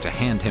brother to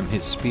hand him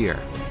his spear,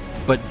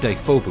 but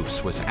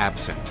Deiphobus was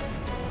absent.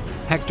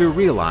 Hector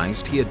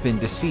realized he had been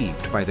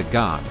deceived by the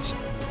gods,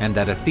 and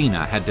that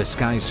Athena had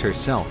disguised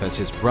herself as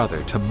his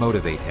brother to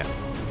motivate him.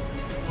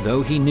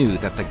 Though he knew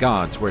that the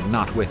gods were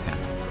not with him,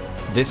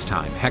 this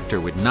time Hector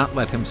would not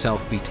let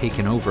himself be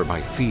taken over by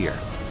fear.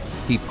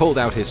 He pulled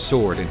out his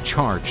sword and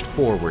charged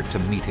forward to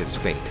meet his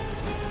fate.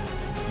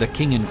 The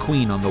king and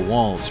queen on the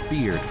walls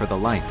feared for the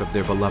life of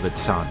their beloved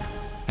son,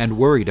 and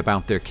worried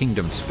about their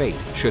kingdom's fate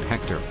should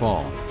Hector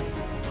fall.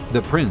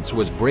 The prince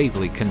was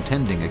bravely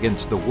contending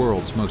against the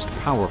world's most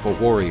powerful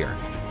warrior.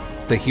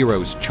 The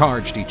heroes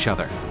charged each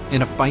other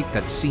in a fight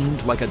that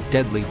seemed like a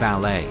deadly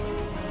ballet.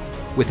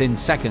 Within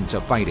seconds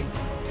of fighting,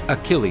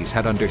 Achilles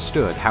had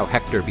understood how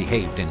Hector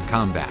behaved in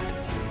combat.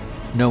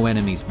 No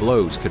enemy's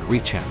blows could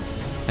reach him,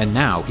 and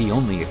now he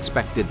only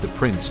expected the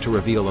prince to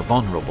reveal a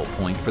vulnerable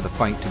point for the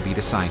fight to be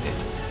decided.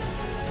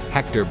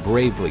 Hector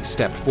bravely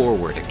stepped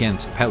forward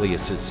against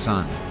Peleus'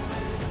 son.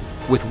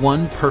 With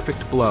one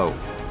perfect blow,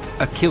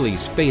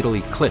 Achilles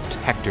fatally clipped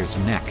Hector's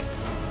neck.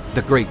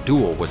 The great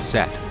duel was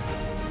set.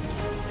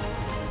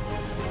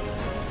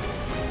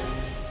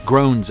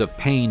 Groans of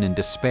pain and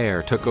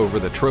despair took over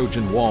the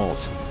Trojan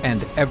walls,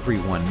 and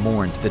everyone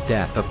mourned the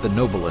death of the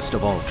noblest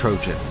of all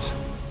Trojans.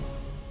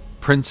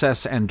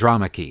 Princess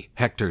Andromache,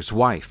 Hector's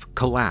wife,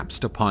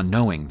 collapsed upon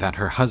knowing that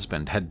her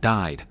husband had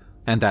died,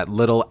 and that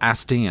little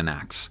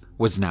Astyanax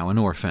was now an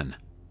orphan.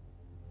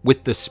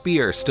 With the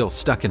spear still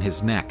stuck in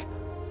his neck,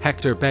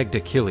 Hector begged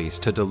Achilles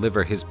to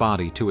deliver his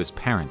body to his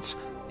parents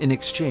in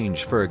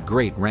exchange for a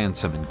great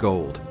ransom in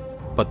gold.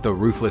 But the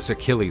ruthless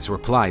Achilles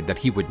replied that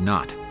he would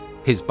not.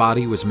 His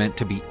body was meant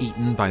to be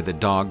eaten by the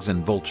dogs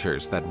and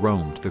vultures that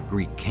roamed the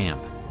Greek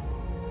camp.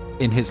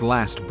 In his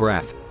last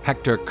breath,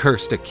 Hector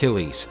cursed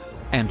Achilles,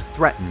 and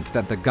threatened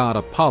that the god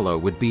Apollo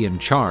would be in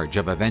charge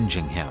of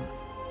avenging him.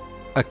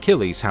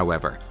 Achilles,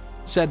 however,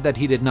 said that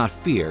he did not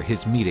fear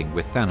his meeting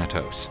with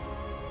Thanatos.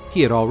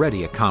 He had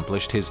already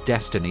accomplished his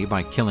destiny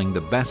by killing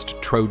the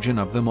best Trojan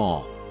of them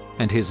all,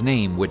 and his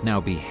name would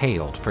now be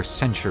hailed for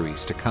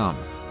centuries to come.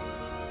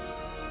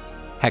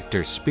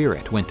 Hector's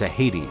spirit went to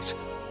Hades,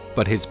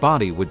 but his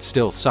body would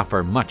still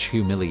suffer much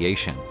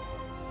humiliation.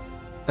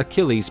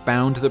 Achilles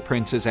bound the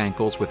prince's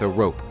ankles with a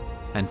rope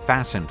and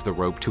fastened the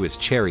rope to his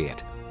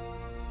chariot.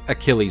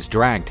 Achilles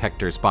dragged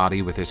Hector's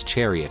body with his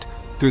chariot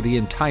through the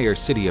entire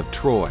city of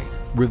Troy,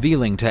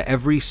 revealing to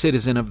every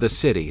citizen of the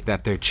city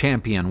that their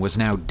champion was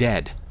now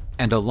dead,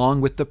 and along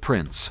with the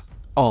prince,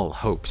 all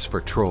hopes for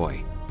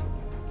Troy.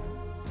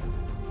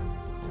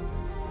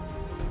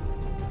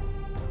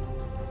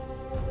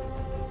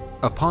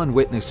 Upon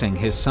witnessing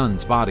his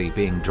son's body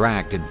being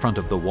dragged in front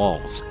of the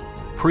walls,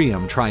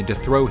 Priam tried to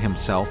throw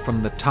himself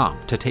from the top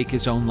to take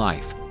his own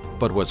life,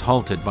 but was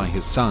halted by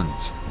his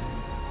sons.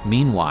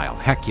 Meanwhile,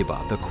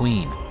 Hecuba, the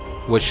queen,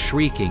 was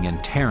shrieking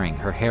and tearing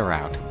her hair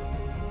out.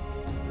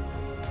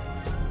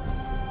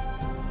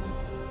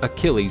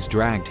 Achilles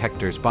dragged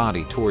Hector's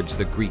body towards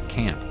the Greek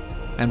camp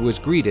and was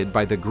greeted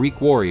by the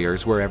Greek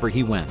warriors wherever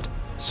he went,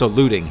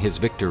 saluting his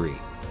victory.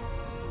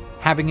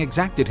 Having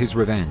exacted his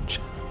revenge,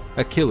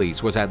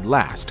 Achilles was at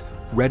last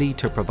ready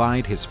to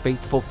provide his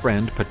faithful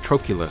friend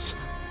Patroclus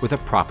with a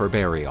proper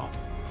burial.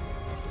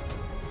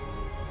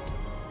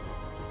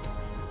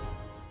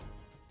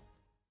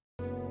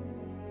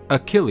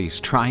 Achilles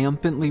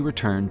triumphantly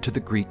returned to the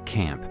Greek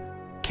camp,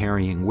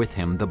 carrying with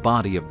him the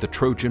body of the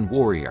Trojan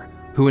warrior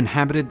who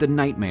inhabited the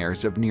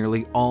nightmares of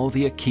nearly all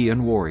the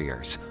Achaean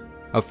warriors,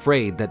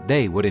 afraid that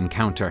they would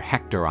encounter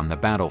Hector on the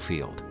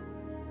battlefield.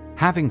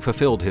 Having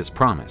fulfilled his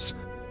promise,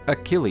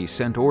 Achilles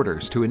sent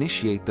orders to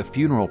initiate the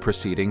funeral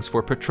proceedings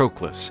for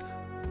Patroclus.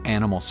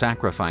 Animal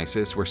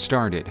sacrifices were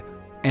started,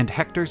 and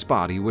Hector's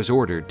body was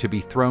ordered to be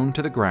thrown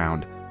to the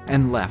ground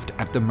and left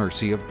at the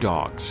mercy of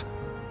dogs.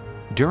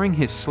 During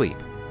his sleep,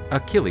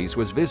 Achilles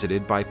was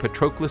visited by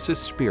Patroclus'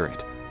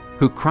 spirit,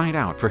 who cried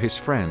out for his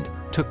friend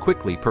to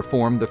quickly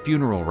perform the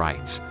funeral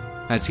rites,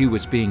 as he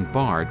was being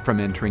barred from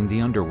entering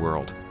the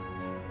underworld.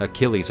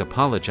 Achilles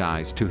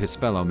apologized to his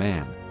fellow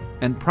man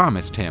and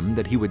promised him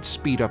that he would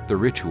speed up the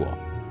ritual.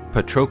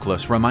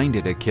 Patroclus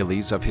reminded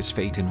Achilles of his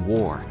fate in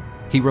war.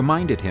 He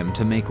reminded him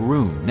to make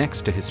room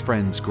next to his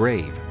friend's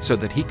grave so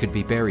that he could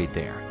be buried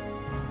there.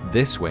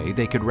 This way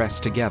they could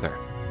rest together,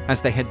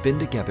 as they had been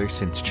together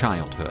since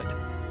childhood.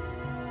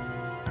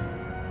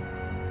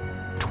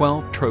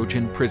 12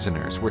 Trojan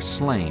prisoners were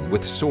slain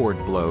with sword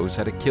blows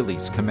at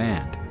Achilles'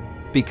 command,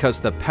 because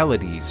the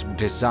Pelides'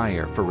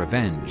 desire for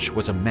revenge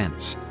was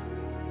immense.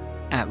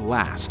 At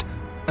last,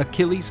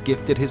 Achilles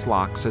gifted his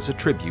locks as a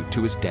tribute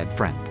to his dead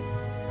friend.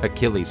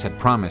 Achilles had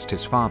promised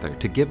his father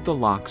to give the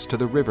locks to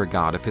the river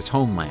god of his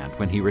homeland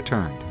when he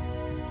returned.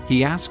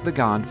 He asked the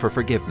god for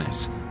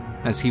forgiveness,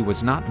 as he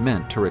was not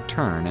meant to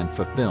return and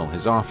fulfill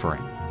his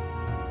offering.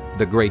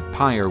 The great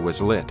pyre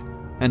was lit,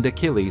 and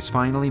Achilles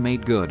finally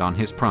made good on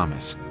his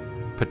promise.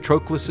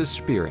 Patroclus'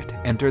 spirit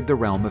entered the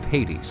realm of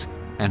Hades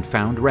and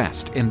found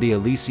rest in the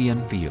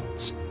Elysian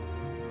fields.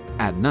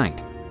 At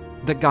night,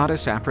 the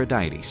goddess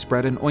Aphrodite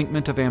spread an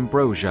ointment of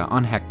ambrosia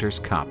on Hector's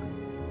cup,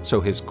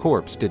 so his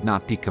corpse did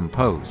not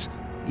decompose,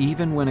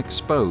 even when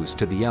exposed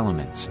to the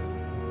elements.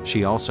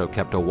 She also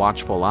kept a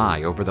watchful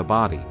eye over the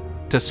body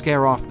to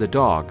scare off the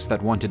dogs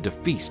that wanted to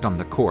feast on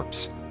the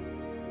corpse.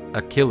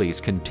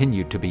 Achilles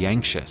continued to be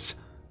anxious.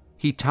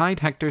 He tied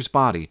Hector's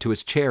body to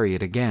his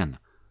chariot again,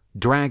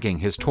 dragging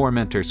his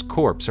tormentor's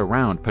corpse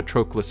around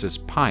Patroclus'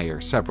 pyre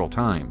several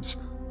times.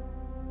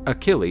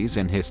 Achilles,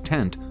 in his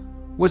tent,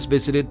 was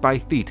visited by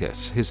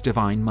Thetis, his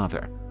divine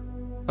mother.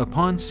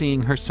 Upon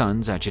seeing her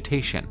son's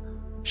agitation,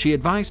 she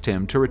advised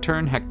him to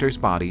return Hector's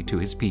body to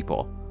his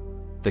people.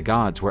 The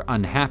gods were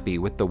unhappy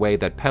with the way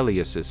that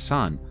Peleus'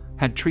 son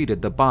had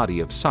treated the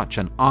body of such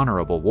an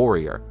honorable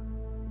warrior.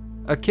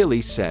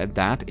 Achilles said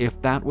that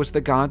if that was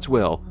the gods'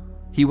 will,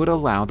 he would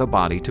allow the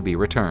body to be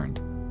returned.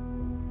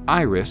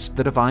 Iris,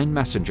 the divine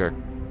messenger,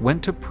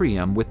 went to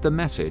Priam with the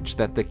message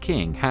that the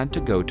king had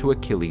to go to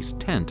Achilles'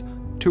 tent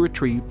to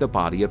retrieve the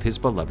body of his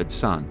beloved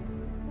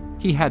son.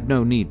 He had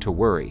no need to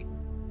worry,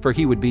 for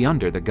he would be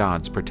under the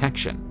gods'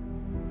 protection.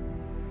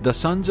 The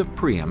sons of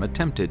Priam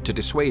attempted to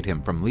dissuade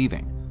him from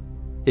leaving.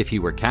 If he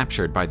were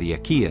captured by the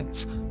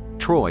Achaeans,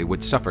 Troy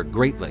would suffer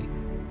greatly.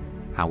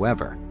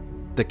 However,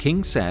 the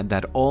king said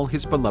that all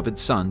his beloved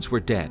sons were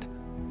dead,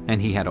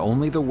 and he had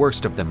only the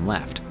worst of them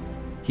left.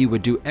 He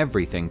would do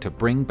everything to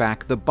bring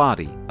back the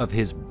body of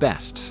his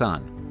best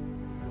son.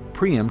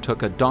 Priam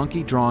took a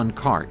donkey-drawn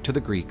cart to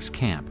the Greeks'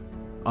 camp,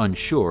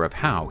 unsure of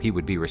how he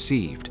would be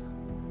received.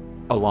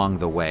 Along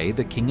the way,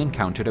 the king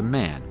encountered a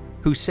man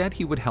who said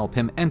he would help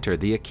him enter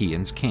the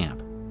Achaeans'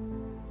 camp.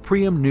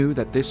 Priam knew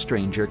that this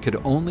stranger could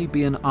only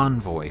be an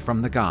envoy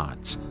from the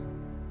gods.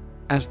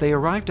 As they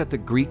arrived at the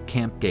Greek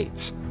camp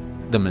gates,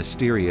 the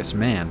mysterious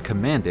man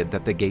commanded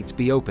that the gates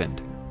be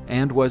opened,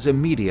 and was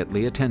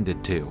immediately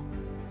attended to.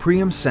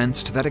 Priam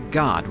sensed that a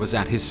god was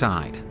at his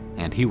side,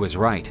 And he was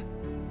right.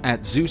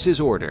 At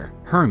Zeus's order,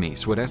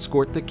 Hermes would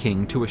escort the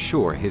king to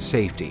assure his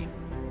safety.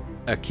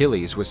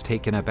 Achilles was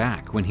taken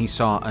aback when he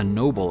saw a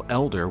noble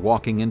elder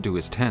walking into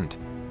his tent.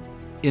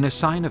 In a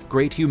sign of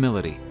great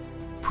humility,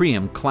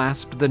 Priam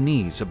clasped the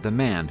knees of the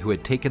man who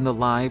had taken the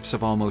lives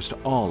of almost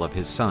all of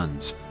his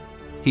sons.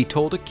 He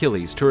told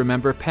Achilles to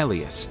remember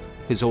Peleus,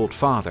 his old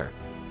father,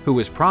 who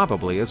was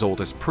probably as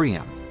old as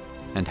Priam,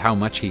 and how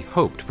much he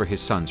hoped for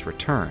his son's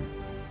return,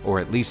 or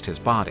at least his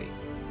body.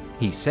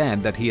 He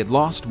said that he had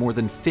lost more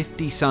than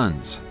 50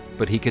 sons,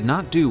 but he could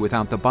not do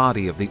without the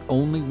body of the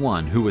only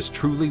one who was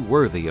truly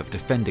worthy of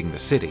defending the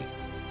city.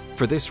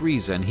 For this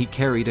reason, he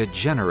carried a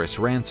generous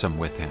ransom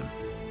with him.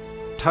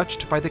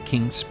 Touched by the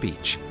king's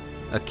speech,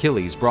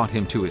 Achilles brought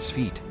him to his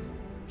feet.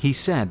 He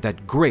said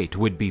that great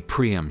would be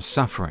Priam's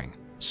suffering,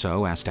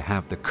 so as to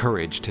have the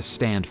courage to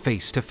stand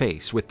face to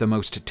face with the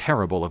most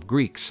terrible of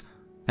Greeks,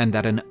 and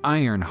that an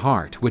iron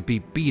heart would be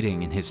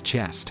beating in his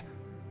chest.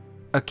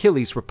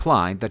 Achilles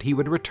replied that he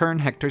would return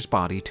Hector's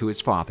body to his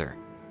father.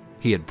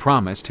 He had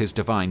promised his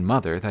divine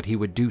mother that he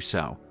would do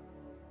so.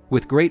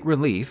 With great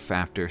relief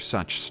after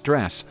such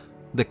stress,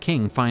 the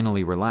king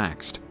finally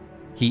relaxed.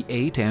 He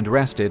ate and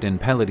rested in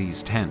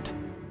Pelides' tent.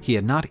 He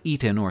had not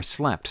eaten or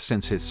slept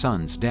since his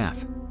son's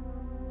death.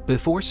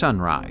 Before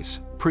sunrise,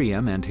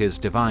 Priam and his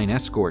divine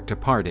escort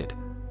departed,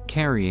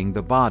 carrying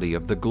the body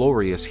of the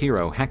glorious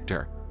hero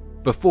Hector,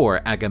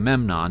 before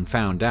Agamemnon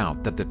found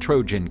out that the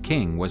Trojan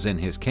king was in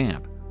his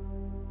camp.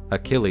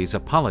 Achilles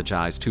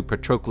apologized to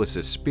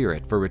Patroclus'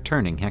 spirit for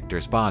returning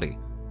Hector's body,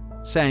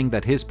 saying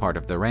that his part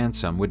of the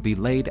ransom would be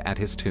laid at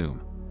his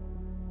tomb.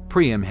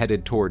 Priam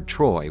headed toward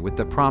Troy with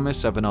the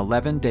promise of an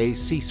 11-day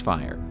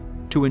ceasefire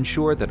to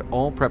ensure that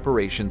all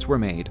preparations were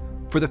made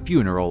for the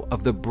funeral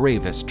of the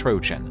bravest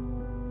Trojan.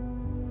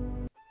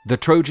 The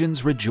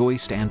Trojans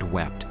rejoiced and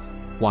wept,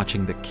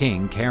 watching the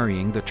king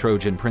carrying the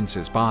Trojan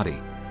prince's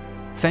body.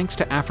 Thanks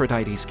to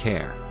Aphrodite's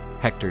care,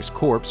 Hector's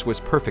corpse was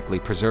perfectly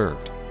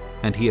preserved,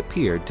 and he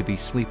appeared to be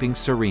sleeping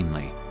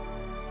serenely.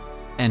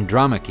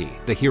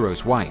 Andromache, the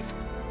hero's wife,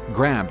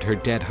 grabbed her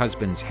dead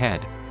husband's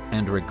head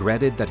and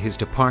regretted that his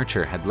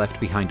departure had left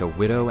behind a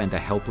widow and a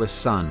helpless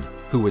son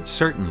who would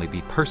certainly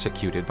be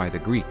persecuted by the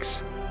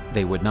Greeks.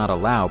 They would not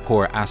allow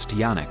poor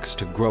Astyanax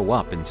to grow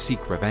up and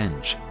seek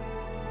revenge.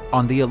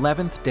 On the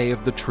 11th day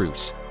of the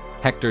truce,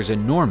 Hector's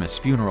enormous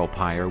funeral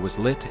pyre was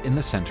lit in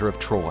the center of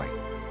Troy.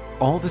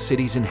 All the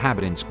city's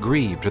inhabitants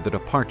grieved the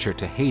departure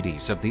to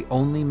Hades of the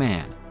only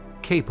man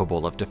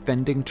capable of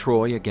defending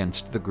Troy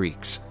against the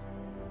Greeks.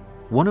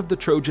 One of the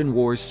Trojan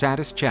War's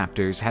saddest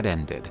chapters had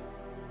ended.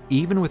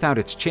 Even without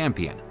its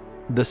champion,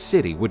 the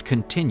city would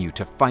continue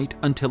to fight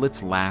until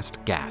its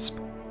last gasp.